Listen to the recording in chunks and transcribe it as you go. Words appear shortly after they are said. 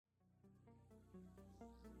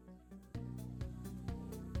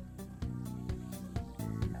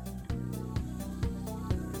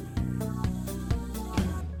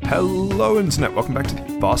Hello, Internet. Welcome back to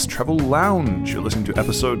the Fast Travel Lounge. You're listening to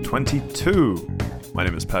episode 22. My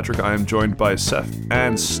name is Patrick. I am joined by Seth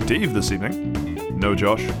and Steve this evening. No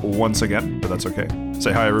Josh once again, but that's okay.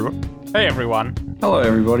 Say hi, everyone. Hey, everyone. Hello,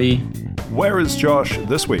 everybody. Where is Josh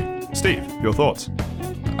this week? Steve, your thoughts?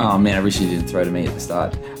 Oh man, I wish you didn't throw to me at the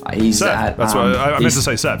start. He's Seth, at. that's what I meant to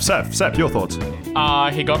say. Seth, your thoughts?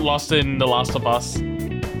 He got lost in The Last of Us.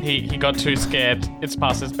 He got too scared. It's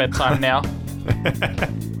past his bedtime now.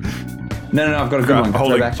 No, I've got a good one.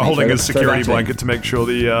 Holding his security blanket to make sure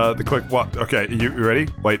the quick. What? Okay, you ready?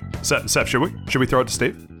 Wait, Seth, should we throw it to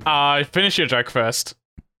Steve? Finish your joke first.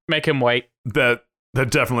 Make him wait. That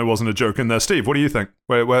definitely wasn't a joke in there. Steve, what do you think?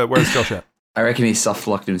 Where's Josh at? I reckon he soft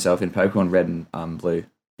locked himself in Pokemon Red and Blue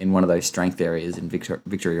in one of those strength areas in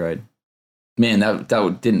Victory Road. Man,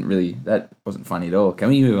 that wasn't funny at all. Can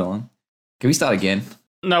we move on? Can we start again?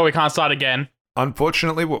 No, we can't start again.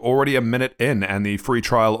 Unfortunately, we're already a minute in, and the free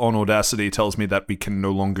trial on Audacity tells me that we can no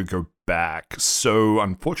longer go back. So,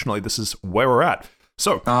 unfortunately, this is where we're at.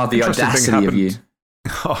 So, the audacity of you.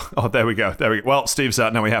 Oh, there we go. Well, Steve's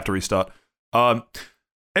out, now we have to restart.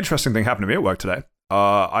 Interesting thing happened to me at work today.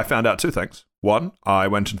 I found out two things. One, I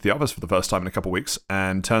went into the office for the first time in a couple of weeks,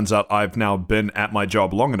 and turns out I've now been at my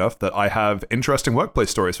job long enough that I have interesting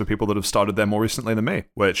workplace stories for people that have started there more recently than me,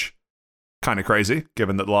 which kind of crazy,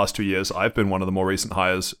 given that the last 2 years I've been one of the more recent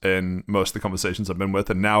hires in most of the conversations I've been with,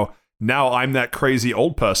 and now I'm that crazy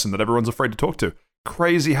old person that everyone's afraid to talk to.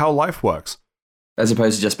 Crazy how life works. As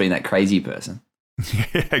opposed to just being that crazy person.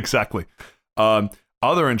 Yeah, exactly.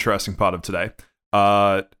 Other interesting part of today.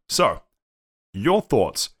 So, your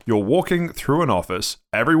thoughts. You're walking through an office,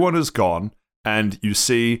 everyone is gone, and you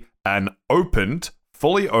see an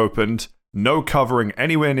fully opened, no covering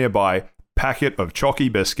anywhere nearby, packet of chalky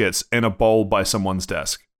biscuits in a bowl by someone's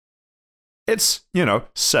desk. It's,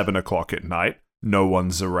 7 o'clock at night, no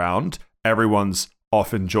one's around, everyone's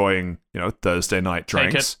off enjoying, Thursday night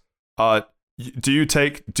drinks. Do you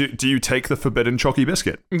take the forbidden chalky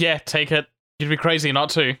biscuit? Yeah, take it. You'd be crazy not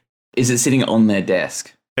to. Is it sitting on their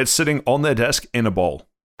desk? It's sitting on their desk in a bowl.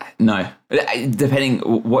 No. Depending,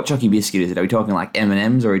 what chalky biscuit is it? Are we talking like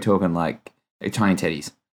M&M's or are we talking like Tiny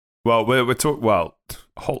Teddies? Well,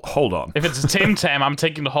 hold on. If it's a Tim Tam, I'm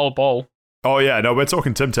taking the whole bowl. Oh yeah, no, we're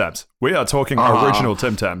talking Tim Tams. We are talking original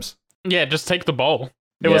Tim Tams. Yeah, just take the bowl.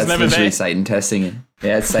 It was never there. Satan testing it.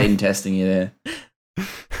 Yeah, it's Satan testing you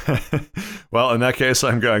there. Well, in that case,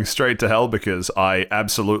 I'm going straight to hell because I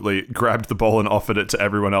absolutely grabbed the bowl and offered it to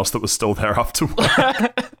everyone else that was still there afterwards.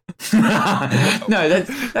 No,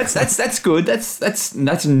 that's good.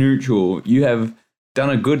 That's neutral. You have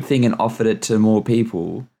done a good thing and offered it to more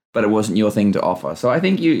people, but it wasn't your thing to offer. So I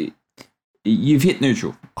think you've hit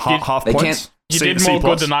neutral. Half points. You did more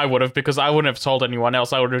good than I would have because I wouldn't have told anyone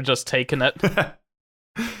else. I would have just taken it.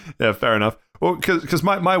 Yeah, fair enough. Well, because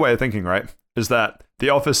my way of thinking, right, is that the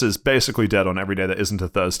office is basically dead on every day that isn't a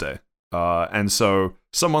Thursday. And so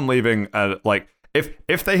someone leaving,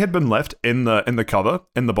 if they had been left in the cover,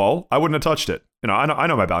 in the bowl, I wouldn't have touched it. I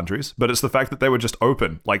know my boundaries, but it's the fact that they were just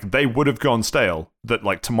open. Like, they would have gone stale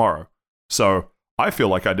tomorrow. So I feel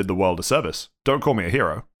like I did the world a service. Don't call me a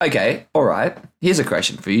hero. Okay, all right. Here's a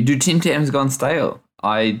question for you. Do Tim Tams gone stale?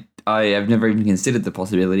 I have never even considered the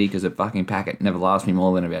possibility because a fucking packet never lasts me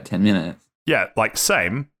more than about 10 minutes. Yeah,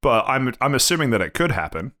 same, but I'm assuming that it could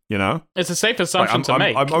happen, It's a safe assumption to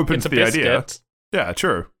make. I'm open it's to the idea. Yeah,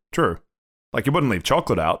 true. Like, you wouldn't leave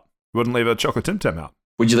chocolate out. You wouldn't leave a chocolate Tim Tam out.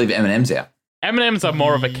 Would you leave M&M's out? M&M's are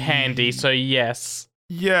more of a candy, so yes.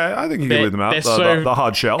 Yeah, I think you can leave them out. The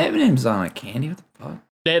hard shell. M&M's aren't a candy. What the fuck?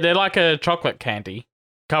 They're like a chocolate candy,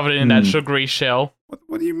 covered in that sugary shell.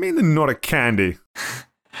 What do you mean they're not a candy?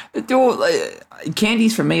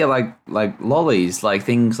 Candies for me are like lollies, like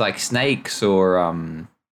things like snakes or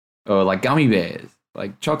like gummy bears.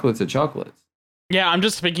 Like chocolates are chocolates. Yeah, I'm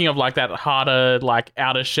just thinking of like that harder, like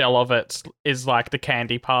outer shell of it is like the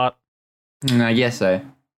candy part. I guess so.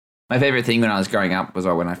 My favorite thing when I was growing up was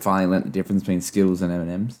when I finally learnt the difference between Skittles and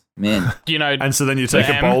M&M's. Man, and so then you take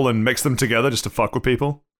a bowl and mix them together just to fuck with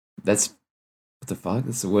people. What the fuck?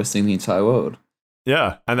 That's the worst thing in the entire world.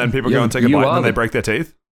 Yeah, and then people go and take a bite and then they break their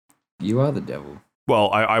teeth. You are the devil. Well,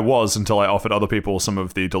 I was until I offered other people some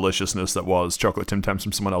of the deliciousness that was chocolate Tim Tams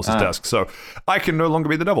from someone else's desk. So I can no longer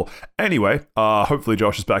be the devil. Anyway, hopefully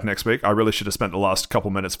Josh is back next week. I really should have spent the last couple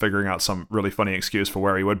minutes figuring out some really funny excuse for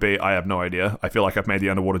where he would be. I have no idea. I feel like I've made the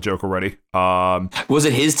underwater joke already. Was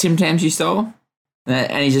it his Tim Tams you stole?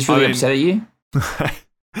 And he's just really upset at you?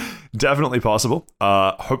 Definitely possible.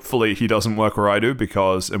 Hopefully he doesn't work where I do,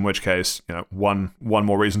 because in which case, one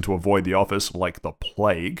more reason to avoid the office, like the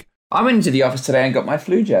plague. I went into the office today and got my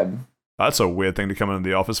flu jab. That's a weird thing to come into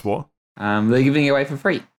the office for. They're giving it away for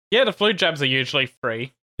free. Yeah, the flu jabs are usually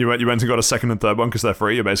free. You went and got a second and third one because they're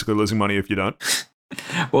free. You're basically losing money if you don't.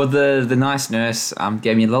 Well, the nice nurse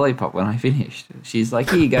gave me a lollipop when I finished. She's like,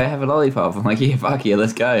 "Here you go, have a lollipop." I'm like, "Yeah, fuck yeah,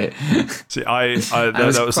 let's go." See, that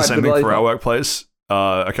was the same thing for our workplace.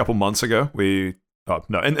 A couple months ago, in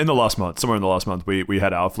the last month, somewhere in the last month, we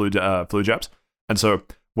had our flu jabs, and so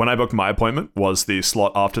when I booked my appointment was the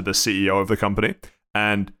slot after the CEO of the company,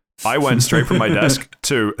 and I went straight from my desk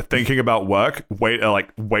to thinking about work,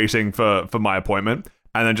 waiting for my appointment,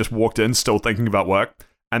 and then just walked in still thinking about work.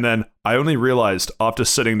 And then I only realized after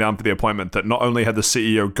sitting down for the appointment that not only had the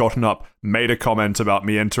CEO gotten up, made a comment about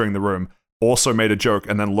me entering the room, also made a joke,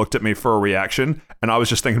 and then looked at me for a reaction. And I was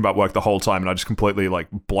just thinking about work the whole time, and I just completely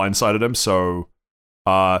blindsided him. So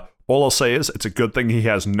all I'll say is it's a good thing he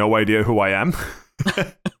has no idea who I am.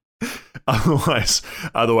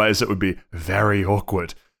 Otherwise it would be very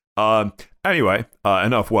awkward. Anyway,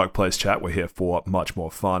 enough workplace chat. We're here for much more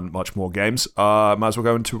fun, much more games. Might as well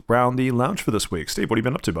go into round the lounge for this week. Steve, what have you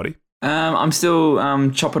been up to, buddy? I'm still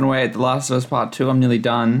chopping away at The Last of Us Part 2. I'm nearly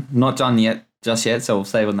done. Not done just yet, so we'll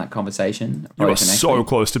save on that conversation. You are so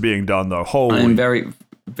close to being done, though. Holy I'm very,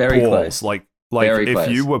 very balls. close. Like very if close.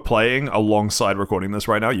 you were playing alongside recording this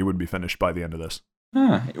right now, you would be finished by the end of this.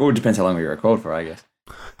 It all depends how long we record for, I guess.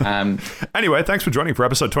 Anyway, thanks for joining for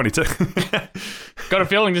episode 22. Got a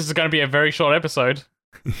feeling this is going to be a very short episode.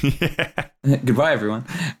 Yeah. Goodbye, everyone.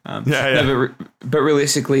 Yeah. No, but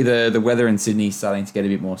realistically, the weather in Sydney is starting to get a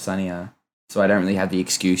bit more sunnier, so I don't really have the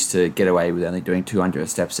excuse to get away with only doing 200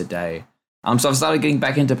 steps a day. So I've started getting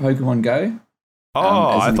back into Pokemon Go.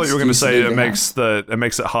 I thought you were going to say it makes that. it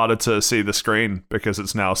makes it harder to see the screen because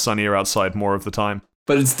it's now sunnier outside more of the time.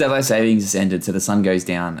 But it's daylight savings has ended, so the sun goes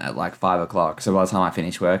down at 5 o'clock. So by the time I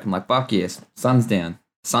finish work, I'm like, fuck yes, sun's down.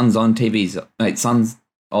 Sun's on, sun's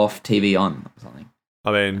off, TV on, or something.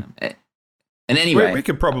 I mean... And anyway... We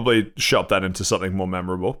could probably shop that into something more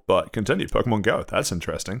memorable, but continue. Pokemon Go, that's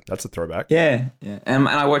interesting. That's a throwback. Yeah. And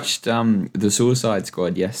I watched The Suicide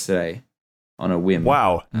Squad yesterday on a whim.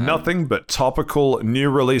 Wow, nothing but topical new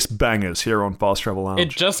release bangers here on Fast Travel Lounge. It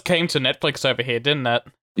just came to Netflix over here, didn't it?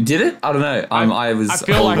 Did it? I don't know. I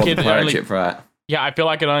feel like it only... for that. Yeah, I feel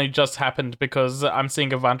like it only just happened because I'm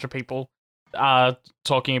seeing a bunch of people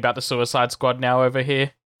talking about the Suicide Squad now over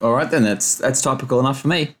here. All right, then that's topical enough for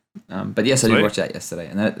me. But yes, I did watch that yesterday,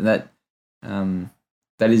 and that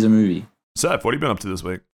is a movie. Seth, what have you been up to this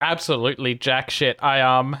week? Absolutely jack shit.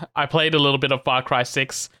 I played a little bit of Far Cry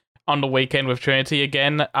 6 on the weekend with Trinity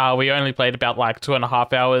again. We only played about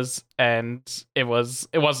 2.5 hours, and it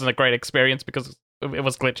wasn't a great experience because it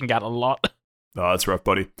was glitching out a lot. Oh, that's rough,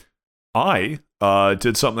 buddy. I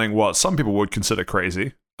did something what some people would consider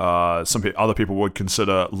crazy. Other people would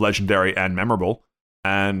consider legendary and memorable,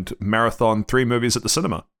 and marathon 3 movies at the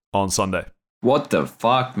cinema on Sunday. What the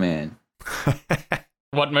fuck, man?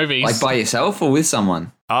 What movies? By yourself or with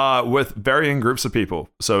someone? With varying groups of people.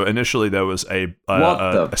 So initially there was a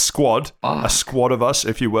squad, fuck? A squad of us,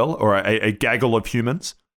 if you will, or a gaggle of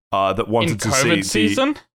humans that wanted to see COVID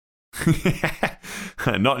season?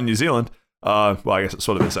 Not in New Zealand. Well, I guess it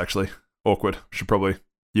sort of is actually. Awkward.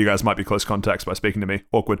 You guys might be close contacts by speaking to me.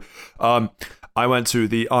 Awkward. I went to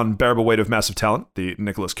The Unbearable Weight of Massive Talent, the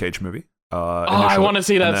Nicolas Cage movie. I want to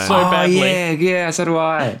see that so badly. Yeah, so do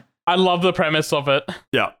I. I love the premise of it.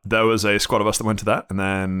 Yeah, there was a squad of us that went to that and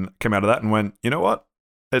then came out of that and went, you know what?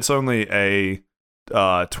 It's only a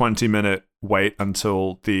 20-minute wait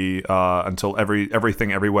until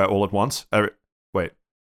everything everywhere all at once. Everything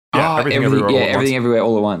everywhere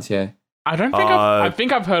all at once. Yeah. I don't think I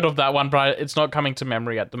think I've heard of that one, but it's not coming to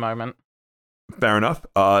memory at the moment. Fair enough.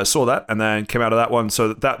 Saw that and then came out of that one.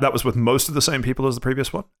 So that was with most of the same people as the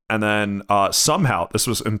previous one. And then somehow, this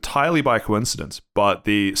was entirely by coincidence, but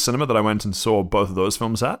the cinema that I went and saw both of those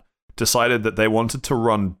films at decided that they wanted to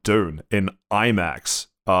run Dune in IMAX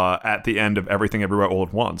at the end of Everything Everywhere All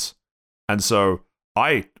at Once. And so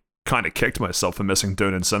I kind of kicked myself for missing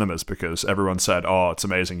Dune in cinemas because everyone said, oh, it's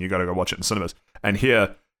amazing, you got to go watch it in cinemas. And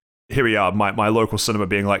here we are, my local cinema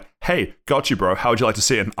being like, hey, got you, bro. How would you like to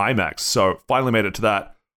see it in IMAX? So finally made it to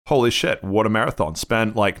that. Holy shit, what a marathon.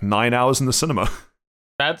 Spent 9 hours in the cinema.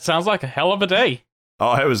 That sounds like a hell of a day.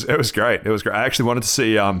 Oh, it was great. It was great. I actually wanted to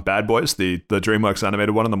see Bad Boys, the DreamWorks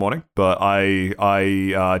animated one in the morning, but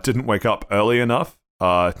I didn't wake up early enough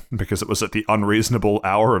because it was at the unreasonable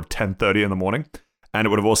hour of 10:30 in the morning. And it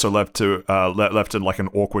would have also left an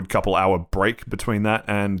awkward couple hour break between that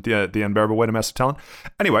and the Unbearable Weight of Massive Talent.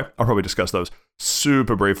 Anyway, I'll probably discuss those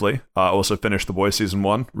super briefly. Also finished The Boys season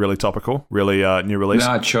 1, really topical, really new release.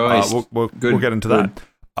 No choice. We'll get into that.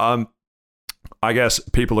 I guess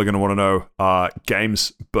people are going to want to know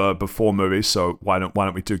games before movies. So why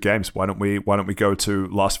don't we do games? Why don't we go to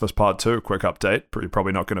Last of Us Part 2? Quick update. You're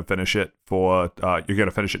probably not going to finish it for. You're going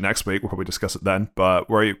to finish it next week. We'll probably discuss it then. But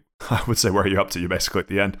where are you? I would say where are you up to? You're basically at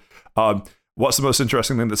the end. What's the most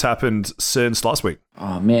interesting thing that's happened since last week?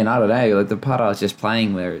 Oh man, I don't know. Like the part I was just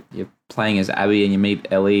playing, where you're playing as Abby and you meet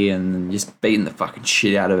Ellie and just beating the fucking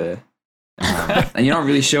shit out of her, and you're not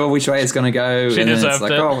really sure which way it's gonna go. She and then it's deserved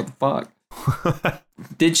like, it. oh, what the fuck?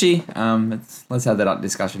 Did she? Let's have that up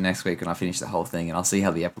discussion next week when I finish the whole thing, and I'll see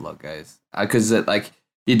how the epilogue goes. Because like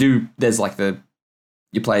there's like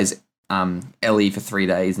you play as Ellie for 3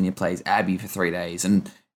 days, and you play as Abby for 3 days,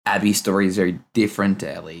 and Abby's story is very different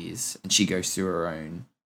to Ellie's, and she goes through her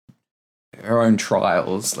own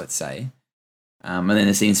trials, let's say. And then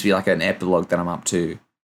there seems to be like an epilogue that I'm up to,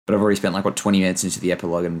 but I've already spent 20 minutes into the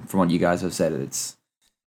epilogue, and from what you guys have said, it's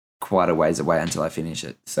quite a ways away until I finish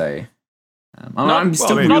it. So I'm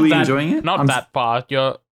still really enjoying it. Not that far.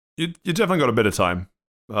 You definitely got a bit of time.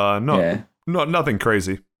 Nothing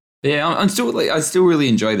crazy. Yeah, I still really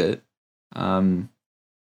enjoyed it.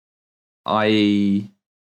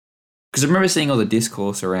 Because I remember seeing all the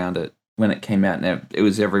discourse around it when it came out, and it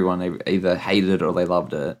was everyone, they either hated it or they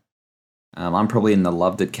loved it. I'm probably in the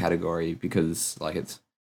loved it category because, it's,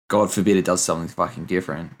 God forbid it does something fucking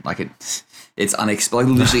different. It's unexpected.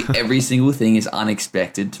 Literally every single thing is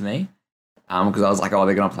unexpected to me. Because I was like, oh,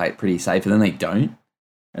 they're going to play it pretty safe, and then they don't. And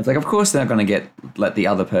it's like, of course they're not going to let the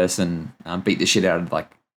other person beat the shit out of,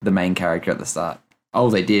 the main character at the start. Oh,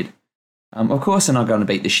 they did. Of course they're not going to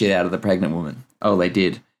beat the shit out of the pregnant woman. Oh, they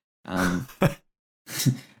did. Yeah,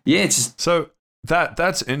 it's just... So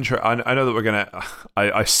that's interesting. I know that we're gonna.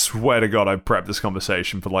 I swear to God, I prepped this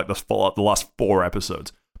conversation for the last 4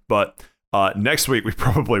 episodes. But next week we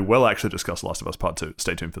probably will actually discuss Last of Us Part 2.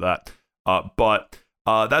 Stay tuned for that. But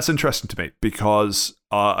that's interesting to me because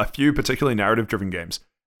a few particularly narrative-driven games,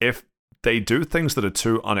 if they do things that are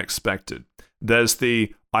too unexpected, there's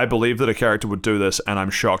the I believe that a character would do this, and I'm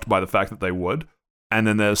shocked by the fact that they would, and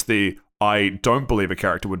then there's the I don't believe a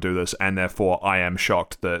character would do this, and therefore I am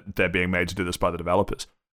shocked that they're being made to do this by the developers.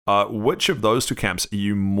 Which of those two camps are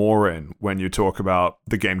you more in when you talk about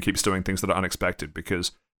the game keeps doing things that are unexpected?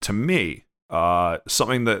 Because to me,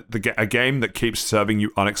 something that a game that keeps serving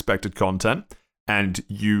you unexpected content and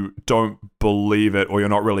you don't believe it or you're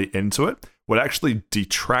not really into it would actually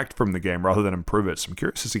detract from the game rather than improve it. So I'm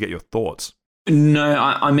curious as to get your thoughts. No,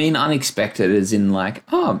 I mean unexpected as in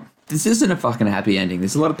this isn't a fucking happy ending.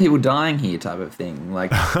 There's a lot of people dying here type of thing.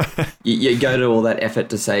 You go to all that effort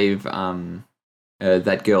to save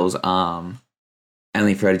that girl's arm,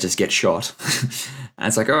 only for her to just get shot. And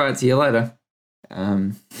it's like, all right, see you later.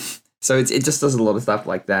 So it just does a lot of stuff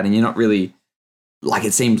like that, and you're not really...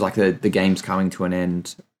 it seems like the game's coming to an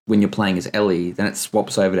end when you're playing as Ellie, then it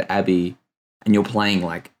swaps over to Abby, and you're playing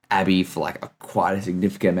Abby for quite a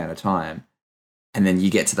significant amount of time. And then you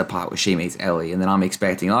get to the part where she meets Ellie, and then I'm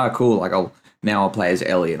expecting, oh, cool, I'll play as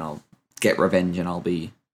Ellie, and I'll get revenge, and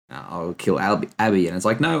I'll kill Abby, and it's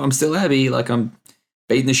like, no, I'm still Abby, I'm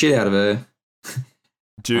beating the shit out of her.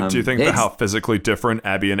 Do you think that how physically different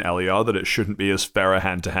Abby and Ellie are, that it shouldn't be as fair a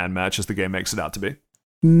hand-to-hand match as the game makes it out to be?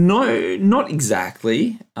 No, not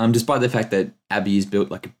exactly. Despite the fact that Abby is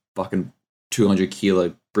built like a fucking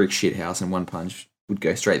 200-kilo brick shit house, and one punch would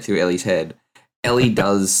go straight through Ellie's head. Ellie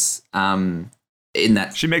does... in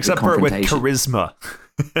that she makes up for it with charisma.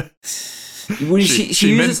 Well, she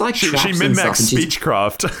uses traps she min-max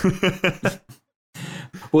speechcraft.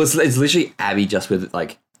 Well, it's literally Abby just with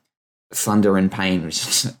thunder and pain, which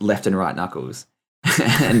is left and right knuckles.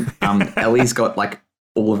 And Ellie's got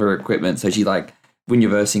all of her equipment, so she when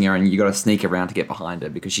you're versing her, and you got to sneak around to get behind her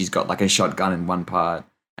because she's got a shotgun in one part,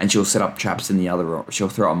 and she'll set up traps in the other. She'll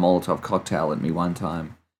throw a Molotov cocktail at me one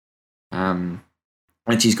time.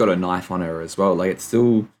 And she's got a knife on her as well.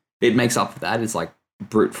 It makes up for that. It's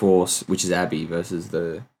brute force, which is Abby, versus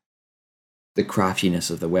the craftiness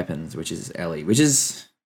of the weapons, which is Ellie.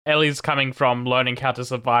 Ellie's coming from learning how to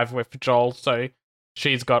survive with Joel, so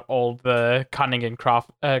she's got all the cunning and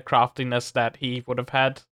craftiness that he would have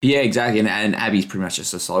had. Yeah, exactly. And Abby's pretty much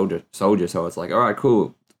just a soldier. So it's all right,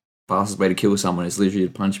 cool. Fastest way to kill someone is literally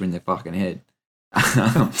to punch them in their fucking head.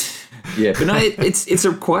 Yeah, but no, it's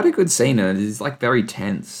quite a good scene, and it's very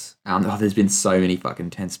tense. There's been so many fucking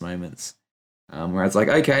tense moments where it's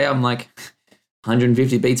okay, I'm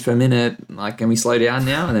 150 beats per minute. Can we slow down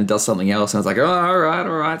now? And then does something else, and it's oh, all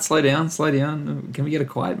right, slow down. Can we get a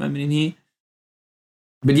quiet moment in here?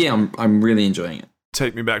 But yeah, I'm really enjoying it.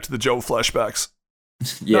 Take me back to the Joel flashbacks.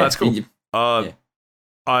 Yeah, no, that's cool. Yeah.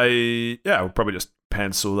 We'll probably just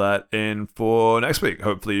pencil that in for next week.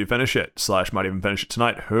 Hopefully you finish it, / might even finish it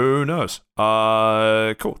tonight. Who knows?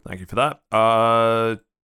 Cool. Thank you for that.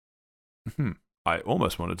 I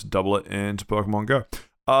almost wanted to double it into Pokemon Go.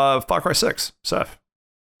 Far Cry 6, Seth.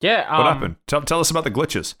 Yeah. What happened? Tell us about the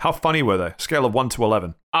glitches. How funny were they? Scale of 1 to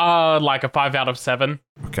 11. Like a 5 out of 7.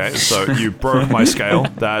 Okay, so you broke my scale.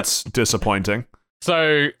 That's disappointing.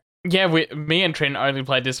 So yeah, me and Trin only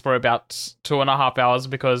played this for about 2.5 hours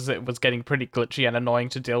because it was getting pretty glitchy and annoying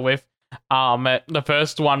to deal with. The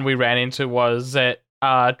first one we ran into was that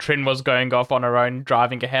Trin was going off on her own,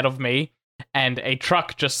 driving ahead of me, and a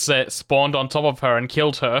truck just spawned on top of her and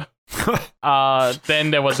killed her.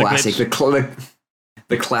 Then there was classic, a glitch.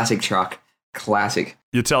 the classic truck. Classic.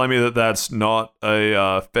 You're telling me that that's not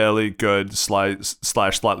a fairly good /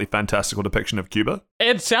 slightly fantastical depiction of Cuba?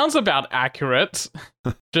 It sounds about accurate.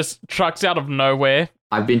 Just trucks out of nowhere.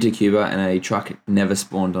 I've been to Cuba and a truck never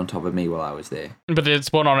spawned on top of me while I was there. But did it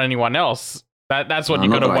spawn on anyone else? That's what you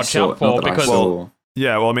got to watch out for because.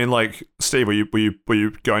 Yeah, well, I mean, like, Steve, were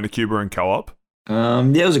you going to Cuba in co-op?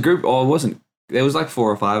 There was a group, or it wasn't. There was like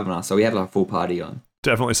 4 or 5 of us, so we had like a full party on.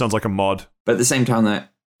 Definitely sounds like a mod. But at the same time, though,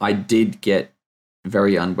 I did get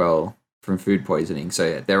very unwell from food poisoning. So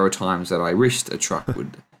yeah, there were times that I wished a truck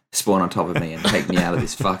would spawn on top of me and take me out of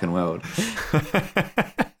this fucking world.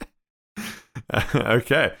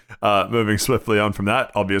 Okay, moving swiftly on from that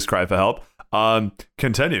obvious cry for help.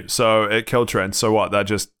 Continue. So it killed Trin. So what?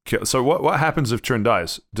 So what happens if Trin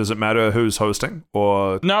dies? Does it matter who's hosting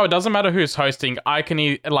or? No, it doesn't matter who's hosting. I can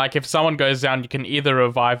if someone goes down, you can either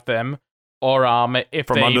revive them or if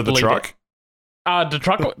from they under the truck.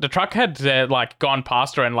 The truck had gone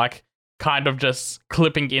past her and kind of just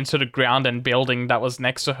clipping into the ground and building that was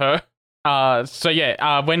next to her. So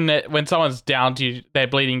yeah, when someone's down, they're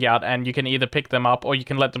bleeding out, and you can either pick them up or you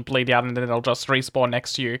can let them bleed out, and then they'll just respawn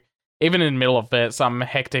next to you. Even in the middle of some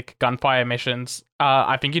hectic gunfire missions,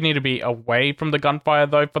 I think you need to be away from the gunfire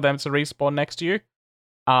though for them to respawn next to you.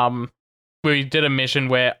 We did a mission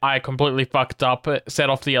where I completely fucked up, set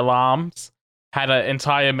off the alarms, had an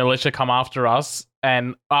entire militia come after us,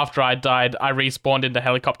 and after I died, I respawned in the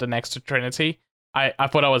helicopter next to Trinity. I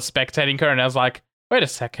thought I was spectating her, and I was like, wait a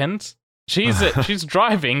second. She's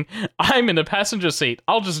driving. I'm in the passenger seat.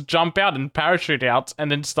 I'll just jump out and parachute out and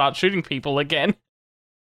then start shooting people again.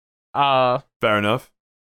 Fair enough.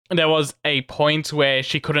 There was a point where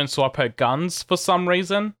she couldn't swap her guns for some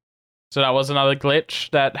reason. So that was another glitch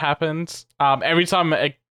that happened. Every time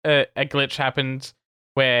a glitch happened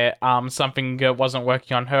where something wasn't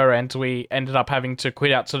working on her end, we ended up having to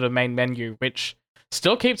quit out to the main menu, which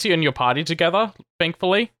still keeps you and your party together,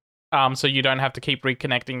 thankfully. So you don't have to keep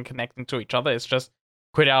reconnecting and connecting to each other. It's just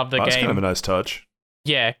quit out of the game. That's kind of a nice touch.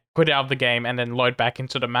 Yeah, quit out of the game and then load back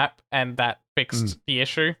into the map, and that fixed the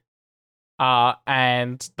issue.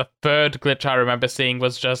 And the third glitch I remember seeing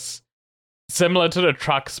was just similar to the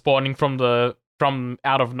truck spawning from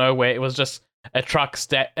out of nowhere. It was just a truck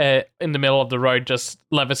in the middle of the road, just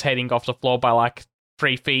levitating off the floor by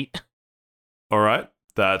 3 feet. All right,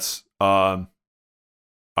 that's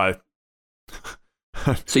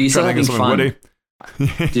So you're still having fun. Witty.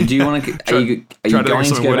 Did you want to? Are you going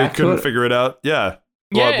to go back to couldn't it? figure it out. Yeah.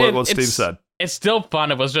 What Steve said. It's still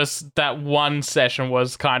fun. It was just that one session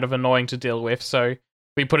was kind of annoying to deal with, so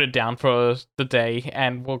we put it down for the day,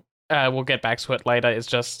 and we'll get back to it later. It's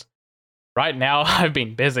just right now I've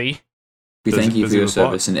been busy. We thank you for your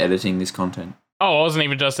service in editing this content. Oh, I wasn't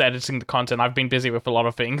even just editing the content. I've been busy with a lot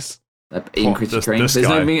of things. Eating Krispy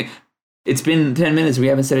Kreme. It's been 10 minutes. We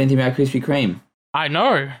haven't said anything about Krispy Kreme. I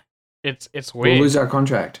know. It's weird. We'll lose our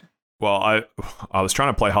contract. Well, I was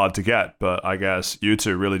trying to play hard to get, but I guess you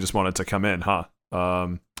two really just wanted to come in, huh?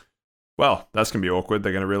 Well, that's gonna be awkward.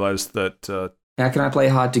 They're gonna realize that. How can I play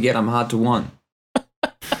hard to get? I'm hard to want.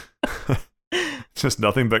 Just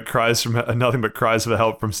nothing but cries for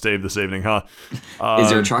help from Steve this evening, huh? Is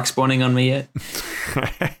there a truck spawning on me yet?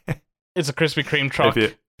 It's a Krispy Kreme truck.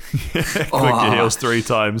 Click your heels 3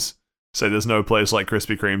 times. Say there's no place like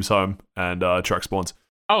Krispy Kreme's home, and truck spawns.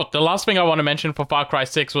 Oh, the last thing I want to mention for Far Cry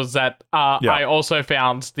 6 was that I also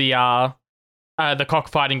found the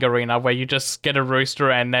cockfighting arena where you just get a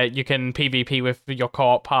rooster and you can PvP with your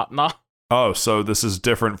co-op partner. Oh, so this is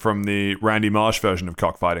different from the Randy Marsh version of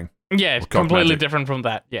cockfighting. Yeah, completely different from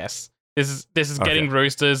that. Yes, this is getting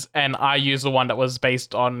roosters, and I use the one that was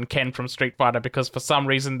based on Ken from Street Fighter because for some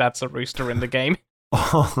reason that's a rooster in the game.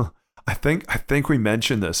 Oh, I think we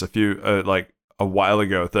mentioned this a while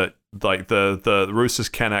ago that the roosters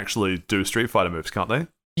can actually do Street Fighter moves, can't they?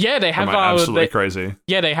 Yeah, they have absolutely crazy.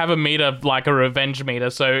 Yeah, they have a meter, like a revenge meter.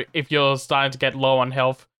 So if you're starting to get low on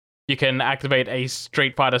health, you can activate a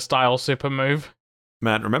Street Fighter style super move.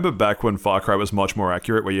 Man, remember back when Far Cry was much more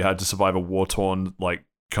accurate, where you had to survive a war-torn like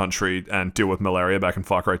country and deal with malaria back in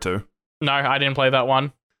Far Cry 2? No, I didn't play that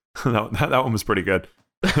one. that one was pretty good.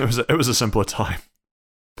 It was a simpler time.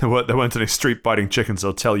 There weren't any street fighting chickens.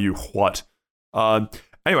 I'll tell you what.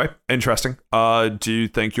 Anyway, interesting. Do you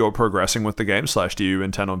think you're progressing with the game? / do you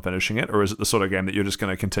intend on finishing it, or is it the sort of game that you're just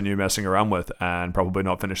going to continue messing around with and probably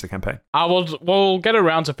not finish the campaign? We'll get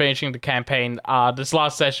around to finishing the campaign. This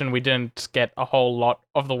last session we didn't get a whole lot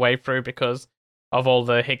of the way through because of all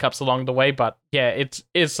the hiccups along the way, but yeah, it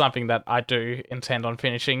is something that I do intend on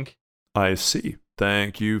finishing. I see.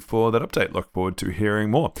 Thank you for that update. Look forward to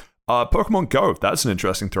hearing more. Pokemon Go, that's an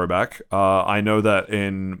interesting throwback. I know that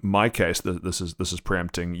in my case, this is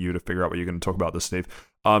preempting you to figure out what you're going to talk about this, Steve.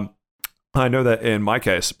 I know that in my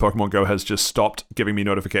case, Pokemon Go has just stopped giving me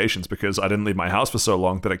notifications because I didn't leave my house for so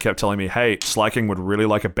long that it kept telling me, hey, Slaking would really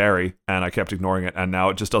like a berry, and I kept ignoring it, and now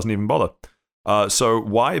it just doesn't even bother. So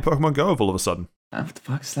why Pokemon Go all of a sudden? What the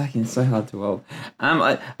fuck, Slaking? It's so hard to hold.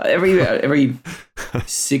 Every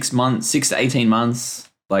 6 months, 6 to 18 months,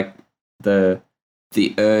 like the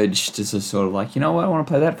urge to just sort of like, you know what, I want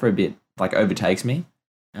to play that for a bit, like overtakes me.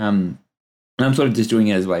 And I'm sort of just doing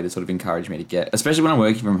it as a way to sort of encourage me to get, especially when I'm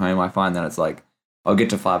working from home, I find that it's like, I'll get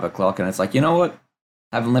to 5 o'clock and it's like, you know what,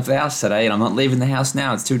 I haven't left the house today and I'm not leaving the house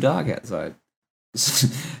now, it's too dark outside.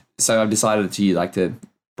 So I've decided to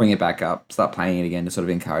bring it back up, start playing it again to sort of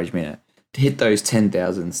encourage me to hit those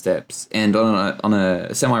 10,000 steps. And on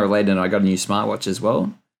a semi-related, I got a new smartwatch as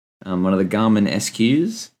well, one of the Garmin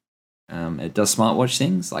SQs. It does smartwatch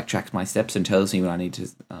things, like tracks my steps and tells me when I need to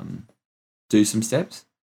do some steps.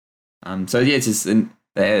 So yeah, it's just a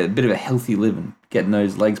bit of a healthy living, getting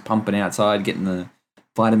those legs pumping outside, getting the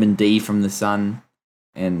vitamin D from the sun,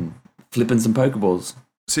 and flipping some Pokeballs.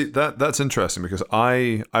 See, that's interesting because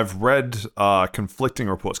I've read conflicting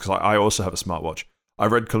reports, because I also have a smartwatch.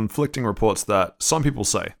 I've read conflicting reports that some people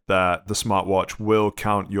say that the smartwatch will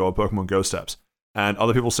count your Pokemon Go steps, and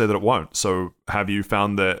other people say that it won't. So have you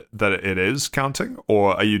found that it is counting,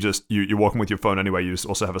 or are you just you're walking with your phone anyway? You just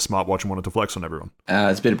also have a smartwatch and wanted to flex on everyone?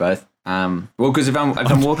 It's a bit of both. Well, because if I'm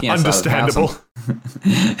walking outside of the house,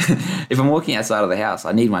 if I'm walking outside of the house,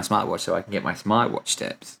 I need my smartwatch so I can get my smartwatch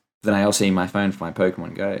steps. Then I also need my phone for my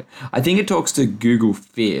Pokemon Go. I think it talks to Google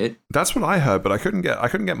Fit. That's what I heard, but I couldn't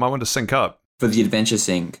get my one to sync up for the Adventure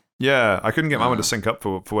Sync. Yeah, I couldn't get my one to sync up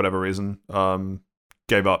for whatever reason.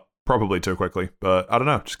 Gave up probably too quickly, but I don't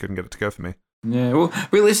know, just couldn't get it to go for me. Yeah, well,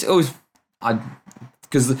 realistically,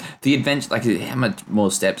 because the adventure, like, how much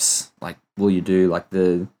more steps like will you do? Like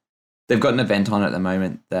they've got an event on at the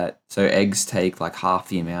moment so eggs take like half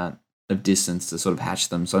the amount of distance to sort of hatch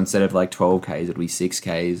them. So instead of like 12Ks, it'll be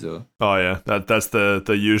 6Ks or. Oh yeah, that's the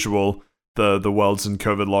usual. The world's in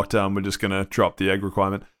COVID lockdown. We're just gonna drop the egg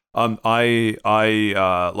requirement.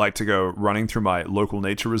 I like to go running through my local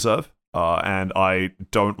nature reserve. And I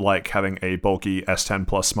don't like having a bulky S10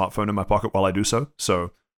 Plus smartphone in my pocket while I do so.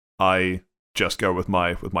 So I just go with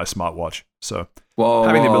my smartwatch. So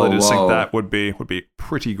having the ability to sync that would be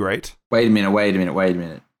pretty great. Wait a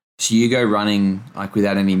minute. So you go running like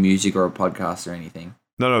without any music or a podcast or anything?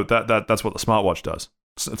 No, that's what the smartwatch does.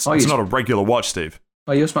 It's not a regular watch, Steve.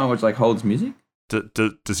 Oh, your smartwatch like holds music?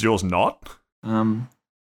 Does yours not? I've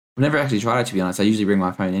never actually tried it, to be honest. I usually bring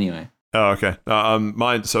my phone anyway. Oh, okay.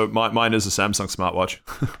 Mine is a Samsung smartwatch.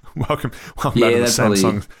 Welcome back to the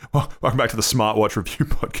Samsung. Welcome back to the smartwatch review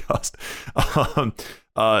podcast.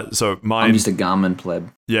 So mine. I'm just a Garmin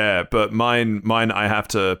pleb. Yeah, but mine I have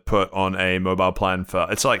to put on a mobile plan for,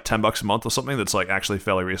 it's like $10 a month or something. That's like actually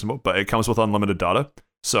fairly reasonable, but it comes with unlimited data.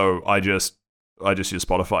 So I just use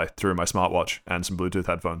Spotify through my smartwatch and some Bluetooth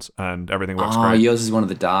headphones, and everything works great. Oh, yours is one of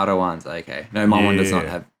the data ones. Okay, no, my one does not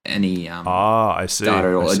have any. I see. Data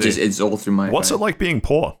at all. It's all through my. What's phone. it like being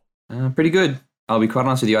poor? Pretty good. I'll be quite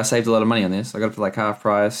honest with you. I saved a lot of money on this. I got it for like half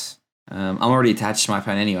price. I'm already attached to my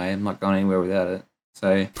phone anyway. I'm not going anywhere without it.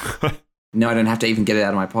 So no, I don't have to even get it out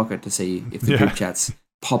of my pocket to see if the group chat's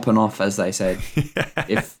popping off, as they say.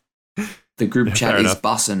 If the group chat is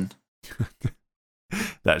bussin'.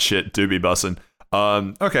 That shit do be bussin'.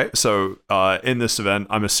 Okay, so in this event,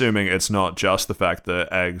 I'm assuming it's not just the fact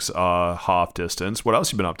that eggs are half distance. What else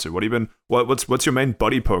have you been up to? What's your main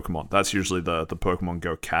buddy Pokemon? That's usually the Pokemon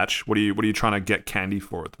Go catch. What are you trying to get candy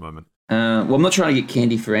for at the moment? Well, I'm not trying to get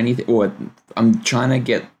candy for anything. Or I'm trying to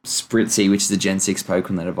get Spritzy, which is a Gen 6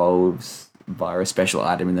 Pokemon that evolves via a special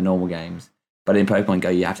item in the normal games. But in Pokemon Go,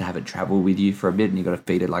 you have to have it travel with you for a bit, and you got to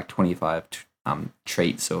feed it like 25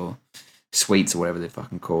 treats or sweets or whatever they're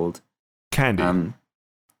fucking called. Candy.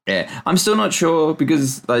 Yeah, I'm still not sure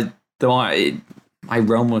because my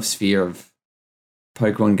realm of sphere of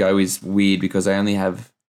Pokemon Go is weird because they only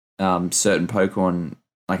have certain Pokemon,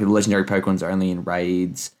 like the legendary Pokemons are only in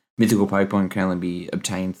raids. Mythical Pokemon can only be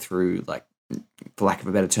obtained through, like, for lack of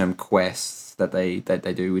a better term, quests that they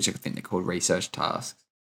do, which I think they're called research tasks.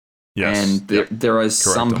 Yes. And there are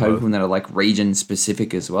some on both. Pokemon that are like region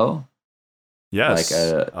specific as well. Yes.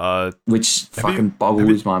 Which fucking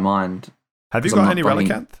boggles my mind. Have you 'Cause I'm got not any playing-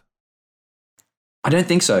 Relicanth? I don't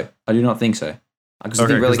think so. I do not think so. Because I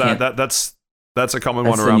Okay, think 'cause Relicanth. that's a common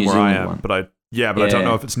That's one the around New where I Zealand am. one. But I don't Yeah.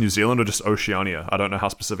 know if it's New Zealand or just Oceania. I don't know how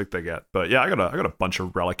specific they get. But yeah, I got a bunch of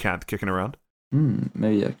Relicanth kicking around.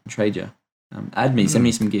 Maybe I can trade you. Add me, send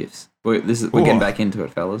me some gifts. We're getting back into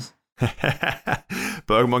it, fellas.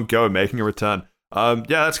 Pokemon Go making a return. Yeah,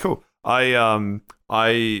 that's cool. I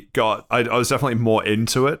was definitely more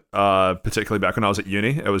into it, particularly back when I was at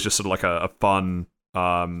uni. It was just sort of like a fun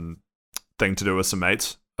thing to do with some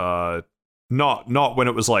mates. Not when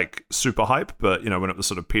it was like super hype, but when it was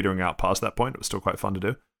sort of petering out past that point, it was still quite fun to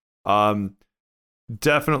do.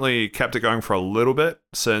 Definitely kept it going for a little bit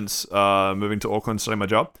since moving to Auckland, starting my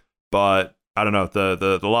job. But I don't know,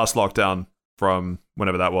 the last lockdown from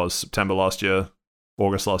whenever that was, September last year,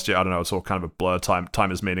 August last year, I don't know, it's all kind of a blur.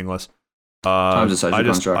 Time is meaningless. Time's a social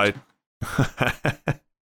construct.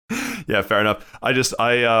 Yeah, fair enough.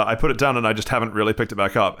 I put it down and I just haven't really picked it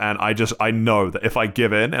back up. And I know that if I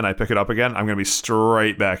give in and I pick it up again, I'm going to be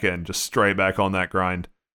straight back in, just straight back on that grind.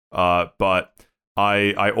 But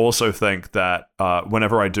I also think that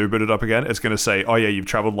whenever I do boot it up again, it's going to say, oh yeah, you've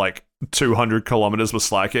traveled like 200 kilometers with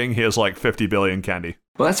slacking. Here's like 50 billion candy.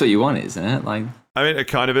 Well, that's what you want, isn't it? Like, I mean, it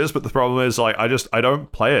kind of is, but the problem is like I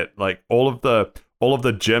don't play it. Like all of the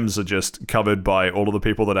gyms are just covered by all of the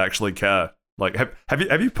people that actually care. Like,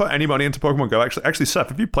 have you put any money into Pokemon Go? Actually, Seth,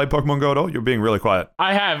 have you played Pokemon Go at all? You're being really quiet.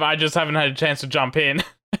 I have. I just haven't had a chance to jump in.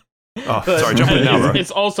 Oh, sorry, jump in now, bro.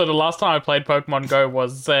 It's also the last time I played Pokemon Go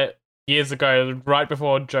was years ago, right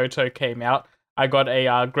before Johto came out. I got a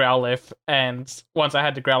Growlithe, and once I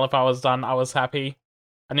had the Growlithe, I was done. I was happy.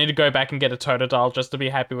 I need to go back and get a Totodile just to be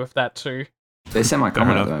happy with that too. they're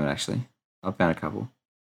semi-common at the moment, actually. I've found a couple.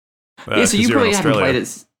 Yeah, so you probably haven't played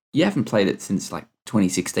it. You haven't played it since like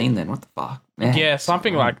 2016. Then what the fuck? Man, Yeah,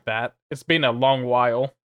 something like that. It's been a long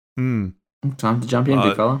while. Time to jump in,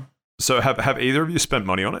 big fella. So have either of you spent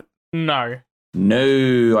money on it? No.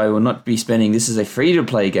 No, I will not be spending. This is a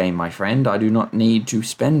free-to-play game, my friend. I do not need to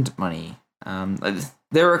spend money.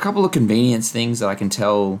 There are a couple of convenience things that I can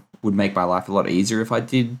tell would make my life a lot easier if I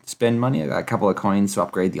did spend money. I got a couple of coins to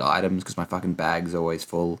upgrade the items because my fucking bag's always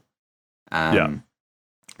full. Yeah.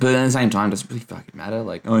 But at the same time, it doesn't really fucking matter.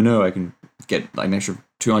 Like, oh no, I can get like an extra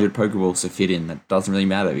 200 Pokeballs to fit in. That doesn't really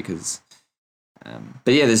matter because...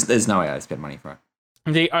 but yeah, there's no way I'd spend money for it.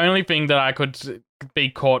 The only thing that I could be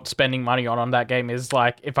caught spending money on that game is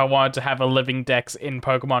like if I wanted to have a living dex in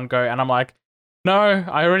Pokemon Go, and I'm like, no,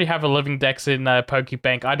 I already have a living dex in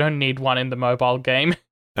Pokebank. I don't need one in the mobile game.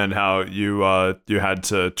 And how you had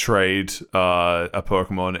to trade a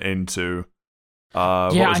Pokemon into I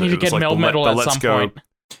need to get Melmetal at some point.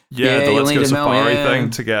 Yeah, the you'll Let's need Go a Safari yeah. thing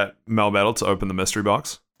to get Melmetal to open the mystery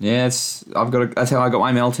box. Yeah, that's how I got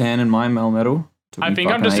my Meltan and my Melmetal. I think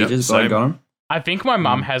I'm just- ages, but I got them. I think my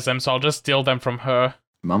mum has them, so I'll just steal them from her.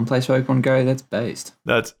 Mum plays Pokemon Go. That's based.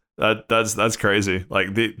 That's crazy.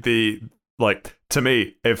 Like the like to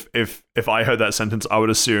me, if I heard that sentence, I would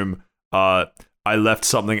assume I left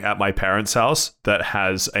something at my parents' house that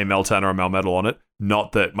has a Meltan or a Melmetal on it.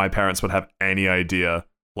 Not that my parents would have any idea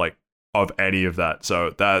like of any of that.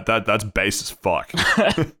 So that's base as fuck.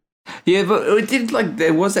 Yeah, but it did like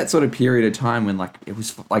there was that sort of period of time when like it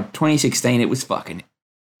was like 2016. It was fucking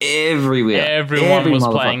everywhere. Everyone was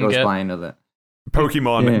motherfucker playing was it. playing with it.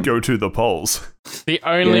 Pokemon go to the polls. The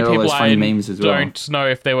only all people those funny I memes as well. don't know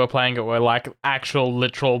if they were playing it were like actual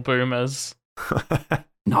literal boomers.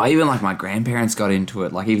 No, even like my grandparents got into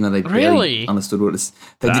it. Like even though they Really? barely understood what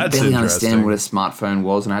they did That's barely understand interesting. what a smartphone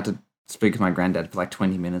was, and I had to speak with my granddad for like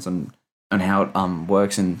 20 minutes on how it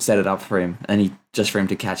works and set it up for him, and he just for him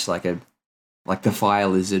to catch like the fire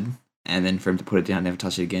lizard, and then for him to put it down, and never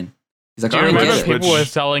touch it again. He's like, Do you I don't remember get it. people were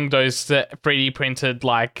selling those 3D printed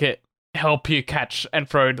like help you catch and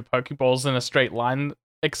throw the Pokeballs in a straight line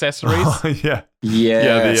accessories? Yeah.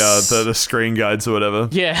 Yes. Yeah, the screen guides or whatever.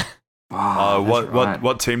 Yeah. Oh, that's right.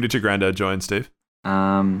 What team did your granddad join, Steve?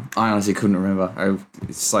 I honestly couldn't remember.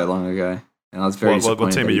 It's so long ago, and I was very What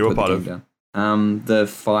disappointed. team that are he you a put the part game of? down. The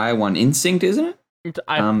fire one, Instinct, isn't it?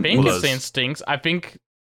 I think Well, it's there's- Instincts. I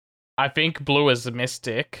think Blue is the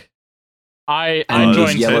Mystic. I And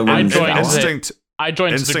joined Yellow I one's joined Valor. Instinct, I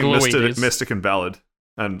joined the Instinct, Gluies. Mystic, and Valid,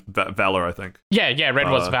 and Valor, I think. Yeah, Red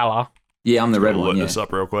was Valor. Yeah, I'm the red I'll one. look Yeah. this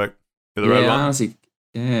up real quick. You're the red one? honestly,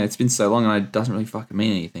 yeah, it's been so long and it doesn't really fucking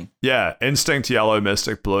mean anything. Yeah, Instinct yellow,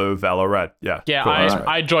 Mystic blue, Valor red. Yeah. Yeah, cool.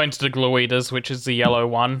 I joined the Glue Eaters, which is the yellow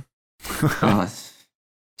one. Oh,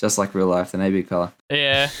 just like real life, the no big fella.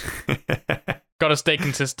 Yeah, gotta stay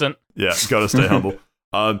consistent. Yeah, gotta stay humble.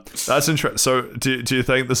 That's interesting. So, do you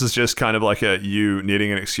think this is just kind of like you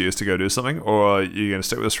needing an excuse to go do something, or are you gonna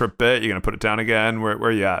stick with this for a bit? You're gonna put it down again? Where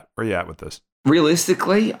are you at? Where are you at with this?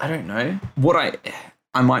 Realistically, I don't know.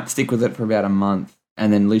 I might stick with it for about a month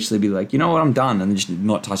and then literally be like, you know what, I'm done, and just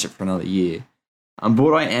not touch it for another year. But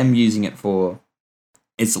what I am using it for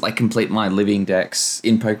is like complete my living decks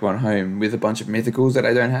in Pokemon Home with a bunch of mythicals that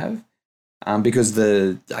I don't have. Because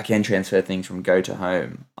I can transfer things from Go to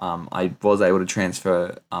Home. I was able to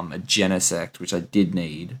transfer a Genesect, which I did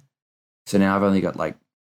need. So now I've only got like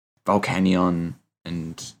Volcanion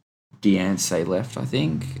and Diancie left, I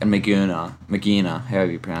think, and Magearna,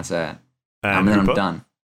 however you pronounce that. And then I'm Hoopa? done.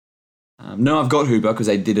 No, I've got Hoopa because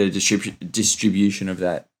they did a distribution of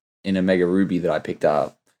that in a Mega Ruby that I picked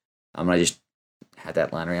up. And I just had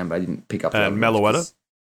that lying around, but I didn't pick up. And Meloetta?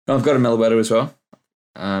 No, I've got a Meloetta as well.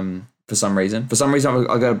 For some reason,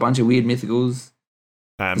 I got a bunch of weird mythicals.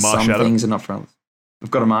 And Some Marshadow? things are not for others.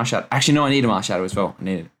 I've got a Marshadow. Actually, no, I need a Marshadow as well. I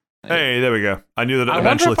need it. Hey, there we go. I knew that I wonder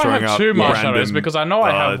eventually if I throwing have out two Marshadows random, because I know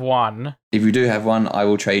I have one. If you do have one, I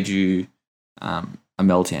will trade you a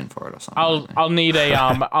Meltan for it or something. I'll need a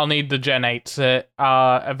I'll need the Gen 8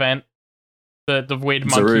 event, the weird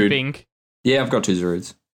monkey Zarude. thing. Yeah, I've got two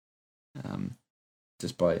Zarudes.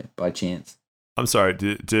 Just by chance. I'm sorry,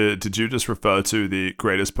 did you just refer to the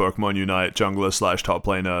greatest Pokemon Unite jungler / top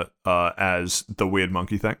laner as the weird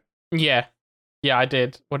monkey thing? Yeah, I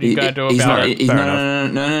did. What are you gonna do He's about not, it? he's, Fair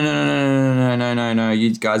no.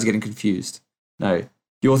 You guys are getting confused. No,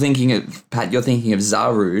 you're thinking of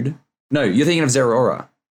Zarude. No, you're thinking of Zeraora,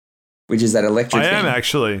 which is that electric I thing. am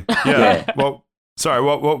actually. Yeah. Yeah. Well, sorry.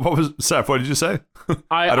 What was Seth? What did you say?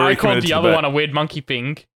 I already called committed the to other bet. one a weird monkey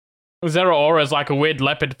thing. Zeraora is like a weird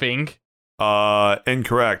leopard thing.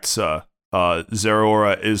 Incorrect, sir.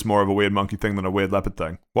 Zeraora is more of a weird monkey thing than a weird leopard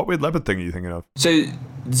thing. What weird leopard thing are you thinking of? So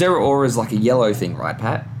Zeraora is like a yellow thing, right,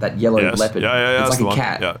 Pat? That yellow Yes. leopard. Yeah. It's That's the like a one.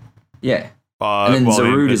 cat. Yeah. Yeah. And then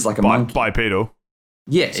Zarude is like a monkey. Bipedal.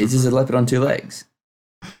 Yeah, it's just a leopard on two legs.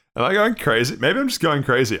 Am I going crazy? Maybe I'm just going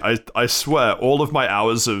crazy. I swear, all of my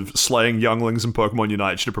hours of slaying younglings in Pokemon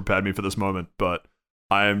Unite should have prepared me for this moment, but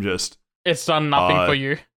I am just... It's done nothing for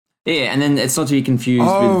you. Yeah, and then it's not to be confused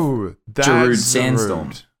with that's Gerude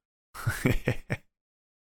Sandstorm.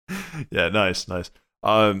 Yeah, nice.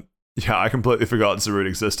 Yeah, I completely forgot Zarude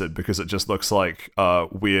existed because it just looks like a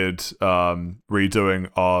weird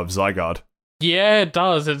redoing of Zygarde. Yeah, it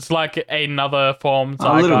does. It's like another form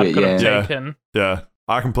A little Zygarde bit, could have yeah. taken. Yeah,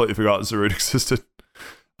 I completely forgot Zarude existed.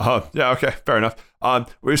 Yeah, okay, fair enough.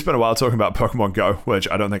 We spent a while talking about Pokemon Go, which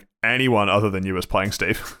I don't think anyone other than you is playing,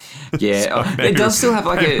 Steve. Yeah, So it does still have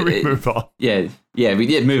like maybe we a... move on. Yeah, we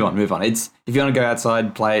did move on. It's if you want to go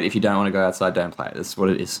outside, play it. If you don't want to go outside, don't play it. That's what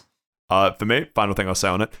it is. For me, final thing I'll say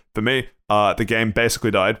on it. For me, the game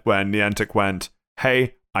basically died when Niantic went,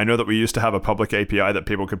 hey, I know that we used to have a public API that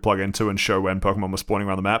people could plug into and show when Pokemon was spawning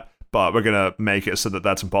around the map, but we're going to make it so that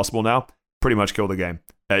that's impossible now. Pretty much killed the game.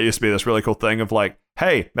 It used to be this really cool thing of like,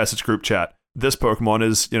 hey, message group chat, this Pokemon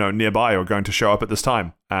is, nearby or going to show up at this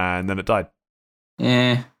time. And then it died.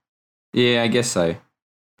 Yeah, I guess so.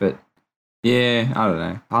 But yeah, I don't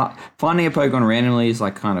know. Finding a Pokemon randomly is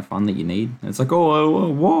like kind of fun that you need. It's like,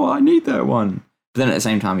 whoa, I need that one. But then at the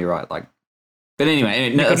same time, you're right. Like, but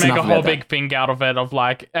anyway, You could make a whole big thing out of it of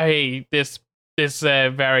like, hey, this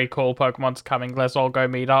very cool Pokemon's coming. Let's all go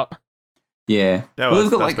meet up. Yeah. Yeah, Well,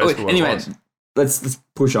 we've got that's like basically what it anyway. was. Let's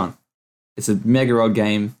push on. It's a mega odd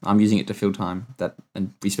game. I'm using it to fill time.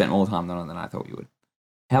 And we spent more time on it than I thought we would.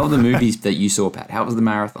 How are the movies that you saw, Pat? How was the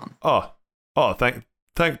marathon?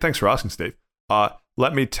 Thanks for asking, Steve.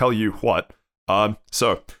 Let me tell you what.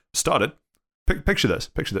 So started. Picture this.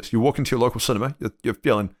 Picture. You walk into your local cinema. You're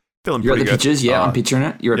feeling You got pretty the good. pictures? Yeah, I'm picturing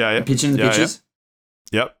it. You're picturing the pictures?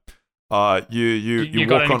 Yep. You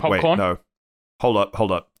got walk any on. popcorn? Wait, no.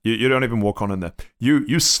 Hold up. You don't even walk on in there.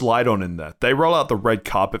 You slide on in there. They roll out the red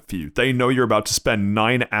carpet for you. They know you're about to spend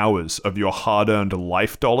 9 hours of your hard-earned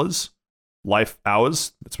life hours.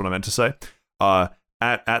 That's what I meant to say.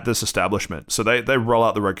 At this establishment. So they roll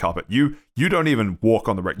out the red carpet. You don't even walk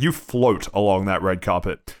on the red. You float along that red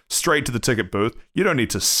carpet straight to the ticket booth. You don't need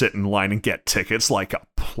to sit in line and get tickets like a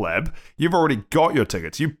pleb. You've already got your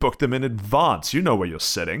tickets. You booked them in advance. You know where you're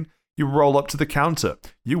sitting. You roll up to the counter.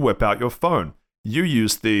 You whip out your phone. You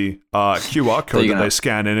use the QR code that they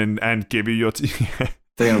scan in and give you your...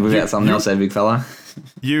 They're gonna whip out something else, big fella.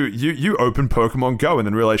 You open Pokemon Go and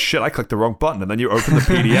then realize, shit, I clicked the wrong button, and then you open the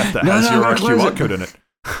PDF that has your QR code in it.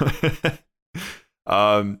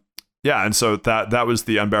 Yeah, and so that was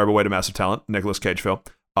The Unbearable Weight of Massive Talent, Nicolas Cage film.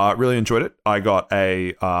 Really enjoyed it. I got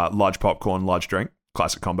a large popcorn, large drink,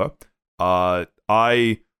 classic combo. I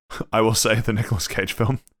will say the Nicolas Cage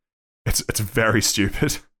film, it's very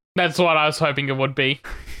stupid. That's what I was hoping it would be.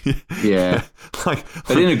 Yeah, but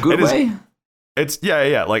in a good way. It's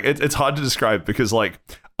yeah. Like it's hard to describe because like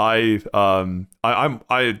I'm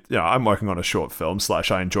working on a short film /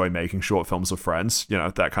 I enjoy making short films with friends,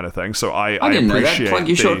 that kind of thing. So I didn't appreciate know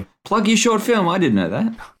that. Plug your short film. I didn't know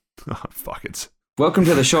that. Oh, fuck it. Welcome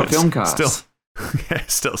to the short film cast.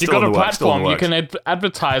 Still you got a platform. You can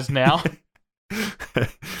advertise now.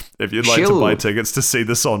 If you'd like to buy tickets to see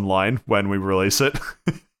this online when we release it,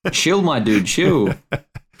 chill, my dude, chill.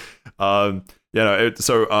 Every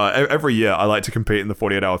year I like to compete in the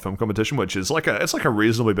 48-hour film competition, which is it's like a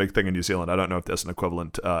reasonably big thing in New Zealand. I don't know if there's an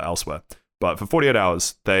equivalent elsewhere, but for 48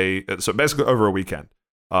 hours, so basically over a weekend,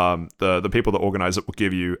 the people that organize it will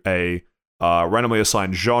give you a randomly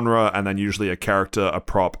assigned genre and then usually a character, a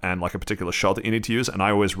prop, and like a particular shot that you need to use. And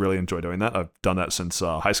I always really enjoy doing that. I've done that since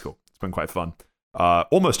high school. It's been quite fun.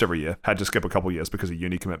 Almost every year. Had to skip a couple years because of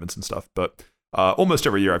uni commitments and stuff, but almost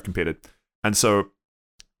every year I've competed. And so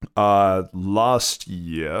last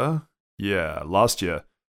year, we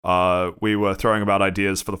were throwing about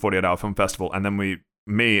ideas for the 48-hour film festival, and then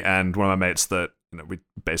me and one of my mates that we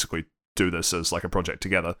basically do this as like a project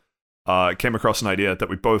together, came across an idea that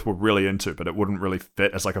we both were really into, but it wouldn't really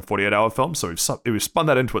fit as like a 48-hour film, so we've spun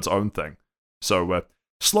that into its own thing. So we're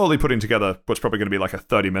slowly putting together what's probably going to be like a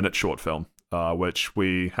 30-minute short film, which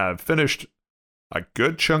we have finished a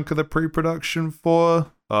good chunk of the pre-production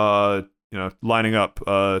for, lining up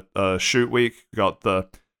a shoot week, got the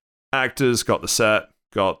actors, got the set,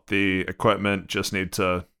 got the equipment, just need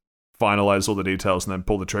to finalize all the details and then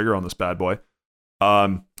pull the trigger on this bad boy.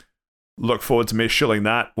 Look forward to me shilling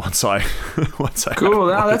that once I cool.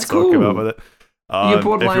 Now that's cool. About with it. If you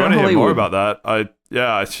want to hear more about that,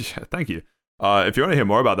 thank you. If you want to hear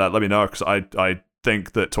more about that, let me know, because I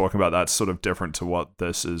think that talking about that's sort of different to what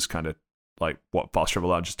this is kind of like what Fast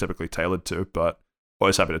Travel Lounge is typically tailored to, but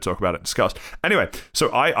always happy to talk about it and discuss. Anyway, so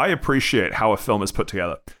I appreciate how a film is put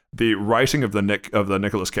together. The writing of the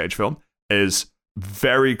Nicolas Cage film is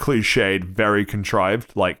very cliched, very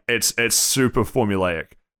contrived. Like it's super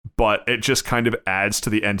formulaic, but it just kind of adds to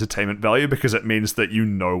the entertainment value because it means that you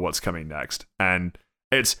know what's coming next. And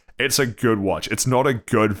it's a good watch. It's not a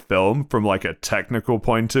good film from like a technical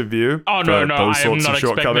point of view. Oh no, I am not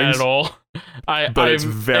expecting that at all. It's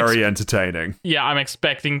very entertaining. Yeah, I'm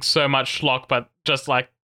expecting so much schlock, but just like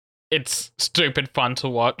it's stupid fun to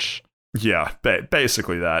watch. Yeah,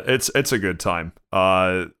 basically that. It's a good time.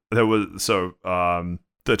 The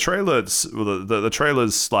trailers, the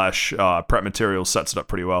trailers / prep material sets it up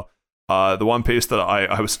pretty well. The one piece that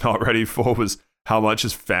I was not ready for was how much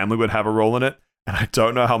his family would have a role in it. And I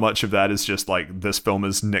don't know how much of that is just like this film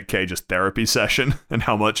is Nick Cage's therapy session and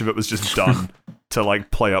how much of it was just done to like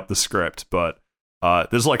play up the script. But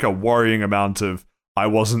there's like a worrying amount of I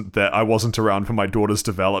wasn't around for my daughter's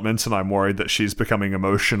development, and I'm worried that she's becoming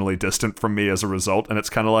emotionally distant from me as a result. And it's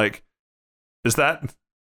kind of like, is that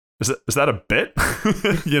a bit?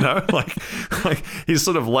 like he's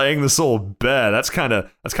sort of laying this all bare. That's kind of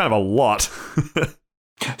a lot.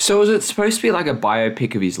 So is it supposed to be like a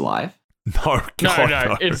biopic of his life? No.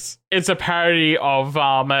 It's a parody of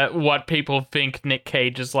what people think Nick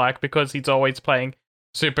Cage is like, because he's always playing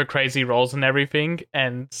super crazy roles and everything,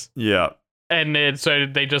 and so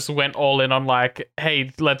they just went all in on like,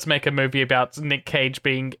 hey, let's make a movie about Nick Cage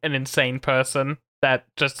being an insane person that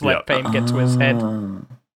just let fame get to his head.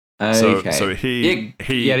 Okay. So he I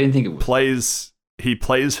didn't think it was. He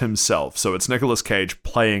plays himself. So it's Nicolas Cage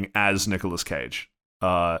playing as Nicolas Cage.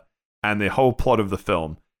 And the whole plot of the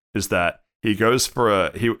film is that he goes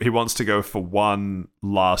for he wants to go for one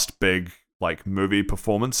last big like movie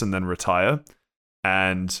performance and then retire,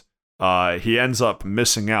 and he ends up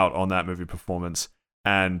missing out on that movie performance,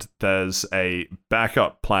 and there's a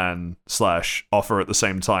backup plan / offer at the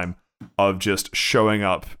same time of just showing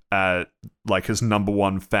up at like his number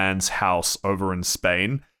one fan's house over in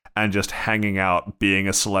Spain and just hanging out, being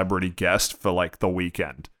a celebrity guest for like the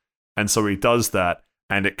weekend. And so he does that,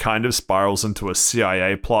 and it kind of spirals into a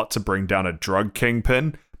CIA plot to bring down a drug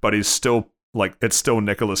kingpin, but he's still like, it's still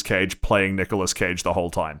Nicolas Cage playing Nicolas Cage the whole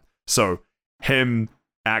time. So him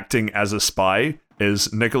acting as a spy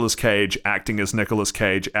is Nicolas Cage acting as Nicolas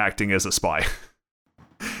Cage acting as a spy.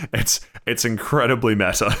 It's incredibly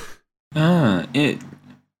meta.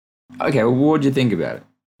 Okay, well, what do you think about it?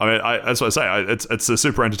 I mean, that's what I say. It's a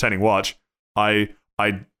super entertaining watch. I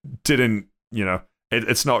didn't,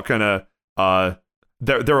 it's not gonna.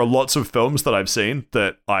 There are lots of films that I've seen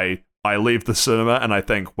that I leave the cinema and I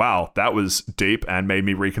think, wow, that was deep and made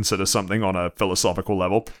me reconsider something on a philosophical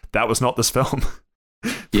level. That was not this film.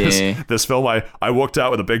 Yeah. This film, I walked out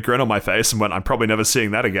with a big grin on my face and went, I'm probably never seeing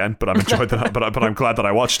that again. But I'm enjoyed that. But I'm glad that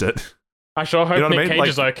I watched it. I sure hope You know what I Nick mean? Cage Like-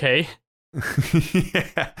 is okay.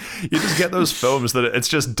 Yeah, you just get those films that it's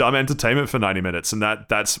just dumb entertainment for 90 minutes, and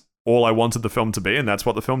that's all I wanted the film to be, and that's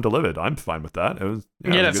what the film delivered. I'm fine with that. It was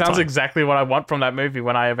it Yeah, was a that good sounds time. exactly what I want from that movie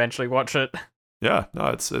when I eventually watch it. Yeah, no,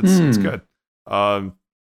 it's good.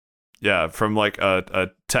 Yeah, from like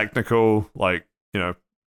a technical, like,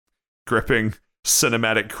 gripping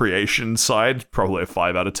cinematic creation side, probably a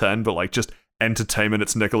 5 out of 10, but like just entertainment,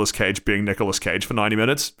 it's Nicolas Cage being Nicolas Cage for 90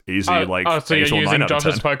 minutes. Easy, So 8 you're or 9 using out of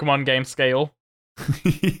 10. Josh's Pokemon game scale.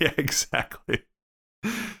 Yeah, exactly.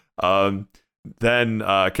 Then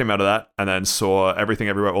came out of that and then saw Everything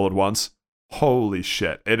Everywhere All at Once. Holy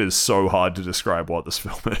shit. It is so hard to describe what this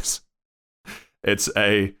film is. It's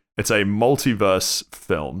a multiverse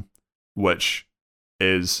film, which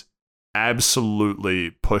is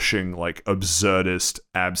absolutely pushing like absurdist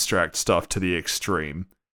abstract stuff to the extreme.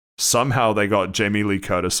 Somehow they got Jamie Lee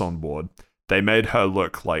Curtis on board. They made her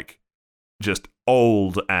look like just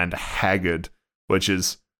old and haggard, which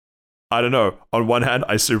is, I don't know. On one hand,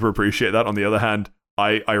 I super appreciate that. On the other hand,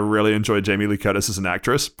 I really enjoy Jamie Lee Curtis as an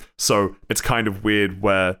actress. So it's kind of weird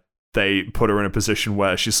where they put her in a position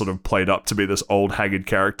where she's sort of played up to be this old, haggard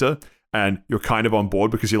character. And you're kind of on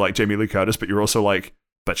board because you like Jamie Lee Curtis, but you're also like,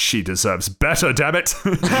 but she deserves better, damn it.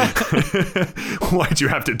 Why'd you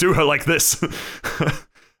have to do her like this?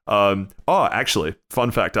 Actually,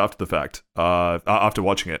 fun fact after the fact, after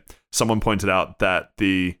watching it, someone pointed out that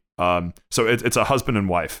so it's a husband and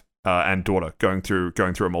wife and daughter going through a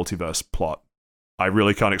multiverse plot. I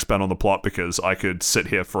really can't expand on the plot because I could sit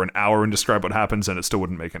here for an hour and describe what happens and it still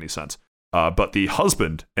wouldn't make any sense. But the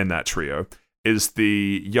husband in that trio is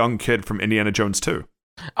the young kid from Indiana Jones 2.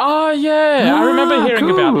 Oh, yeah. I remember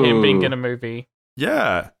hearing about him cool. being in a movie.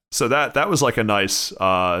 Yeah. So that was like a nice,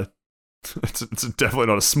 it's definitely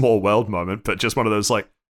not a small world moment, but just one of those like,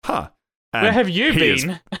 huh. And Where have you he is-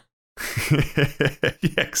 been?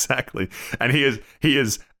 Yeah, exactly. And he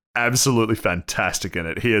is absolutely fantastic in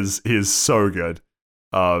it. He is so good.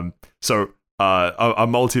 A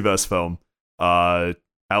multiverse film, at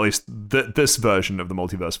least this version of the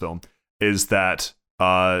multiverse film, is that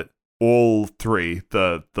all three,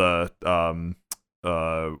 the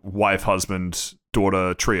wife, husband,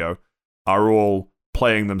 daughter trio, are all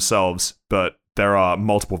playing themselves, but there are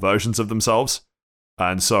multiple versions of themselves.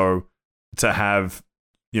 And so to have,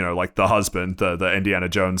 like the husband, the Indiana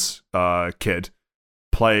Jones kid,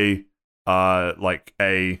 play like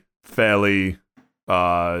a fairly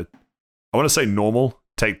I want to say normal,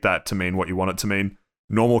 take that to mean what you want it to mean,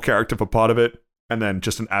 normal character for part of it, and then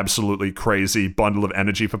just an absolutely crazy bundle of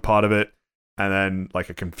energy for part of it, and then like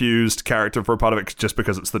a confused character for a part of it just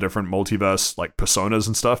because it's the different multiverse like personas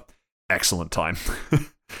and stuff. Excellent time.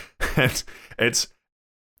 And it's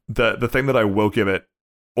the thing that I will give it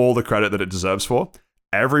all the credit that it deserves for.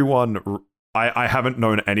 Everyone, I haven't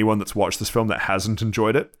known anyone that's watched this film that hasn't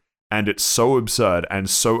enjoyed it, and it's so absurd and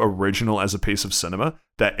so original as a piece of cinema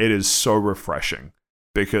that it is so refreshing.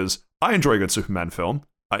 Because I enjoy a good Superman film,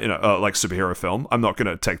 like superhero film. I'm not going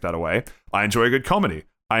to take that away. I enjoy a good comedy.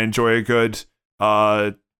 I enjoy a good.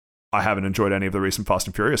 I haven't enjoyed any of the recent Fast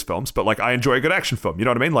and Furious films, but like I enjoy a good action film. You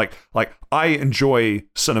know what I mean? Like I enjoy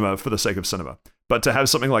cinema for the sake of cinema. But to have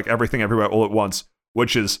something like Everything Everywhere All at Once,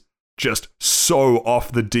 which is just so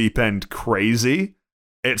off the deep end crazy,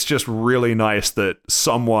 it's just really nice that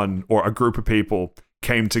someone or a group of people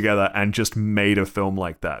came together and just made a film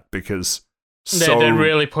like that, because They're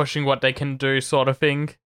really pushing what they can do, sort of thing.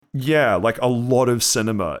 yeah, like a lot of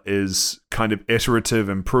cinema is kind of iterative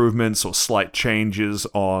improvements or slight changes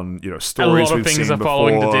on, stories A lot we've of things seen are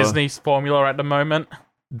following the before. Disney formula at the moment.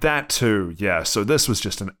 That too, yeah. So this was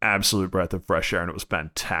just an absolute breath of fresh air, and it was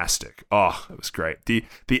fantastic. Oh, it was great. The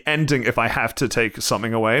ending, if I have to take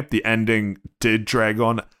something away, the ending did drag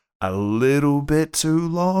on a little bit too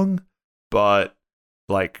long, but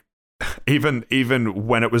like even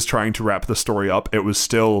when it was trying to wrap the story up, it was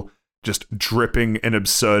still just dripping in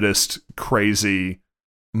absurdist, crazy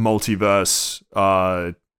multiverse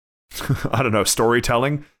I don't know,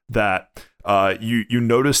 storytelling that you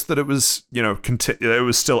noticed that it was, it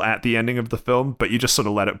was still at the ending of the film, but you just sort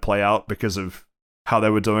of let it play out because of how they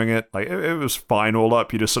were doing it. Like it was fine all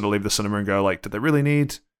up. You just sort of leave the cinema and go like, did they really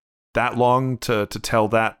need that long to tell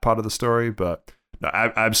that part of the story? But No,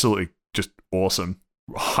 absolutely just awesome.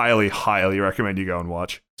 Highly, highly recommend you go and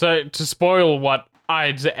watch. So to spoil what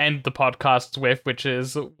I'd end the podcast with, which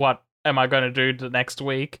is what am I going to do the next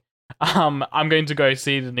week? I'm going to go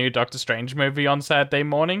see the new Doctor Strange movie on Saturday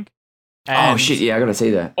morning. Oh shit! Yeah, I gotta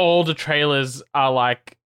see that. All the trailers are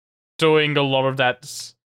like doing a lot of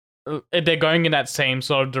that. They're going in that same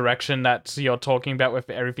sort of direction that you're talking about with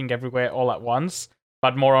Everything Everywhere All at Once,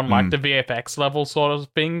 but more on like the VFX level sort of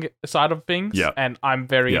thing side of things. Yeah. And I'm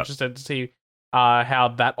very interested to see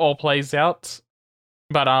how that all plays out.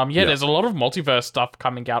 But there's a lot of multiverse stuff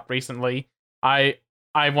coming out recently. I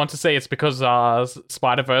want to say it's because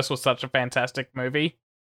Spider-Verse was such a fantastic movie.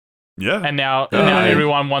 Yeah. And now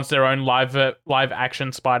everyone wants their own live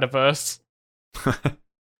action Spider-Verse.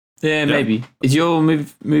 Yeah, maybe. Is your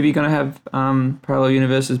movie going to have parallel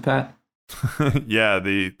universes, Pat? Yeah,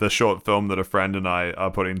 the short film that a friend and I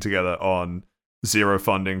are putting together on zero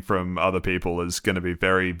funding from other people is going to be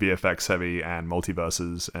very VFX heavy and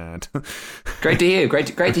multiverses and great to hear. Great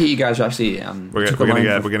to hear you guys are actually we're gonna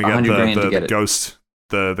get the ghost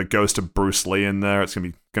the ghost of Bruce Lee in there. It's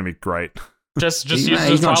gonna be great. Just use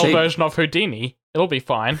the trial version of Houdini. It'll be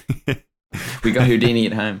fine. We got Houdini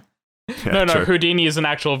at home. Yeah, no, Houdini is an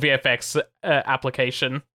actual VFX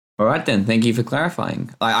application. All right then, thank you for clarifying.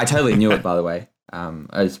 I totally knew it, by the way.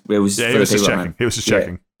 He was just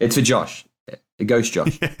checking. It's for Josh. Ghost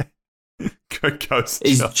Josh. Ghost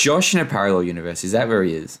is Josh in a parallel universe? Is that where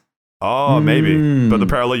he is? Oh, maybe. But the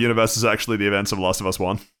parallel universe is actually the events of Last of Us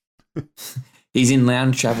 1. He's in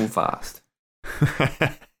Lounge Travel Fast.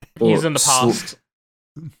 He's in the past.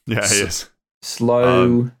 Yeah, he is.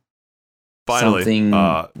 Slow finally, something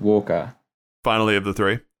Walker. Finally, of the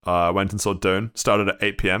three, went and saw Dune. Started at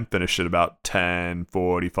 8 p.m., finished at about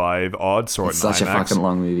 10:45 odd. Saw it in such IMAX. A fucking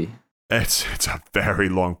long movie. It's a very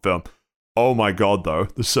long film. Oh my god, though,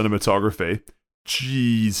 the cinematography,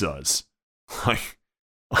 Jesus, like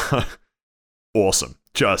awesome,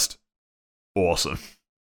 just awesome.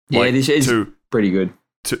 Yeah, this is pretty good.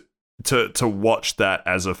 To watch that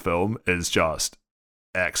as a film is just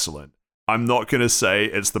excellent. I'm not gonna say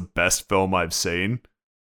it's the best film I've seen,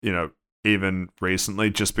 even recently,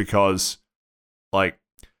 just because, like,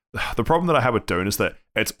 the problem that I have with Dune is that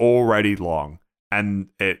it's already long and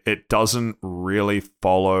it doesn't really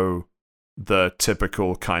follow the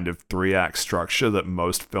typical kind of 3-act structure that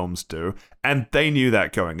most films do, and they knew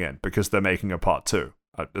that going in because they're making a part 2,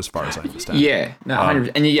 as far as I understand. Yeah, no,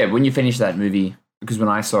 100%. And when you finish that movie, because when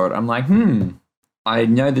I saw it, I'm like, I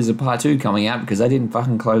know there's a part 2 coming out because they didn't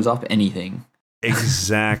fucking close up anything.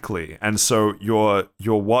 Exactly. And so you're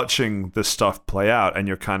watching this stuff play out, and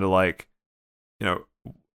you're kind of like,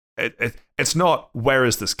 it's not where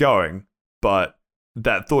is this going, but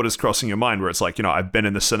that thought is crossing your mind where it's like, I've been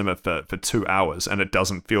in the cinema for 2 hours and it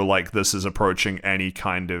doesn't feel like this is approaching any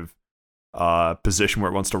kind of position where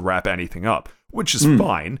it wants to wrap anything up, which is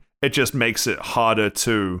fine. It just makes it harder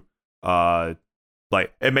to,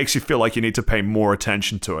 it makes you feel like you need to pay more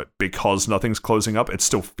attention to it because nothing's closing up. It's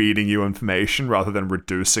still feeding you information rather than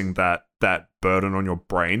reducing that burden on your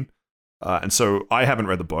brain. And so I haven't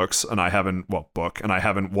read the books, and I haven't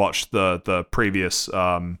watched the previous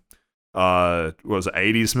what was it,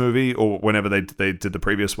 80s movie or whenever they did the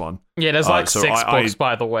previous one. Yeah, there's 6 books,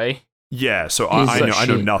 by the way. Yeah, so I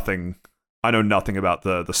know nothing. I know nothing about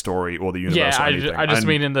the story or the universe. Yeah, or anything. I just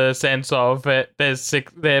mean in the sense of it. There's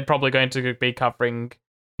 6. They're probably going to be covering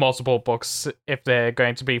multiple books if they're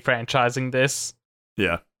going to be franchising this.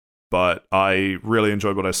 Yeah, but I really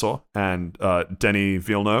enjoyed what I saw, and Denis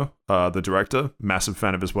Villeneuve, the director, massive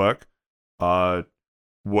fan of his work. I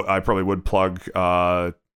probably would plug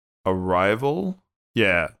Arrival.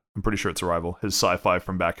 Yeah, I'm pretty sure it's Arrival. His sci-fi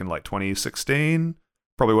from back in 2016.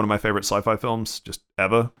 Probably one of my favorite sci-fi films just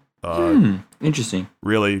ever. Interesting.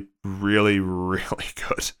 Really, really, really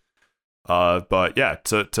good. But yeah,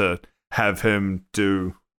 to have him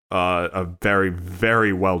do a very,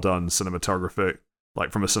 very well done cinematography,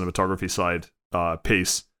 from a cinematography side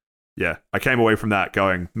piece. Yeah, I came away from that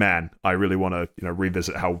going, man, I really want to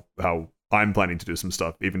revisit how I'm planning to do some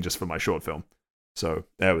stuff, even just for my short film. So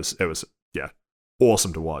it was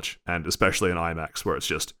awesome to watch, and especially in IMAX where it's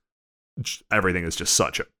just everything is just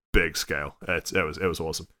such a big scale. It was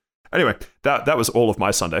awesome. Anyway, that was all of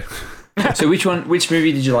my Sunday. So which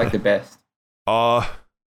movie did you like the best? I'm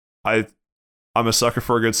a sucker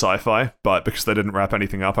for a good sci-fi, but because they didn't wrap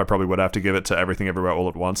anything up, I probably would have to give it to Everything Everywhere All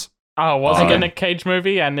at Once. Oh, was it a Nick Cage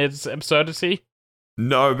movie and its absurdity?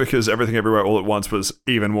 No, because Everything Everywhere All at Once was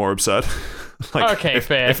even more absurd. Okay,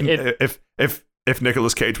 fair. If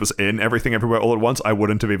Nicolas Cage was in Everything Everywhere All at Once, I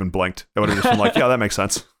wouldn't have even blinked. I would have just been like, yeah, that makes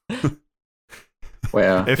sense.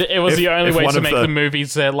 Wow. It was the only way one to of make the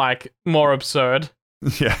movies like more absurd.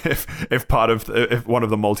 Yeah, if one of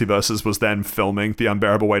the multiverses was then filming The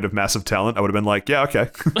Unbearable Weight of Massive Talent, I would have been like, yeah, okay.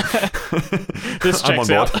 This I'm on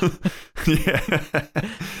checks board. out.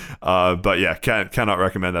 Yeah. But yeah, cannot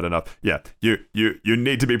recommend that enough. Yeah, you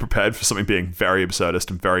need to be prepared for something being very absurdist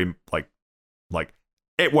and very like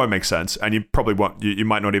it won't make sense, and you probably won't. You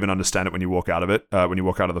might not even understand it when you walk out of it, when you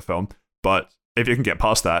walk out of the film. But if you can get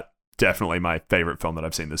past that, definitely my favorite film that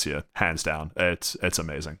I've seen this year, hands down. It's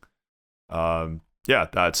amazing. Yeah,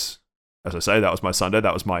 that's, as I say, that was my Sunday.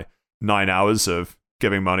 That was my 9 hours of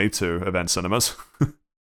giving money to Event Cinemas.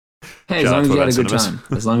 Hey, as long as you had a good time.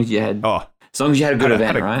 As long as you had a good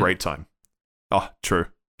event, right? Had a great time. Oh, true.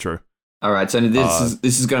 All right, so this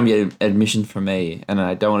is going to be an admission from me, and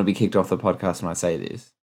I don't want to be kicked off the podcast when I say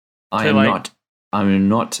this. I'm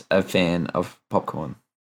not a fan of popcorn.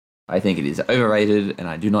 I think it is overrated, and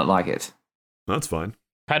I do not like it. That's fine.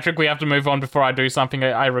 Patrick, we have to move on before I do something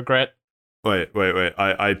I regret. Wait.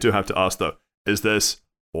 I do have to ask, though. Is this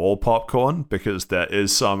all popcorn? Because there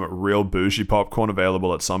is some real bougie popcorn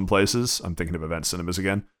available at some places. I'm thinking of Event Cinemas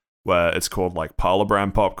again, where it's called, like, Parlor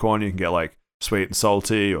Brand popcorn. You can get, like, sweet and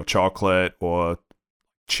salty or chocolate or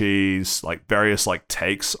cheese, like, various, like,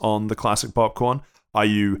 takes on the classic popcorn. Are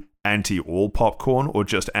you anti all popcorn or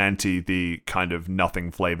just anti the kind of nothing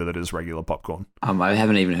flavor that is regular popcorn? I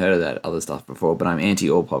haven't even heard of that other stuff before, but I'm anti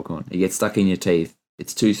all popcorn. It gets stuck in your teeth.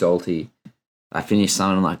 It's too salty. I finish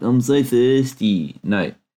some and I'm like, I'm so thirsty.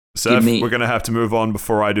 No. Seth, we're going to have to move on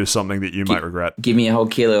before I do something that you might regret. Give me a whole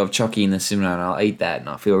kilo of Chucky in the cinema and I'll eat that, and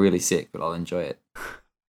I'll feel really sick, but I'll enjoy it.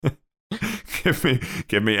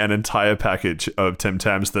 Give me an entire package of Tim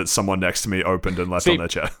Tams that someone next to me opened and left on their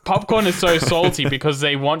chair. Popcorn is so salty because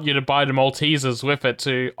they want you to buy the Maltesers with it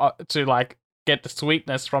to like get the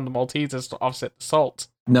sweetness from the Maltesers to offset the salt.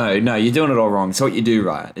 No, you're doing it all wrong. So what you do,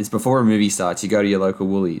 right, is before a movie starts, you go to your local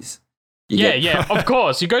Woolies. Yeah, of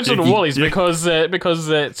course. You go to the Woolies because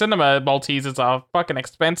cinema Maltesers are fucking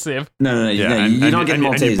expensive. No, you're not getting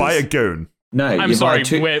Maltesers. And you buy a goon. No, I'm sorry,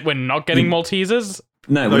 we're not getting Maltesers?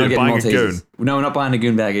 No, we're not getting Maltesers. No, we're not buying a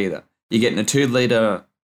goon bag either. You're getting a 2-liter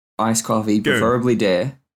iced coffee, preferably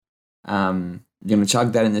Dare. You're going to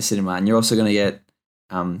chug that in the cinema, and you're also going to get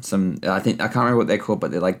some, I can't remember what they're called,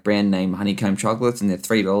 but they're like brand name honeycomb chocolates, and they're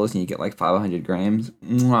 $3, and you get like 500 grams.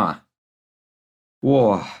 Mwah.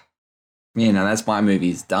 Whoa. Man, now that's my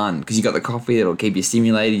movie's done. Because you got the coffee that'll keep you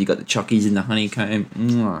stimulated, you got the chockies in the honeycomb.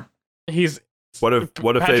 Mwah. What if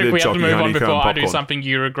Patrick, they did we have to move on before popcorn? I do something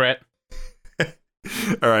you regret.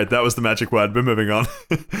 All right, that was the magic word. We're moving on.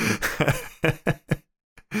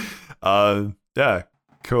 Yeah,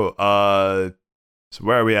 cool. So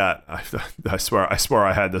where are we at? I swear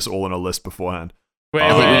I had this all in a list beforehand.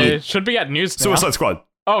 Wait, should be at news now. Suicide Squad.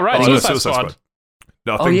 Oh, right, Suicide Squad.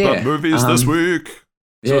 Nothing but movies this week.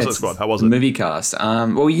 Suicide Squad, how was it? Movie cast.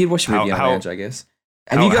 Well, you'd watch the movie on Lounge, I guess.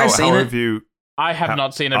 Have you guys seen it? I have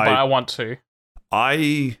not seen it, but I want to.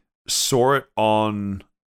 I saw it on...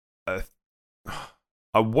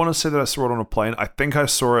 I want to say that I saw it on a plane. I think I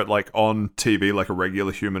saw it like on TV, like a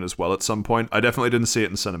regular human as well at some point. I definitely didn't see it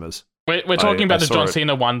in cinemas. We're talking about the John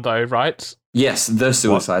Cena one, though, right? Yes, the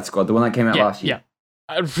Suicide Squad, the one that came out last year.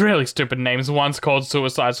 Yeah. Really stupid names. One's called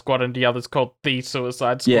Suicide Squad and the other's called The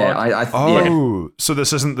Suicide Squad. Yeah, so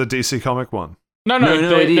this isn't the DC comic one? No,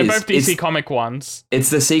 they're both DC comic ones. It's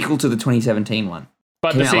the sequel to the 2017 one.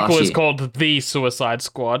 But the sequel is called The Suicide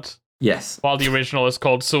Squad. Yes. While the original is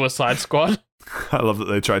called Suicide Squad. I love that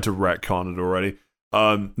they tried to retcon it already.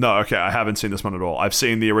 No, okay, I haven't seen this one at all. I've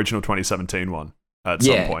seen the original 2017 one at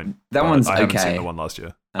some point. That one's okay. I haven't seen the one last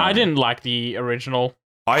year. I didn't like the original.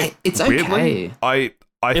 It's okay. I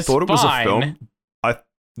thought it was a film.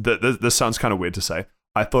 This sounds kind of weird to say.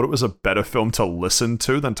 I thought it was a better film to listen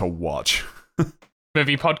to than to watch.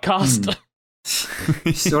 Movie podcast.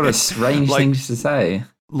 Sort of strange things to say.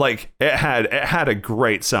 Like it had a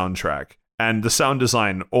great soundtrack, and the sound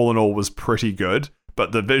design all in all was pretty good,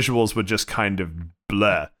 but the visuals were just kind of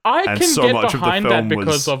bleh. I can get behind that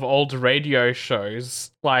because of old radio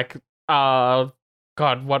shows, like God,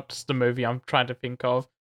 what's the movie I'm trying to think of?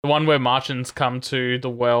 The one where Martians come to the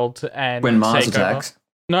world and When Mars Attacks.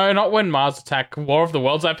 No, not When Mars Attack. War of the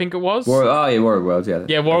Worlds, I think it was. War of the Worlds, yeah.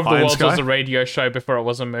 Yeah, War of the Worlds was a radio show before it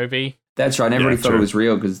was a movie. That's right, and everybody thought it was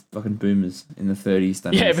real because fucking boomers in the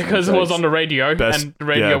 30s. Yeah, because it was on the radio, and the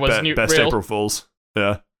radio was real. Best April Fools.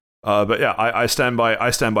 Yeah. But yeah, I stand by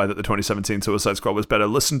that the 2017 Suicide Squad was better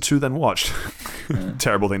listened to than watched.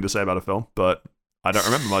 Terrible thing to say about a film, but I don't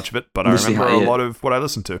remember much of it, but I remember a lot of what I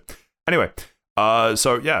listened to. Anyway,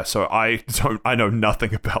 So I know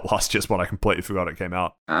nothing about last year's one. I completely forgot it came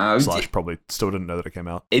out. Slash probably still didn't know that it came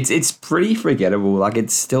out. It's pretty forgettable. Like,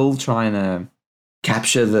 it's still trying to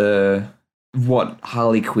capture what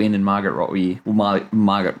Harley Quinn and Margot Robbie,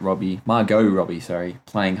 sorry,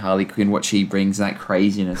 playing Harley Quinn, what she brings, that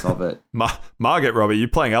craziness of it. Margot Robbie, you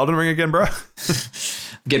playing Elden Ring again, bro?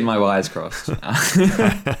 Getting my wires crossed.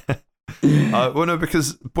 Well, no,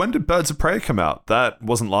 because when did Birds of Prey come out? That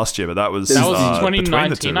wasn't last year, but that was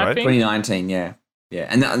 2019, I think. 2019, yeah.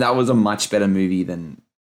 And that was a much better movie than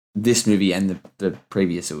this movie and the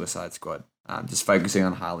previous Suicide Squad. Just focusing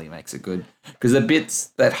on Harley makes it good. Because the bits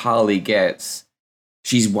that Harley gets,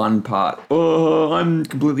 she's one part, oh, I'm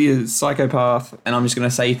completely a psychopath, and I'm just going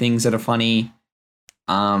to say things that are funny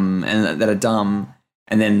and that are dumb.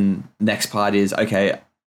 And then next part is, okay,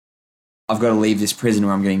 I've got to leave this prison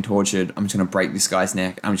where I'm getting tortured. I'm just going to break this guy's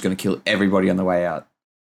neck. I'm just going to kill everybody on the way out.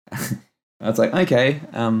 I was like, okay,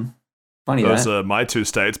 funny. Those are my two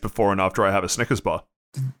states before and after I have a Snickers bar.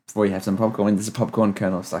 Before you have some popcorn, there's a popcorn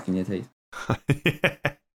kernel stuck in your teeth. Yeah.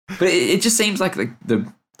 But it just seems like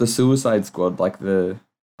the Suicide Squad, I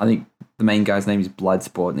think the main guy's name is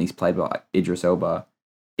Bloodsport and he's played by Idris Elba.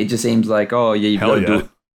 It just seems like, oh yeah, you've got to do it.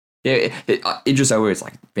 Yeah, Idris Elba is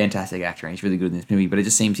like a fantastic actor and he's really good in this movie, but it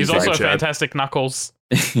just seems he's also a fantastic Knuckles.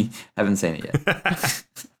 Haven't seen it yet.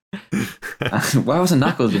 Why wasn't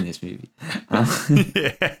Knuckles in this movie?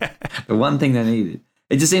 The one thing they needed.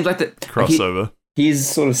 It just seems like the crossover. He's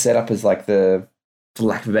sort of set up as like for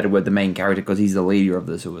lack of a better word, the main character because he's the leader of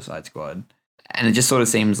the Suicide Squad. And it just sort of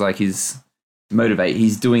seems like he's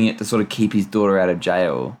doing it to sort of keep his daughter out of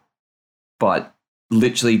jail. But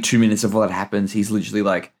literally 2 minutes before that happens, he's literally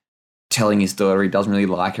like telling his daughter he doesn't really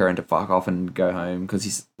like her and to fuck off and go home because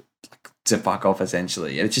he's like, to fuck off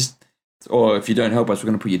essentially. And it's just, or if you don't help us, we're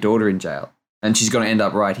going to put your daughter in jail. And she's going to end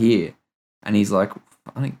up right here. And he's like,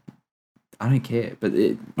 I don't care, but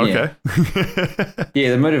okay. Yeah,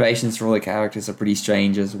 the motivations for all the characters are pretty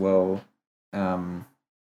strange as well.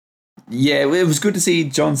 Yeah, it was good to see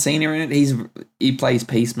John Cena in it. He plays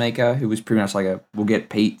Peacemaker, who was pretty much like we'll get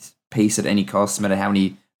peace at any cost, no matter how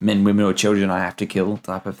many men, women, or children I have to kill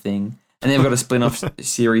type of thing. And they've got a spin-off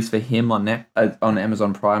series for him on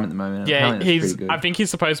Amazon Prime at the moment. Yeah, I think he's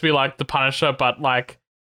supposed to be like the Punisher, but like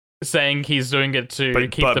saying he's doing it to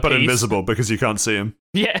keep the peace. But invisible because you can't see him.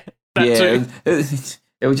 Yeah. It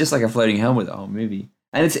was just like a floating helmet the whole movie,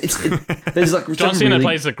 and it's there's like John Cena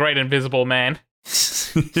plays a great invisible man.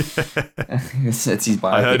 It's his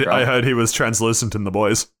biopic. I heard he was translucent in The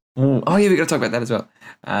Boys. Oh yeah, we got to talk about that as well.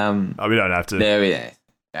 We don't have to.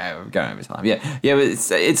 We're going over time. Yeah,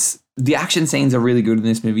 but it's the action scenes are really good in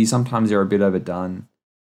this movie. Sometimes they're a bit overdone.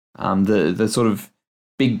 The sort of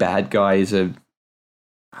big bad guy is I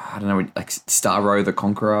don't know, like Starro the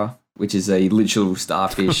Conqueror, which is a literal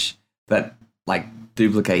starfish that like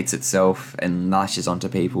duplicates itself and lashes onto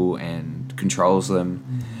people and controls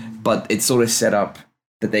them. But it's sort of set up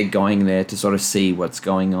that they're going there to sort of see what's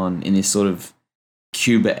going on in this sort of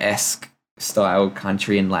Cuba-esque style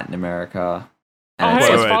country in Latin America. And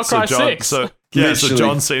it's Far Cry 6. So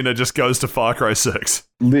John Cena just goes to Far Cry 6.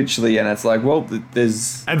 Literally, and it's like, well,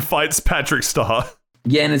 there's... And fights Patrick Star.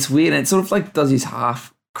 Yeah, and it's weird, and it sort of like does this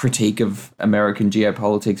half critique of American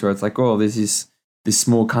geopolitics where it's like, oh, there's this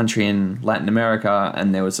small country in Latin America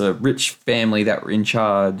and there was a rich family that were in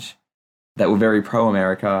charge that were very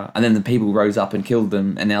pro-America, and then the people rose up and killed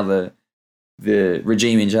them, and now the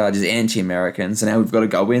regime in charge is anti-American, so now we've got to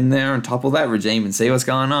go in there and topple that regime and see what's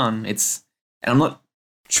going on. And I'm not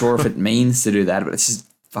sure if it means to do that, but it's just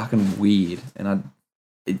fucking weird. And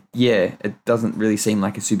it doesn't really seem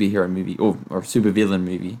like a superhero movie or a supervillain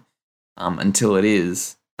movie until it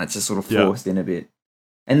is. It's just sort of forced in a bit.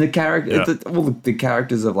 And the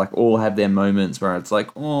characters of like all have their moments where it's like,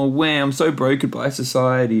 oh wow, I'm so broken by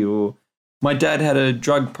society, or my dad had a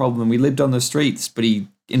drug problem. We lived on the streets, but he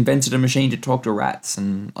invented a machine to talk to rats,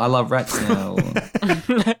 and I love rats now.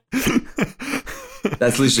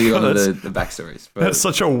 That's literally one of the backstories. But, that's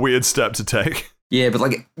such a weird step to take. Yeah, but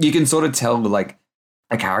like you can sort of tell like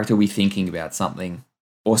a character will be thinking about something,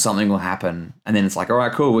 or something will happen, and then it's like, all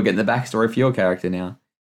right, cool, we're getting the backstory for your character now.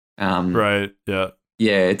 Right. Yeah.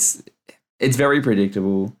 Yeah, it's very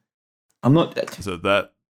predictable. I'm not. So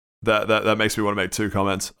that makes me want to make two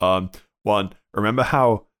comments. One, remember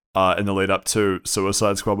how in the lead up to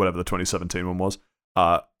Suicide Squad, whatever the 2017 one was,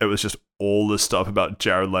 it was just all this stuff about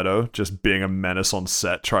Jared Leto just being a menace on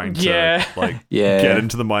set, trying to get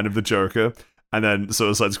into the mind of the Joker. And then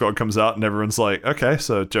Suicide Squad comes out, and everyone's like, okay,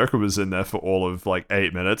 so Joker was in there for all of like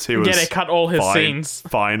 8 minutes. He was they cut all his scenes.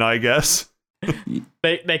 Fine, I guess.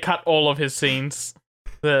 They cut all of his scenes.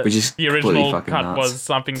 Which is the completely original fucking cut nuts. was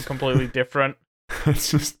something completely different.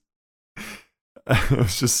 It's just. It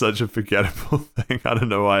was just such a forgettable thing. I don't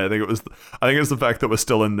know why. I think it's the fact that we're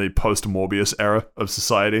still in the post Morbius era of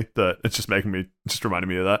society that it's just reminding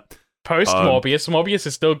me of that. Post Morbius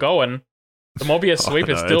is still going. The Morbius sweep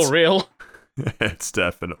is still real. It's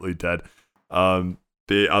definitely dead.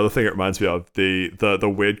 The other thing it reminds me of,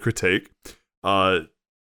 the weird critique.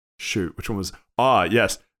 Which one was?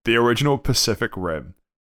 Yes, the original Pacific Rim.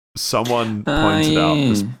 Someone pointed out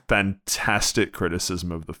this fantastic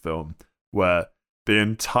criticism of the film, where the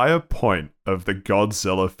entire point of the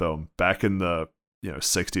Godzilla film back in the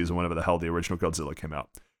 60s or whenever the hell the original Godzilla came out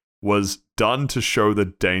was done to show the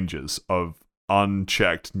dangers of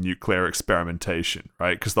unchecked nuclear experimentation,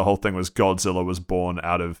 right? Because the whole thing was Godzilla was born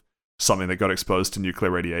out of something that got exposed to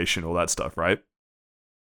nuclear radiation, all that stuff, right?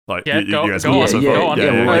 Like, you guys go on.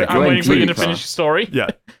 I'm waiting for you to finish your story. Yeah,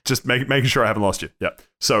 just making sure I haven't lost you. Yeah.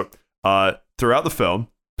 So, throughout the film,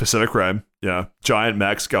 Pacific Rim, giant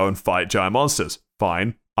mechs go and fight giant monsters.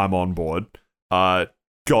 Fine, I'm on board.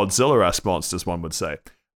 Godzilla-esque monsters, one would say.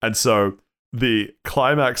 And so, the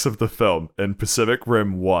climax of the film in Pacific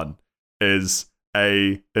Rim 1 is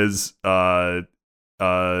I really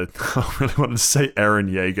wanted to say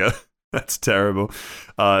Eren Yeager. That's terrible.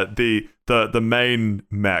 The main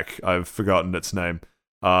mech, I've forgotten its name,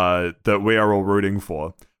 that we are all rooting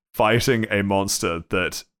for, fighting a monster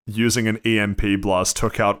that, using an EMP blast,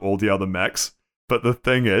 took out all the other mechs. But the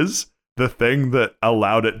thing is, the thing that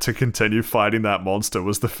allowed it to continue fighting that monster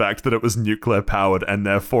was the fact that it was nuclear powered and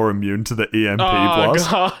therefore immune to the EMP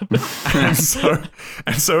blast. God.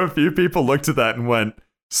 and so a few people looked at that and went,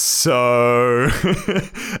 so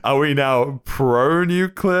are we now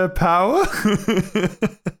pro-nuclear power?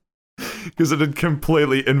 Because it had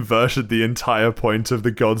completely inverted the entire point of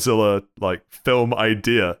the Godzilla film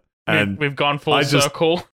idea. And we've gone full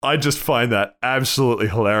circle. I just find that absolutely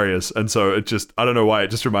hilarious. And so I don't know why, it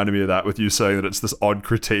just reminded me of that with you saying that it's this odd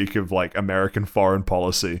critique of American foreign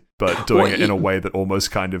policy, but doing it in a way that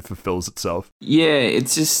almost kind of fulfills itself. Yeah,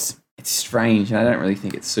 it's strange. I don't really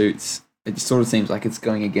think it suits. It just sort of seems like it's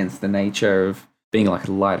going against the nature of being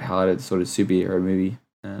a light-hearted sort of superhero movie.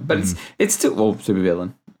 But it's still,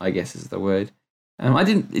 supervillain, I guess is the word. I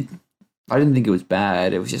didn't think it was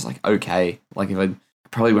bad. It was just okay. If I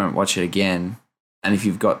probably won't watch it again. And if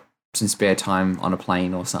you've got some spare time on a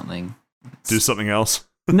plane or something, do something else.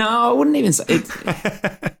 No, I wouldn't even say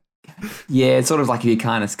it. Yeah, it's sort of if you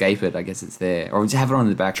can't escape it, I guess it's there, or just have it on in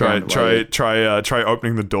the background. Try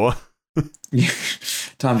opening the door.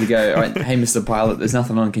 Time to go. All right, hey, Mr. Pilot, there's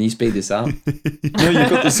nothing on. Can you speed this up? No, you've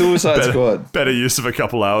got the Suicide Squad. Better use of a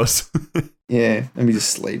couple hours. Yeah, let me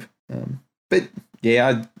just sleep. But yeah,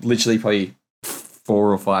 I literally probably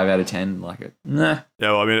 4 or 5 out of 10 like it. Nah.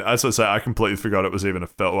 Yeah, well, I mean, as I say, I completely forgot it was even a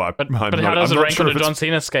film. But how does it rank on the John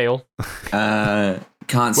Cena scale?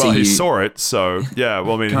 Can't see you. Well, he saw it, so yeah.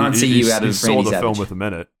 Well, I mean, can't see you out of saw the Savage. film with a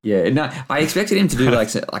minute. Yeah, no, I expected him to do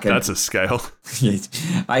like a. That's a scale.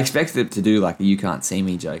 I expected him to do a "you can't see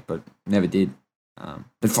me" joke, but never did.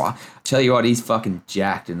 But I tell you what, he's fucking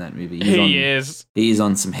jacked in that movie. He is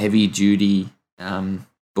on some heavy duty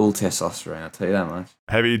bull testosterone. I'll tell you that much.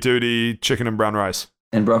 Heavy duty chicken and brown rice.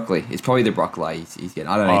 And broccoli. It's probably the broccoli he's getting.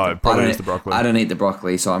 I don't eat the broccoli. I don't eat the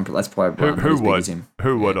broccoli, so that's probably who would.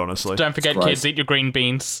 Who would, honestly? Don't forget, kids, eat your green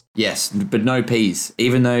beans. Yes, but no peas.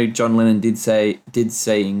 Even though John Lennon did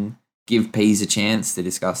saying give peas a chance, they're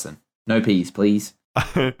disgusting. No peas, please.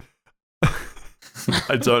 I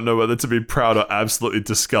don't know whether to be proud or absolutely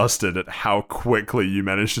disgusted at how quickly you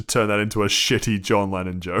managed to turn that into a shitty John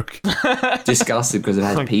Lennon joke. Disgusted because it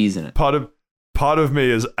has peas in it. Part of me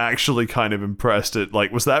is actually kind of impressed at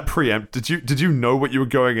was that preempt? Did you know what you were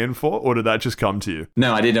going in for, or did that just come to you?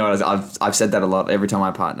 No, I didn't know. I've said that a lot. Every time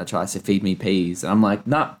my partner tries to feed me peas, and I'm like,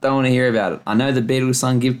 no, don't want to hear about it. I know the Beatles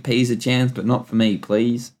song "Give Peas a Chance," but not for me,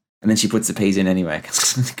 please. And then she puts the peas in anyway,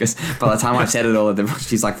 because by the time I've said it all,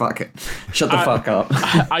 she's like, "Fuck it, shut the fuck up."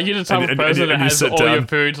 Are you the type of person that has all your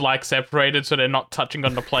food your food so they're not touching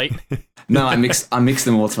on the plate? No, I mix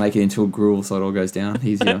them all to make it into a gruel, so it all goes down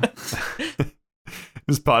easier.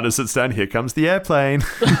 His partner sits down. Here comes the airplane.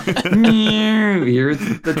 Here are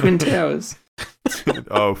the Twin Towers.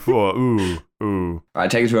 Ooh. All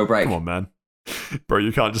right, take it to a break. Come on, man. Bro,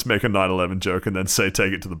 you can't just make a 9/11 joke and then say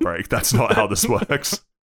take it to the break. That's not how this works.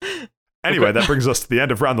 Anyway, that brings us to the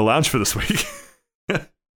end of Round the Lounge for this week.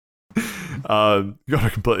 Got a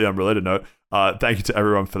completely unrelated note. Thank you to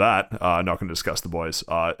everyone for that. Not going to discuss The Boys.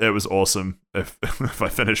 It was awesome. If if I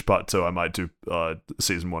finish part 2, I might do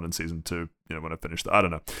season 1 and season 2. When I finish that, I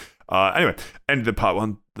don't know. Anyway, ended the part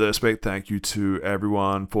 1 this week. Thank you to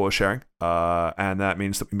everyone for sharing. And that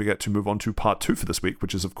means that we get to move on to part 2 for this week,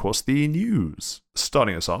 which is of course the news.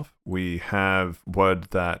 Starting us off, we have word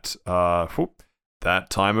that that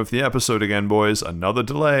time of the episode again, boys. Another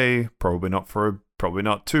delay. Probably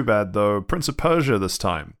not too bad though. Prince of Persia this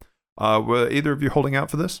time. Were either of you holding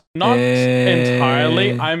out for this? Not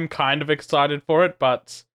entirely. I'm kind of excited for it,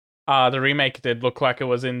 but the remake did look like it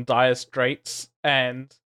was in dire straits,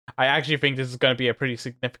 and I actually think this is going to be a pretty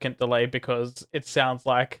significant delay because it sounds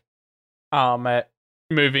like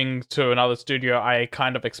moving to another studio, I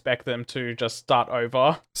kind of expect them to just start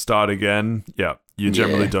over. Start again? Yeah. You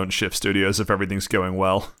generally don't shift studios if everything's going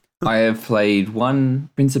well. I have played one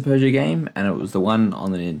Prince of Persia game, and it was the one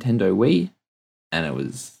on the Nintendo Wii, and it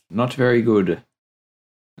was not very good.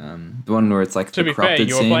 The one where it's like to be fair,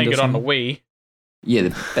 you were playing it on the Wii. Yeah, the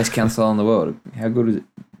best console in the world. How good is it?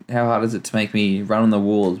 How hard is it to make me run on the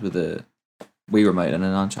walls with a Wii remote and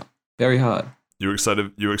an nunchuck? Very hard. You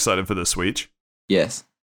excited for the Switch? Yes.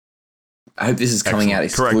 I hope this is coming out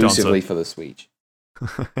exclusively for the Switch.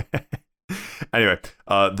 Anyway,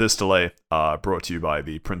 this delay brought to you by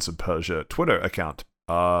the Prince of Persia Twitter account.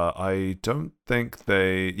 I don't think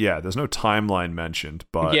there's no timeline mentioned,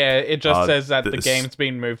 but yeah, it just says that the game's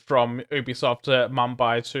been moved from Ubisoft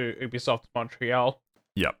Mumbai to Ubisoft Montreal.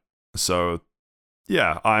 Yep. So,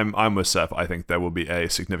 yeah, I'm with Seth. I think there will be a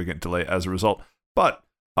significant delay as a result, but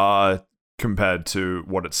compared to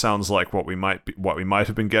what it sounds like, what we might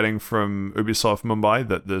have been getting from Ubisoft Mumbai,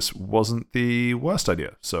 that this wasn't the worst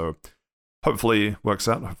idea. So. Hopefully it works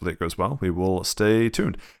out. Hopefully it goes well. We will stay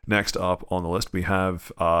tuned. Next up on the list, we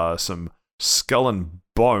have some Skull and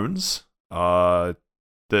Bones.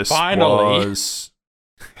 This Finally. was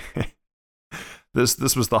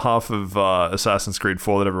this was the half of Assassin's Creed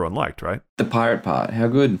 4 that everyone liked, right? The pirate part. How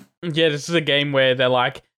good? Yeah, this is a game where they're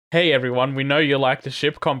like, hey everyone, we know you like the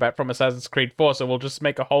ship combat from Assassin's Creed 4, so we'll just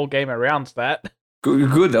make a whole game around that.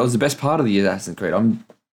 Good. That was the best part of the Assassin's Creed. I'm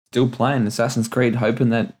still playing Assassin's Creed, hoping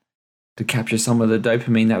that to capture some of the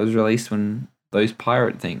dopamine that was released when those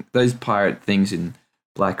pirate things in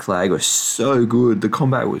Black Flag were so good. The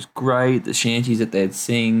combat was great. The shanties that they'd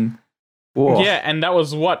sing. Whoa. Yeah, and that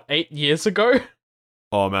was 8 years ago?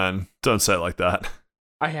 Oh man, don't say it like that.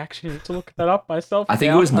 I actually need to look that up myself. I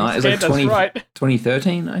think it was not. It was like 20,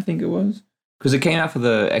 2013, I think it was. Because it came out for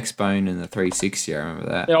the Xbone and the 360, I remember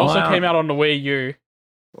that. It also came out on the Wii U.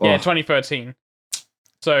 Oh. Yeah, 2013.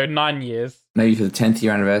 So 9 years. Maybe for the 10th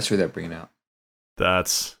year anniversary they're bringing out.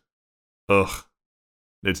 That's... Ugh.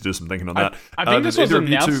 Need to do some thinking on that. I think this was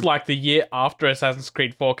announced like the year after Assassin's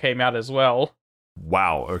Creed 4 came out as well.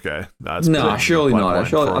 Wow, okay. That's no, surely not. I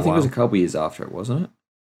think it was a couple years after it, wasn't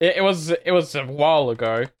it? It was a while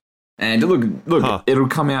ago. And look, it'll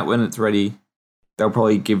come out when it's ready. They'll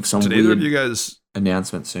probably give some weird either of you guys,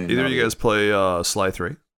 announcement soon. Either of you guys play Sly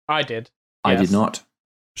 3? I did. I did not.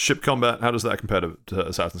 Ship combat, how does that compare to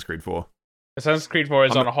Assassin's Creed 4? Assassin's Creed 4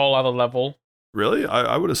 is on a whole other level. Really?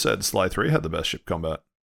 I would have said Sly 3 had the best ship combat.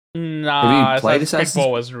 Nah, Assassin's Creed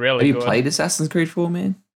 4 was really good. Have you played Assassin's Creed 4,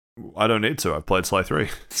 man? I don't need to. I've played Sly 3.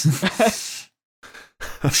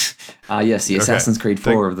 Yes, the Assassin's Creed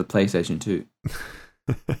 4 of the PlayStation 2.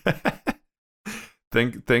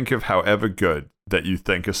 Think of however good that you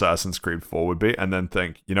think Assassin's Creed 4 would be, and then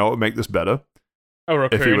think, you know what would make this better? A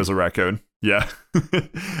raccoon. If he was a raccoon. Yeah.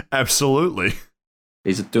 Absolutely.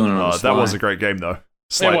 He's doing it on that was a great game, though.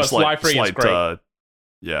 Sly 3 is great.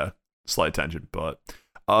 Slight tangent, but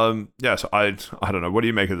yeah, so I don't know. What do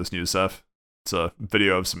you make of this news, Seth? It's a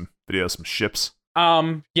video of some ships.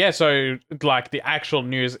 Yeah, so like the actual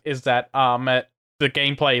news is that the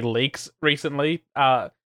gameplay leaks recently. I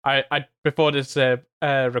before this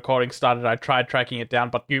recording started, I tried tracking it down,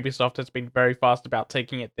 but Ubisoft has been very fast about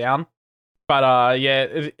taking it down. But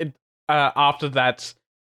after that,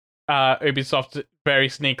 Ubisoft very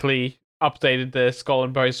sneakily updated the Skull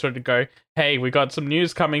and Bones to go, hey, we got some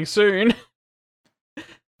news coming soon.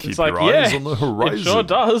 Keep your eyes on the horizon. It sure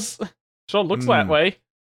does. Sure looks that way.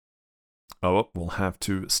 Oh, well, we'll have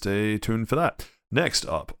to stay tuned for that. Next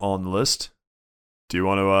up on the list, do you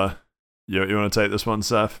want to you want to take this one,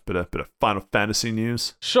 Seth? Bit of Final Fantasy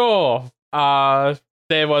news. Sure.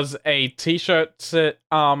 There was a T-shirt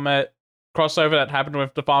crossover that happened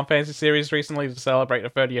with the Final Fantasy series recently to celebrate the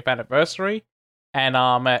 30th anniversary,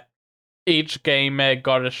 and each game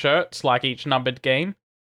got a shirt, like each numbered game.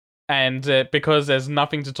 And because there's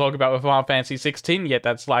nothing to talk about with Final Fantasy 16 yet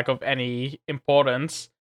that's like of any importance,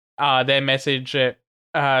 their message to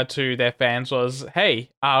their fans was, "Hey,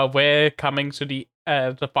 we're coming to the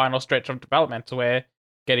final stretch of development. So we're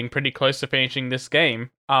getting pretty close to finishing this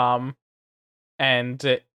game.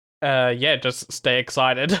 Just stay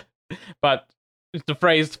excited." But the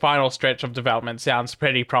phrase "final stretch of development" sounds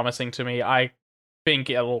pretty promising to me. I think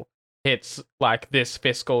it'll hit like this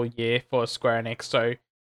fiscal year for Square Enix. So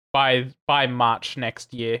by March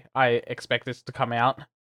next year, I expect this to come out.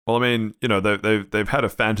 Well, I mean, they've had a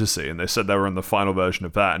fantasy, and they said they were in the final version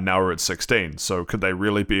of that, and now we're at 16. So could they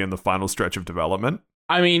really be in the final stretch of development?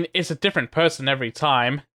 I mean, it's a different person every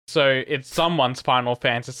time, so it's someone's Final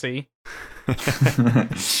Fantasy.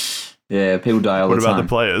 Yeah, people die all the time. What about the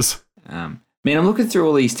players? I'm looking through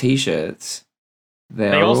all these T-shirts.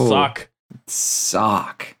 They all suck.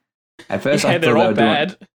 Suck. At first, Yeah, they're all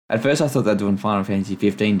bad. At first, I thought they were doing Final Fantasy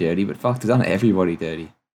 15 dirty, but fuck, they've done everybody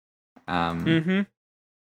dirty.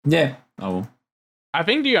 Yeah. Oh well. I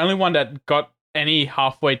think the only one that got any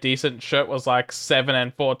halfway decent shirt was like 7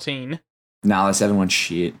 and 14. Nah, the 7 one's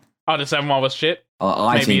shit. Oh, the 7 one was shit?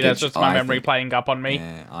 Maybe that's just my memory playing up on me.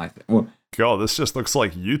 Yeah, God, this just looks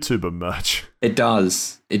like YouTuber merch. It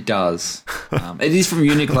does. It does. It is from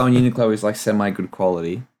Uniqlo, and Uniqlo is like semi-good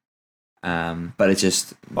quality. But it's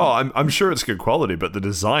just... Oh, I'm sure it's good quality, but the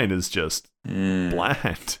design is just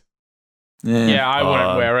bland. Yeah, I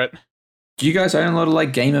wouldn't wear it. Do you guys own a lot of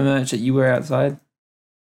like gamer merch that you wear outside?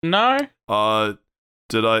 No.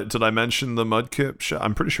 Did I mention the Mudkip shirt?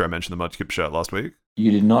 I'm pretty sure I mentioned the Mudkip shirt last week.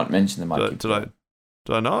 You did not mention the Mudkip.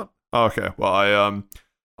 Did I not? Oh, okay. Well,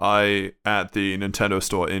 I at the Nintendo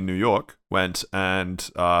store in New York went and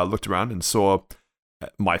looked around and saw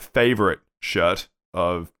my favorite shirt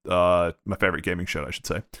of my favorite gaming shirt, I should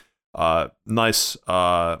say. Nice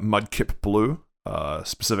Mudkip blue,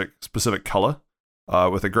 specific color.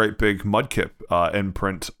 With a great big Mudkip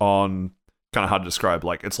imprint on, kind of hard to describe.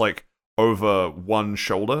 Like it's like over one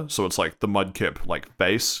shoulder, so it's like the Mudkip like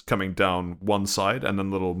base coming down one side, and then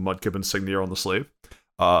little Mudkip insignia on the sleeve.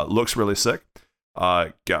 Looks really sick.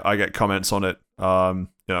 I get comments on it. When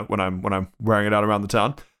I'm wearing it out around the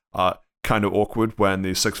town. Kind of awkward when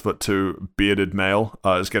the 6'2" bearded male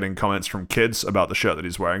is getting comments from kids about the shirt that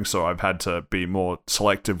he's wearing. So I've had to be more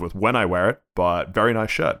selective with when I wear it. But very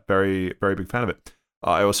nice shirt. Very very big fan of it.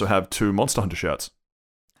 I also have 2 Monster Hunter shirts,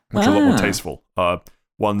 which are a lot more tasteful.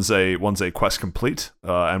 One's a quest complete,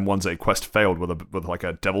 and one's a quest failed with like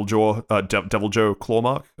a Devil Joe claw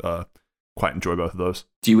mark. Quite enjoy both of those.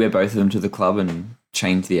 Do you wear both of them to the club and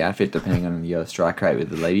change the outfit depending on your strike rate with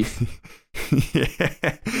the ladies? Yeah.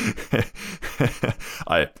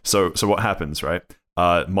 So what happens, right?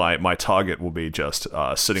 My target will be just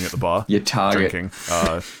sitting at the bar. Your target. Drinking.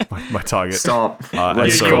 My target. Stop. You want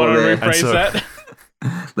to rephrase that?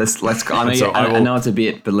 Let's. I know it's a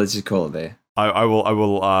bit, but let's just call it there. I will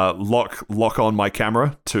lock on my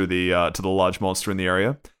camera to the large monster in the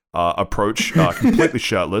area. Approach completely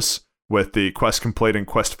shirtless with the quest complete and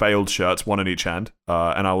quest failed shirts, one in each hand.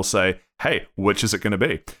 And I will say, "Hey, which is it going to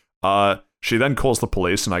be?" She then calls the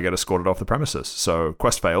police, and I get escorted off the premises. So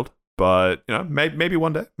quest failed, but maybe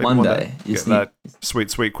one day. Maybe one day. Get that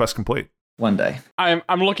sweet quest complete. One day.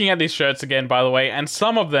 I'm looking at these shirts again, by the way, and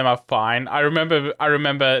some of them are fine. I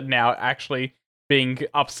remember now actually being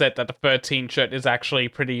upset that the 13 shirt is actually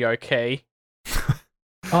pretty okay.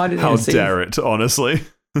 How dare it, honestly.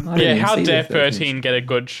 Yeah, how dare 13 get a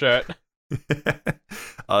good shirt?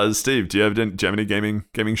 Steve, do you have any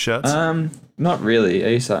gaming shirts? Not really. I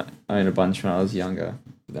used to own a bunch when I was younger.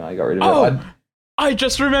 Then I got rid of it. I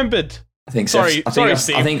just remembered. I think Steve.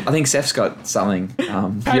 I think Steph's got something.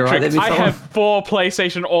 Patrick, you're right there, I have 4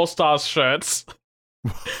 PlayStation All-Stars shirts.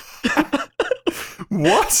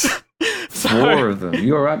 What? 4 of them.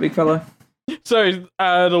 You alright, big fella? So,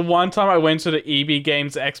 the one time I went to the EB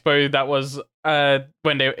Games Expo, that was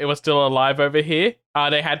when it was still alive over here.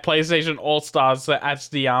 They had PlayStation All-Stars at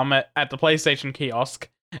the PlayStation kiosk,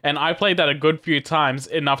 and I played that a good few times,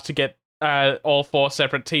 enough to get all 4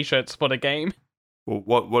 separate T-shirts for the game.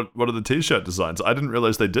 Well, what are the T-shirt designs? I didn't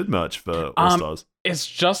realize they did merch for All-Stars. It's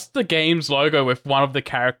just the game's logo with one of the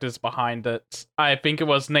characters behind it. I think it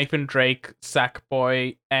was Nathan Drake,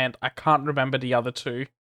 Sackboy, and I can't remember the other 2.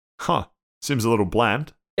 Huh. Seems a little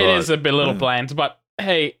bland. It is a little bland, but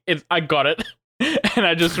hey, I got it. And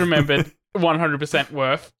I just remembered 100%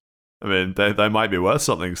 worth. I mean, they might be worth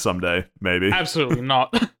something someday, maybe. Absolutely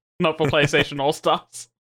not. Not for PlayStation All-Stars.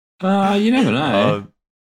 You never know.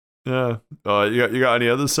 Yeah. You got any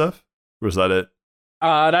other stuff? Or is that it?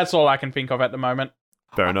 That's all I can think of at the moment.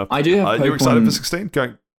 Fair enough. I do have Pokemon... You excited for 16?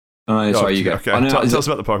 Sorry, you go. Okay. Tell us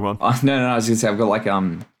about the Pokemon. No, I was going to say, I've got like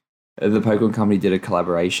The Pokemon Company did a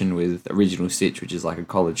collaboration with Original Stitch, which is like a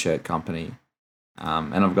collared shirt company.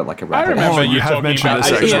 And I've got like a I wrapper. remember you have talking mentioned about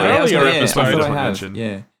this it in actually. an earlier I episode. thought I Definitely have. mentioned.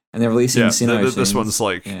 Yeah, and they're releasing Sinnoh this soon. one's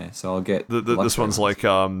like So I'll get this one's like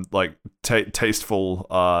tasteful,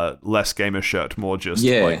 less gamer shirt, more just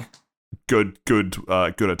like good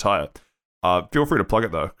attire. Feel free to plug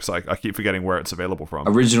it though, because I keep forgetting where it's available from.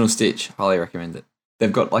 Original Stitch, highly recommend it.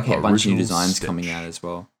 They've got like a bunch of new Original designs Stitch. coming out as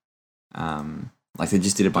well. Like they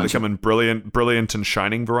just did a Do they bunch come in brilliant and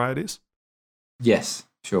shining varieties? Yes,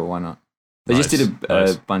 sure, why not? They just did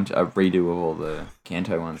a redo of all the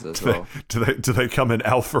Kanto ones as well. Do they come in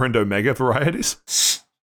alpha and omega varieties?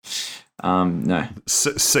 No.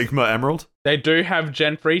 Sigma Emerald? They do have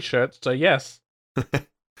Gen 3 shirts, so yes.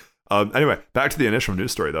 Anyway, back to the initial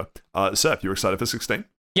news story though. Seth, you excited for 16?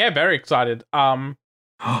 Yeah, very excited.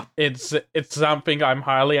 It's something I'm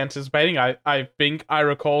highly anticipating. I think I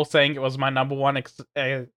recall saying it was my number one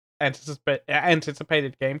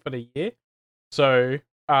anticipated game for the year. So,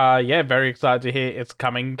 yeah, very excited to hear it's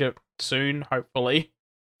coming soon, hopefully.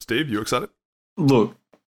 Steve, you excited? Look,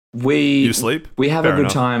 You sleep? we have Fair a good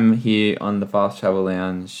enough. time here on the Fast Travel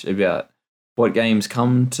Lounge about what games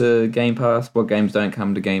come to Game Pass, what games don't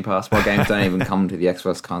come to Game Pass, what games don't even come to the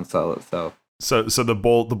Xbox console itself. So the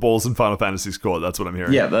balls in Final Fantasy's court, that's what I'm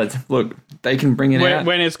hearing. Yeah, but look, they can bring it out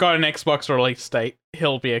When it's got an Xbox release date,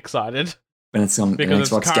 he'll be excited. when it's on Because an it's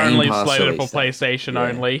Xbox currently Game Pass slated for release. PlayStation Yeah.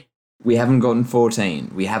 only. We haven't gotten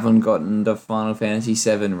 14. We haven't gotten the Final Fantasy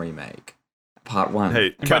VII remake, Part 1.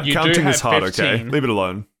 Hey, But you do counting is have hard, 15. okay? Leave it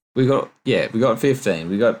alone. We got 15.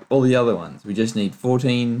 We got all the other ones. We just need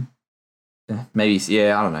 14. Maybe,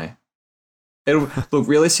 yeah, I don't know. Look,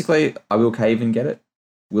 realistically, I will cave and get it.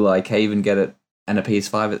 Will I cave and get it and a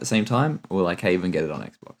PS5 at the same time, or will I cave and get it on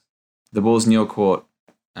Xbox? The ball's in your court.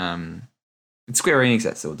 It's Square Enix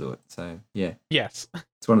that still do it. So yeah, Yes.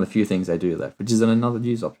 it's one of the few things they do left, which is another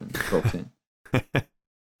news option. Talk soon.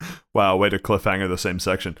 Wow, way to cliffhanger the same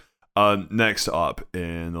section. Next up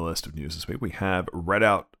in the list of news this week, we have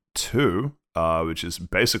Redout 2, which is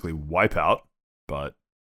basically Wipeout, but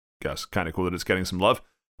I guess kind of cool that it's getting some love.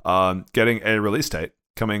 Getting a release date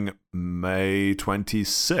coming May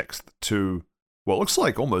 26th to what looks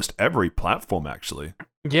like almost every platform, actually.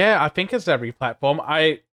 Yeah, I think it's every platform.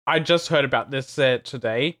 I just heard about this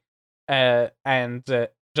today, and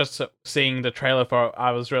just seeing the trailer for it,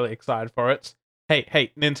 I was really excited for it.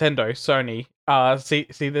 Hey, Nintendo, Sony,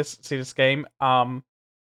 see this game.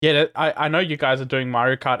 Yeah, I know you guys are doing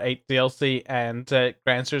Mario Kart 8 DLC and Gran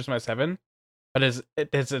Turismo 7, but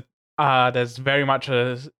there's very much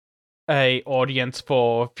a audience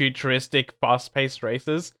for futuristic, fast-paced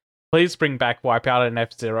races. Please bring back Wipeout and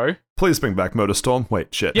F-Zero. Please bring back Motorstorm.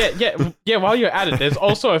 Wait, shit. Yeah. While you're at it, there's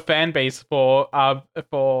also a fan base for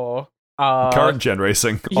Current gen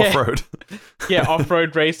racing, yeah. off-road. yeah,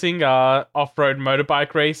 off-road racing, off-road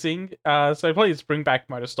motorbike racing. So please bring back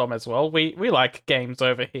Motorstorm as well. We like games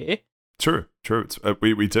over here. True. It's,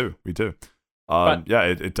 we do. Yeah,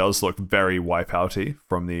 it does look very Wipeout-y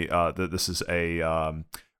from this is a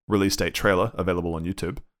release date trailer available on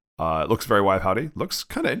YouTube. It looks very Wipeout-y. Looks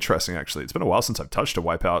kind of interesting, actually. It's been a while since I've touched a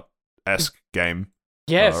Wipeout-esque game.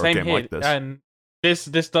 Yeah, or a same game here. like this. And this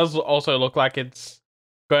does also look like it's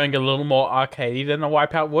going a little more arcadey than a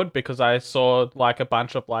Wipeout would, because I saw like a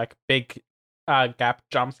bunch of like big gap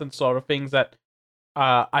jumps and sort of things that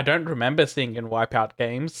I don't remember seeing in Wipeout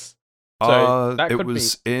games. So that it could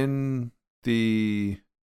was in the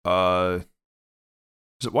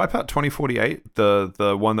is it Wipeout 2048?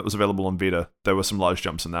 The one that was available on Vita. There were some large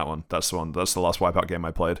jumps in that one. That's the one. That's the last Wipeout game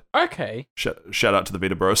I played. Okay. Shout out to the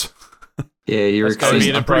Vita Bros. Yeah, you're Let's go,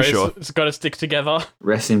 excited. I'm pretty Bros. sure. It's got to stick together.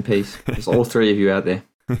 Rest in peace. There's all three of you out there.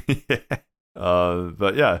 Yeah.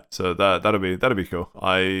 But yeah, so that'll be cool.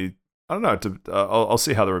 I don't know. I'll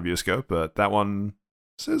see how the reviews go, but that one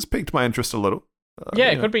has piqued my interest a little.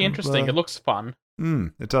 Yeah, it could be interesting. It looks fun.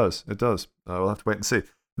 It does. We'll have to wait and see.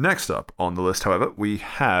 Next up on the list, however, we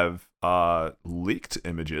have leaked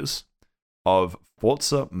images of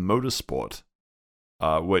Forza Motorsport,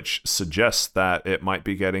 which suggests that it might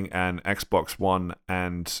be getting an Xbox One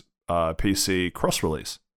and PC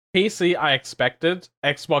cross-release. PC, I expected.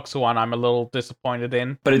 Xbox One, I'm a little disappointed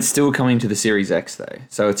in. But it's still coming to the Series X though,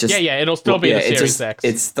 so it's just Yeah, it'll still be the Series X.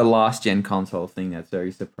 It's the last gen console thing that's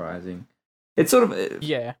very surprising. It's sort of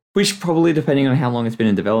Yeah. which probably depending on how long it's been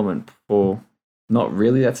in development for, not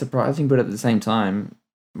really that surprising. But at the same time,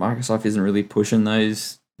 Microsoft isn't really pushing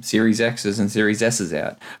those Series X's and Series S's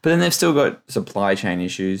out. But then they've still got supply chain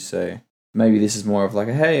issues, so maybe this is more of like,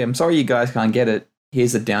 hey, I'm sorry you guys can't get it.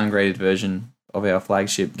 Here's a downgraded version of our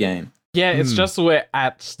flagship game. Yeah, it's just we're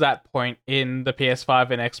at that point in the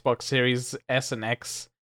PS5 and Xbox Series S and X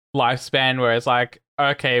lifespan where it's like,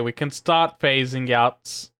 okay, we can start phasing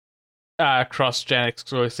out cross-gen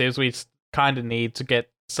exclusives. We kind of need to get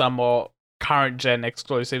some more current-gen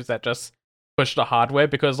exclusives that just push the hardware,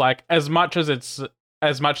 because like as much as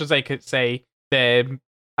they could say they're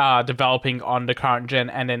developing on the current gen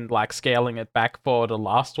and then like scaling it back for the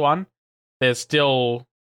last one, there's still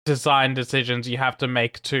design decisions you have to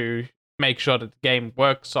make to make sure that the game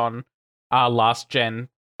works on last gen,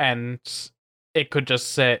 and it could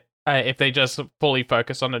just say if they just fully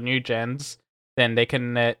focus on the new gens, then they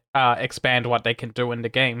can expand what they can do in the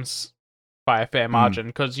games by a fair margin,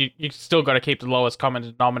 because you still got to keep the lowest common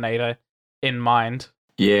denominator in mind.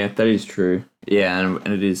 Yeah, that is true. Yeah, and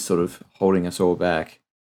it is sort of holding us all back.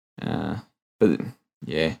 But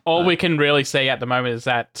yeah, all we can really say at the moment is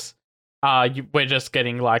that we're just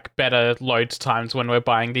getting like better load times when we're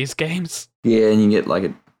buying these games. Yeah, and you get like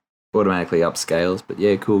it automatically upscales. But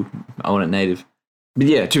yeah, cool. I want it native. But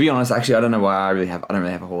yeah, to be honest, actually, I don't know why I don't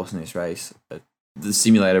really have a horse in this race. The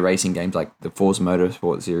simulator racing games like the Forza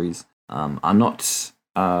Motorsport series are not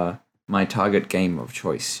my target game of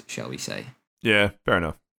choice, shall we say? Yeah, fair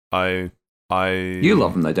enough. You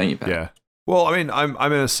love them though, don't you, Pat? Yeah. Well, I mean, I'm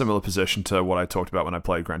in a similar position to what I talked about when I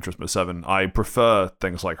played Gran Turismo 7. I prefer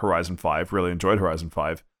things like Horizon 5. Really enjoyed Horizon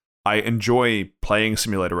 5. I enjoy playing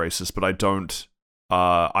simulator races, but I don't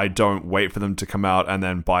wait for them to come out and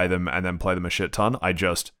then buy them and then play them a shit ton. I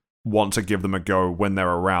just want to give them a go when they're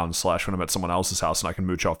around, / when I'm at someone else's house and I can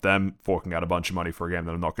mooch off them, forking out a bunch of money for a game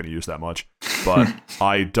that I'm not going to use that much. But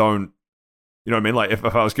I don't, you know what I mean? Like, if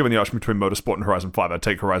I was given the option between Motorsport and Horizon 5, I'd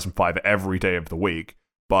take Horizon 5 every day of the week.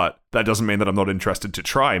 But that doesn't mean that I'm not interested to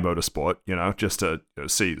try Motorsport, just to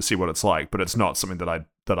see what it's like. But it's not something that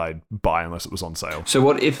I'd buy unless it was on sale. So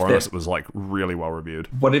what if unless it was like really well reviewed.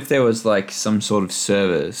 What if there was like some sort of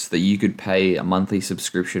service that you could pay a monthly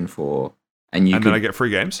subscription for, and then I get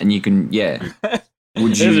free games? And you can, yeah.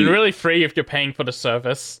 Is it really free if you're paying for the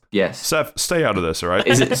service? Yes. Seth, stay out of this, all right?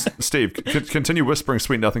 Is it Steve, continue whispering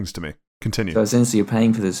sweet nothings to me. Continue. So essentially, you're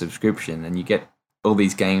paying for the subscription, and you get all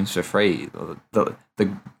these games for free.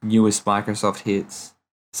 The newest Microsoft hits,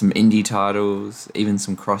 some indie titles, even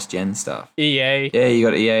some cross-gen stuff. EA. Yeah, you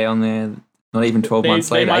got EA on there. Not even 12 months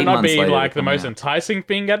later, 8 months later. They might not be like the most enticing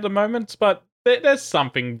thing at the moment, but there's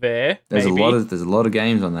something there. There's maybe. a lot of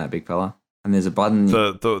games on that, big fella. And there's a button.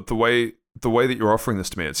 The way that you're offering this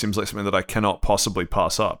to me, it seems like something that I cannot possibly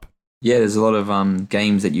pass up. Yeah, there's a lot of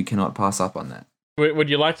games that you cannot pass up on that. Would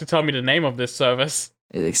you like to tell me the name of this service?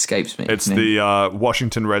 It escapes me. It's the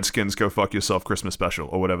Washington Redskins Go Fuck Yourself Christmas Special,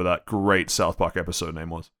 or whatever that great South Park episode name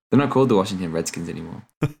was. They're not called the Washington Redskins anymore.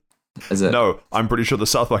 No, I'm pretty sure the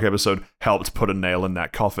South Park episode helped put a nail in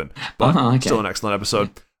that coffin. But still an excellent episode.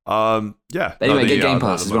 Yeah. Anyway, get Game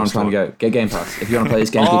Pass is where I'm trying to go. Get Game Pass. If you want to play this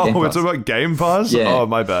game, get Game Pass. We're talking about Game Pass? Yeah. Oh,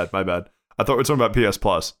 my bad. I thought we were talking about PS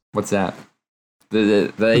Plus. What's that?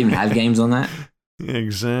 Do they even have games on that?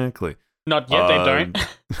 Exactly. Not yet, they don't.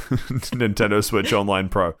 Nintendo Switch Online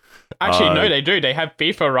Pro. Actually, no, they do. They have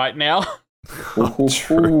FIFA right now.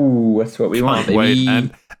 Ooh, that's what we want, baby.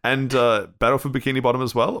 Wait, and Battle for Bikini Bottom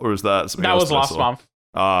as well? Or is that something else? That was last month.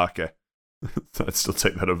 Ah, okay. I'd still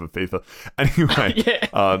take that over FIFA. Anyway,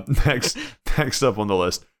 next up on the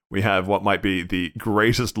list, we have what might be the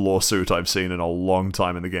greatest lawsuit I've seen in a long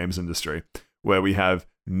time in the games industry, where we have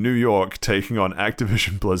New York taking on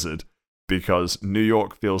Activision Blizzard because New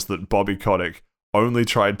York feels that Bobby Kotick only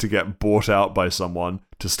tried to get bought out by someone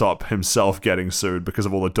to stop himself getting sued because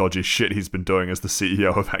of all the dodgy shit he's been doing as the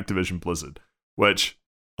CEO of Activision Blizzard. Which,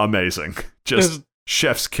 amazing. Just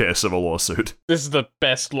chef's kiss of a lawsuit. This is the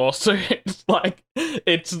best lawsuit.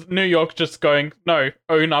 It's New York just going, no,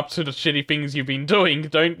 own up to the shitty things you've been doing.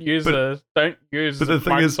 Don't use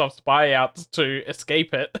Microsoft's buyouts to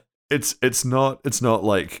escape it. It's not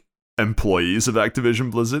like employees of Activision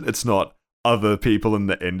Blizzard. It's not other people in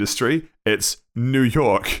the industry. It's New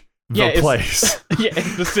York, the place. Yeah,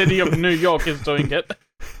 the city of New York is doing it.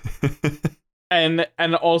 And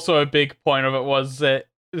also a big point of it was that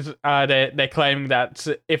they're claiming that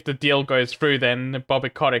if the deal goes through, then Bobby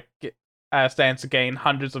Kotick stands to gain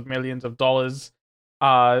hundreds of millions of dollars,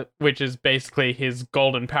 which is basically his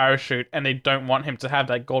golden parachute, and they don't want him to have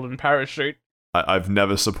that golden parachute. I've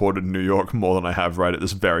never supported New York more than I have right at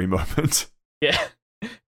this very moment. Yeah.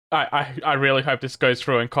 I really hope this goes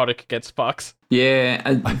through and Kotick gets fucked. Yeah.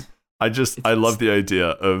 I love the idea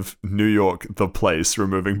of New York, the place,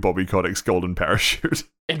 removing Bobby Kotick's golden parachute.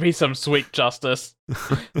 It'd be some sweet justice.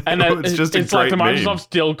 And it's just it's like the Microsoft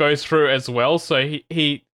deal goes through as well, so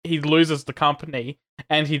he loses the company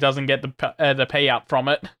and he doesn't get the payout from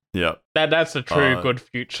it. Yeah. That's a true good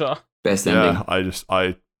future. Best ending. Yeah,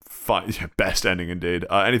 I find best ending indeed.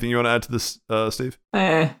 Anything you want to add to this, Steve?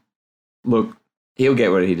 Look, he'll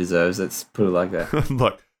get what he deserves. Let's put it like that.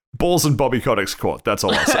 Look, balls in Bobby Kotick's court. That's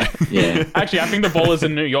all I say. Yeah. Actually, I think the ball is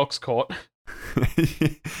in New York's court.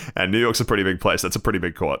 And New York's a pretty big place. That's a pretty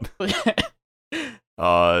big court.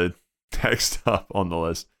 Next up on the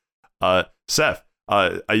list, Seth.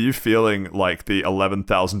 Are you feeling like the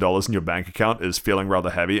 $11,000 in your bank account is feeling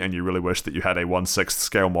rather heavy, and you really wish that you had a 1/6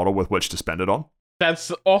 scale model with which to spend it on?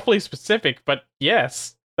 That's awfully specific, but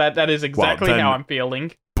yes, that is exactly then- how I'm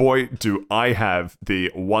feeling. Boy, do I have the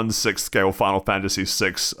 1/6 scale Final Fantasy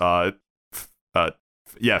VI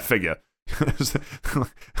figure.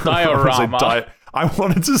 Diorama. I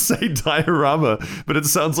wanted to say diorama, but it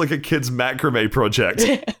sounds like a kid's macrame project.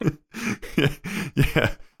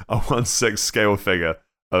 Yeah, a 1/6 scale figure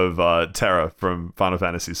of Terra from Final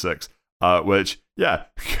Fantasy VI, which, yeah,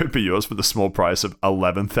 could be yours for the small price of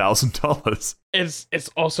 $11,000. It's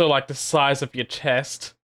also like the size of your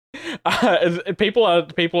chest. People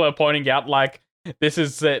are pointing out like this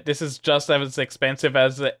is just as expensive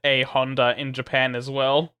as a Honda in Japan as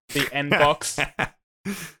well. The N box.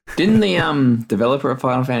 Didn't the developer of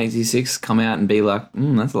Final Fantasy VI come out and be like,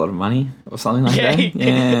 that's a lot of money or something like that?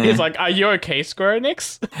 Yeah. He's like, "Are you okay, Square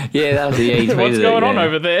Enix? Yeah, that was the he tweeted What's going on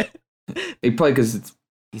over there?" He probably because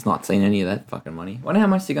he's not seen any of that fucking money. Wonder how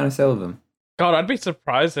much they're going to sell of them. God, I'd be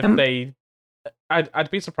surprised if they. I'd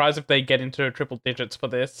be surprised if they get into triple digits for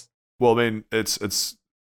this. Well, I mean, it's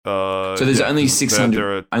so there's only 600.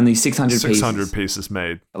 There are only 600 pieces. 600 pieces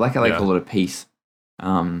made. I like how they call it a piece.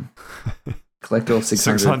 Collect all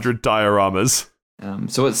 600. 600 dioramas.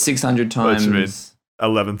 So it's 600 times. Which means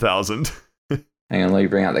 11,000. Hang on, let me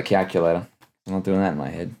bring out the calculator. I'm not doing that in my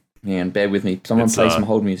head. Hang on, bear with me. Someone play some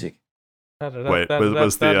hold music. Wait,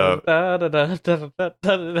 was the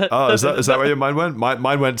is that where your mind went?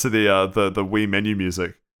 Mine went to the Wii menu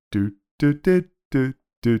music. Do do do do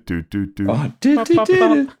do do do do. Oh,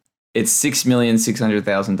 it's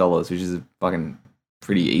 $6,600,000, which is a fucking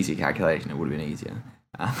pretty easy calculation. It would have been easier.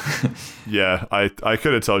 Yeah, I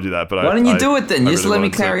could have told you that, but why didn't you do it then? I Just really let me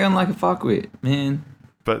wanted carry to. on like a fuckwit, man.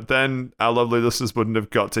 But then our lovely listeners wouldn't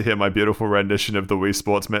have got to hear my beautiful rendition of the Wii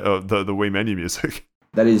Sports the Wii menu music.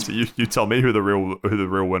 That is So you tell me who the real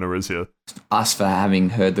winner is here. us for having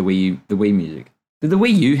heard the Wii music. Did the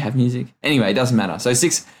Wii U have music? Anyway, it doesn't matter. So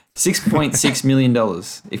 $6.6 million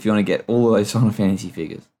if you want to get all of those Final Fantasy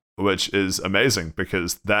figures. Which is amazing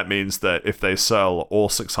because that means that if they sell all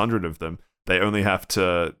 600 of them, they only have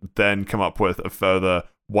to then come up with a further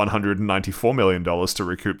 $194 million to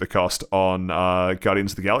recoup the cost on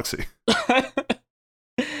Guardians of the Galaxy.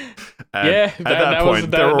 And Yeah, at that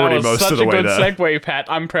point, they're already was most such of the a way good there. segue, Pat.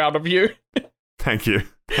 I'm proud of you. Thank you.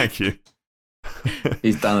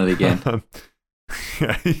 He's done it again.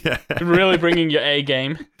 Yeah. Really bringing your A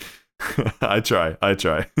game. I try.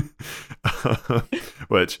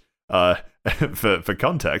 Which, for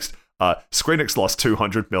context, Square Enix lost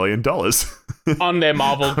 $200 million. On their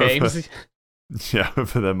Marvel games. Yeah,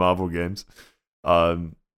 for their Marvel games.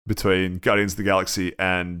 Between Guardians of the Galaxy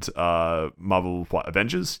and Marvel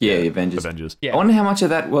Avengers? Yeah, Avengers. Avengers. Yeah. I wonder how much of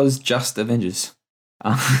that was just Avengers.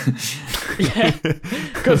 Yeah,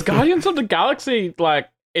 because Guardians of the Galaxy, like,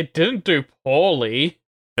 it didn't do poorly.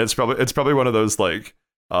 It's probably one of those like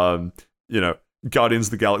Guardians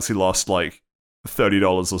of the Galaxy lost like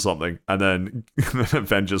 $30 or something, and then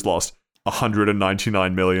Avengers lost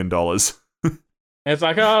 $199 million. It's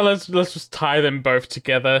like, oh, let's just tie them both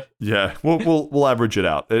together. Yeah, we'll average it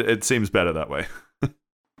out. It seems better that way.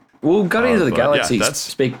 Well, Guardians of the but yeah, Galaxy,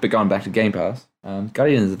 that's- but going back to Game Pass,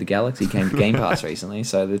 Guardians of the Galaxy came to Game Pass recently,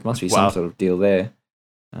 so there must be Wow. some sort of deal there.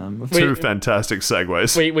 Two fantastic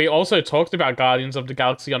segues. We also talked about Guardians of the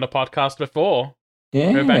Galaxy on the podcast before.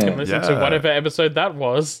 Yeah. Go back and listen to Yeah. whatever episode that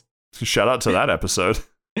was. Shout out to that episode.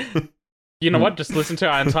 You know what? Just listen to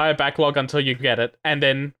our entire backlog until you get it, and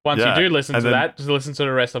then once Yeah, you do listen and to then- that, just listen to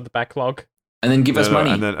the rest of the backlog. And then give us money.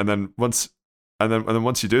 And then once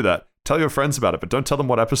you do that, tell your friends about it, but don't tell them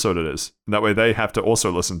what episode it is. And that way they have to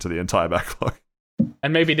also listen to the entire backlog.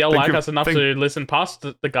 And maybe they'll Think like of- us enough think- to listen past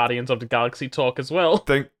the Guardians of the Galaxy talk as well.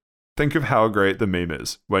 Think of how great the meme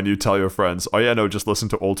is when you tell your friends, oh yeah, no, just listen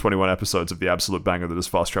to all 21 episodes of the absolute banger that is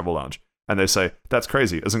Fast Travel Lounge. And they say, that's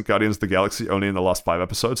crazy. Isn't Guardians of the Galaxy only in the last 5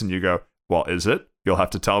 episodes? And you go, well, is it? You'll have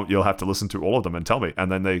to listen to all of them and tell me.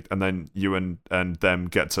 And then you and them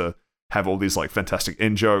get to have all these like fantastic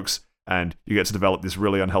in-jokes, and you get to develop these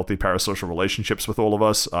really unhealthy parasocial relationships with all of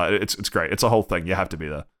us. It's great. It's a whole thing. You have to be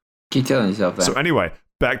there. Keep telling yourself that. So anyway,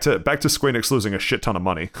 back to Square Enix losing a shit ton of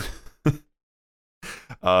money.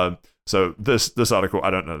 So this article, I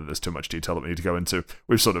don't know that there's too much detail that we need to go into.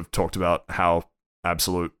 We've sort of talked about how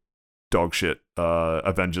absolute dog shit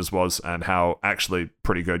Avengers was and how actually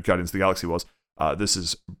pretty good Guardians of the Galaxy was. This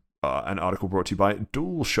is an article brought to you by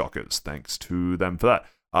DualShockers. Thanks to them for that.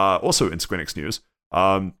 Also in Square Enix news,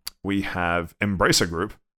 we have Embracer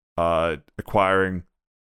Group acquiring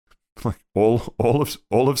like all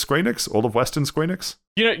of Square Enix, all of Western Square Enix.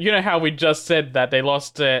 You know how we just said that they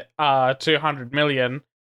lost 200 million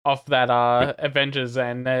off that Avengers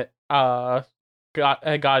and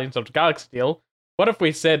Guardians of the Galaxy deal. What if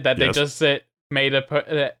we said that they just made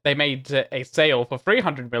a sale for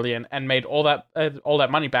 300 million and made all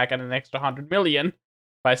that money back and an extra 100 million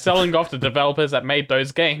by selling off the developers that made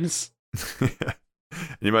those games?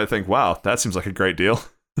 You might think, wow, that seems like a great deal.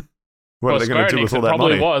 What are they going to do with all that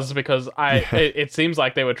money? It probably money? was, because it seems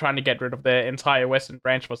like they were trying to get rid of their entire Western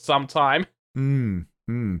branch for some time. And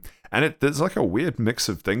there's like a weird mix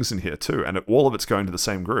of things in here too, and all of it's going to the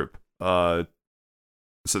same group. So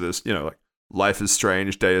there's, like Life is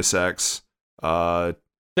Strange, Deus Ex, Tomb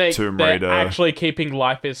Raider. They're actually keeping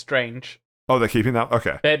Life is Strange. Oh, they're keeping that?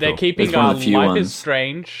 Okay. They're keeping Life is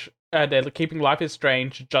Strange. They're keeping Life is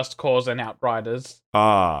Strange, Just Cause, and Outriders.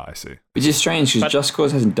 Ah, I see. Which is strange because Just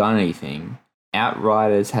Cause hasn't done anything.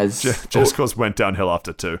 Outriders has Just Cause went downhill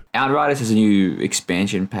after 2. Outriders has a new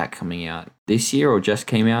expansion pack coming out this year, or just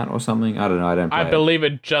came out, or something. I don't know. I don't. I believe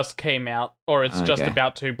it just came out, or it's just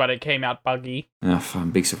about to, but it came out buggy. Oh,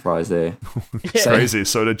 big surprise there. Crazy.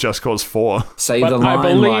 So did Just Cause 4. Save the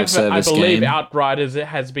Line live service game. I believe Outriders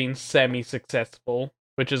has been semi-successful,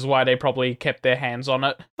 which is why they probably kept their hands on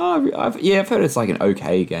it. Oh, I've heard it's like an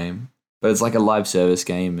okay game, but it's like a live service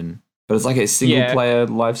game, but it's like a single player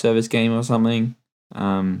live service game or something. I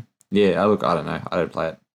don't know. I don't play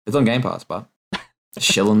it. It's on Game Pass, but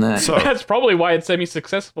shilling that. So, that's probably why it's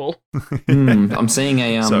semi-successful. I'm seeing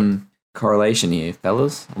a correlation here,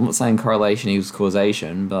 fellas. I'm not saying correlation equals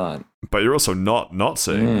causation, but you're also not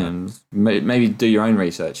seeing. Yeah, maybe do your own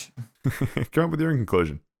research. Come up with your own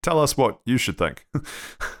conclusion. Tell us what you should think.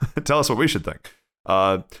 Tell us what we should think.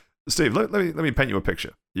 Steve, let me paint you a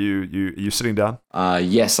picture. You sitting down?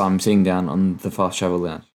 Yes, I'm sitting down on the fast travel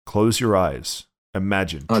lounge. Close your eyes.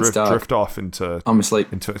 Imagine. Drift off into. I'm asleep.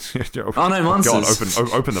 Oh no, monsters! Go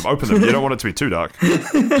on, open them. You don't want it to be too dark.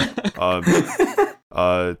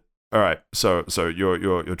 All right. So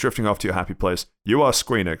you're drifting off to your happy place. You are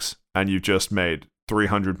Square Enix, and you just made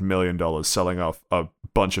 $300 million selling off a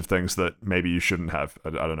bunch of things that maybe you shouldn't have. I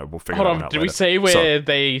don't know. We'll figure that one out. Did we say where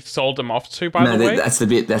they sold them off to? By the way, that's the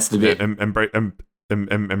bit.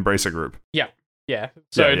 Embracer Group. Yeah.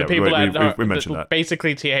 So the people we mentioned that.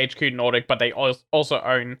 Basically THQ Nordic, but they also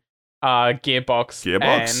own Gearbox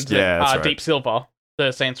and Deep Silver,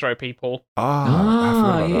 the Saints Row people.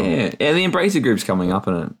 Yeah. The Embracer Group's coming up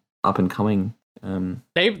and coming.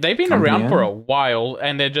 They've been around for a while,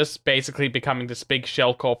 and they're just basically becoming this big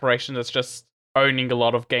shell corporation that's just owning a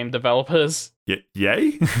lot of game developers.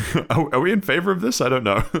 Yay? Are we in favor of this? I don't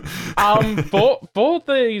know. For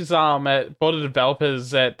the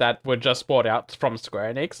developers that were just bought out from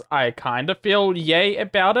Square Enix, I kind of feel yay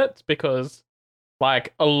about it, because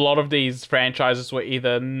like a lot of these franchises were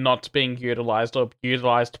either not being utilized or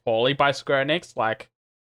utilized poorly by Square Enix. Like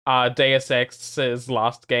Deus Ex's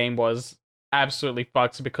last game was absolutely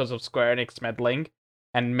fucked because of Square Enix meddling.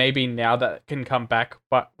 And maybe now that can come back,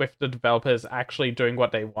 but with the developers actually doing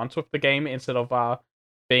what they want with the game instead of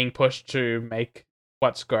being pushed to make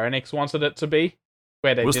what Square Enix wanted it to be.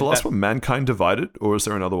 Was the last one Mankind Divided, or is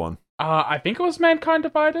there another one? I think it was Mankind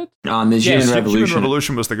Divided. There's Human Revolution. Human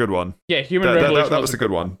Revolution was the good one. Yeah, Revolution. That was the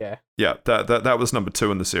good one. Yeah. That was number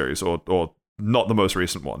 2 in the series, or not the most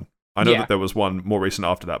recent one. I know that there was one more recent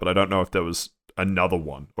after that, but I don't know if there was another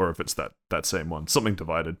one, or if it's that same one. Something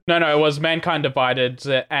Divided. No, it was Mankind Divided,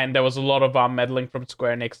 and there was a lot of meddling from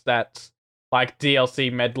Square Enix, that like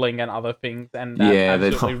DLC meddling and other things, and that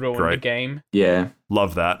absolutely ruined the game. Yeah,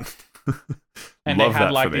 love that. And they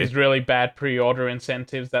had like these really bad pre-order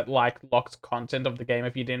incentives that like locked content of the game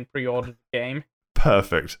if you didn't pre-order the game.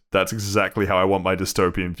 Perfect. That's exactly how I want my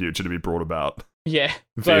dystopian future to be brought about. Yeah.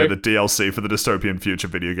 Via the DLC for the dystopian future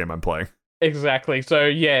video game I'm playing. Exactly. So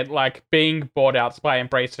yeah, like being bought out by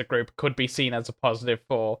Embracer Group could be seen as a positive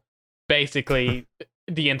for basically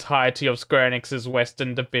the entirety of Square Enix's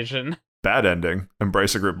Western division. Bad ending.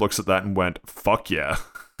 Embracer Group looks at that and went, fuck yeah.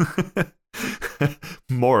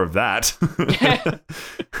 More of that.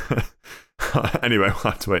 Anyway,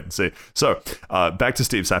 we'll have to wait and see. So, back to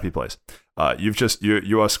Steve's happy place. You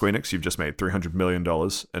are Square Enix. You've just made $300 million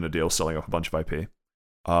in a deal selling off a bunch of IP.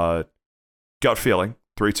 Gut feeling,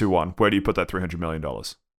 3, 2, 1. Where do you put that $300 million?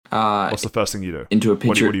 What's the first thing you do? Into a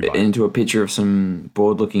picture, what do you buy? into a picture of some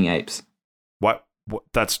bored-looking apes. What?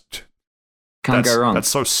 That's Go wrong. That's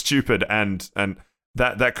so stupid, and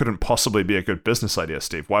that couldn't possibly be a good business idea,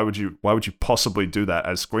 Steve. Why would you possibly do that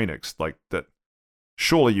as Squeenix? Like that?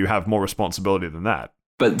 Surely you have more responsibility than that.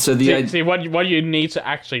 But so what you need to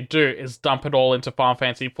actually do is dump it all into Final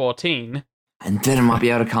Fantasy 14. And then it might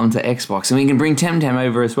be able to come to Xbox, and we can bring Temtem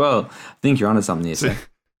over as well. I think you're onto something here, sir.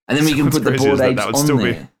 And then we can put the bored apes on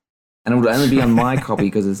there. And it would only be on my copy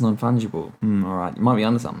because it's non-fungible. All right, you might be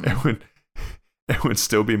onto something. It would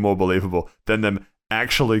still be more believable than them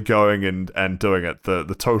actually going and doing it.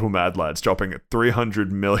 The Total Mad Lads dropping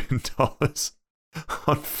 $300 million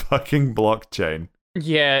on fucking blockchain.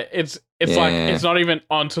 Yeah, it's like it's not even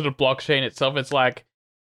onto the blockchain itself. It's like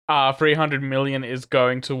 300 million is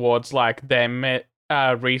going towards like them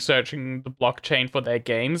researching the blockchain for their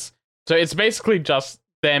games. So it's basically just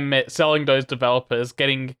them selling those developers,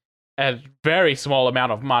 getting a very small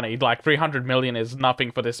amount of money. Like 300 million is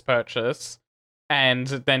nothing for this purchase, and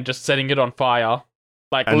then just setting it on fire.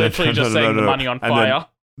 Like and literally just setting the money on fire.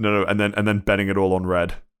 And then betting it all on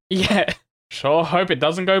red. Yeah. Sure, hope it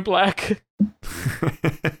doesn't go black.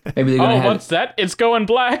 Maybe what's that? It's going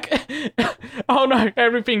black. Oh no,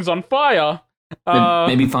 everything's on fire.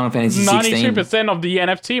 Maybe Final Fantasy 16. 92% of the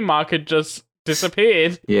NFT market just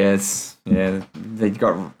disappeared. Yes, yeah, they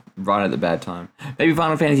got right at the bad time. Maybe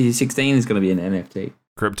Final Fantasy 16 is going to be an NFT.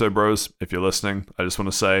 Crypto bros, if you're listening, I just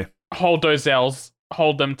want to say, hold those L's.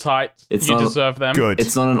 Hold them tight. You deserve them. Good.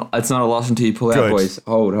 It's not a loss until you pull out, boys.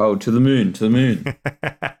 Hold to the moon.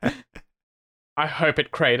 I hope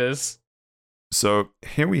it craters. So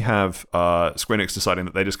here we have Square Enix deciding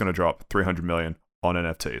that they're just going to drop 300 million on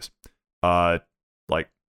NFTs. As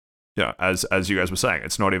you guys were saying,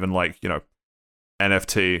 it's not even like,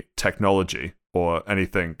 NFT technology or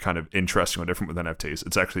anything kind of interesting or different with NFTs.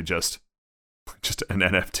 It's actually just an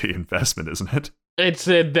NFT investment, isn't it? It's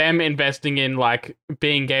them investing in like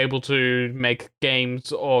being able to make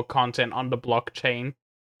games or content on the blockchain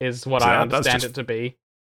is what I understand it to be.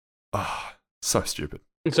 So stupid.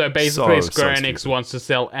 So basically, Square Enix wants to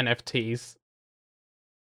sell NFTs,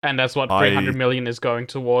 and that's what 300 million is going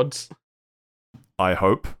towards. I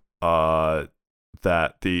hope that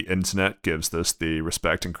the internet gives this the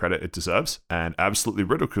respect and credit it deserves, and absolutely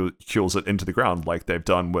ridicules it into the ground, like they've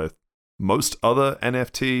done with most other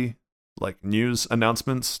NFT like news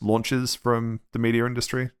announcements, launches from the media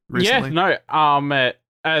industry recently.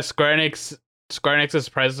 Square Enix's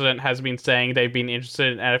president has been saying they've been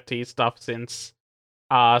interested in NFT stuff since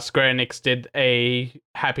Square Enix did a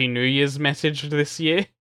Happy New Year's message this year,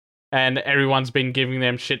 and everyone's been giving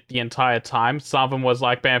them shit the entire time. Some of them was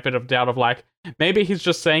like benefit of doubt of like, maybe he's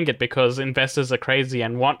just saying it because investors are crazy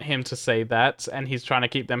and want him to say that, and he's trying to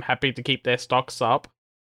keep them happy to keep their stocks up.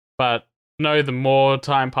 But no, the more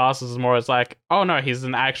time passes, the more it's like, oh no, he's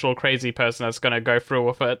an actual crazy person that's going to go through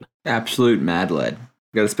with it. Absolute mad lad.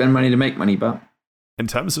 Got to spend money to make money, but in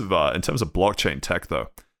terms of blockchain tech, though,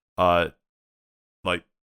 like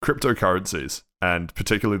cryptocurrencies and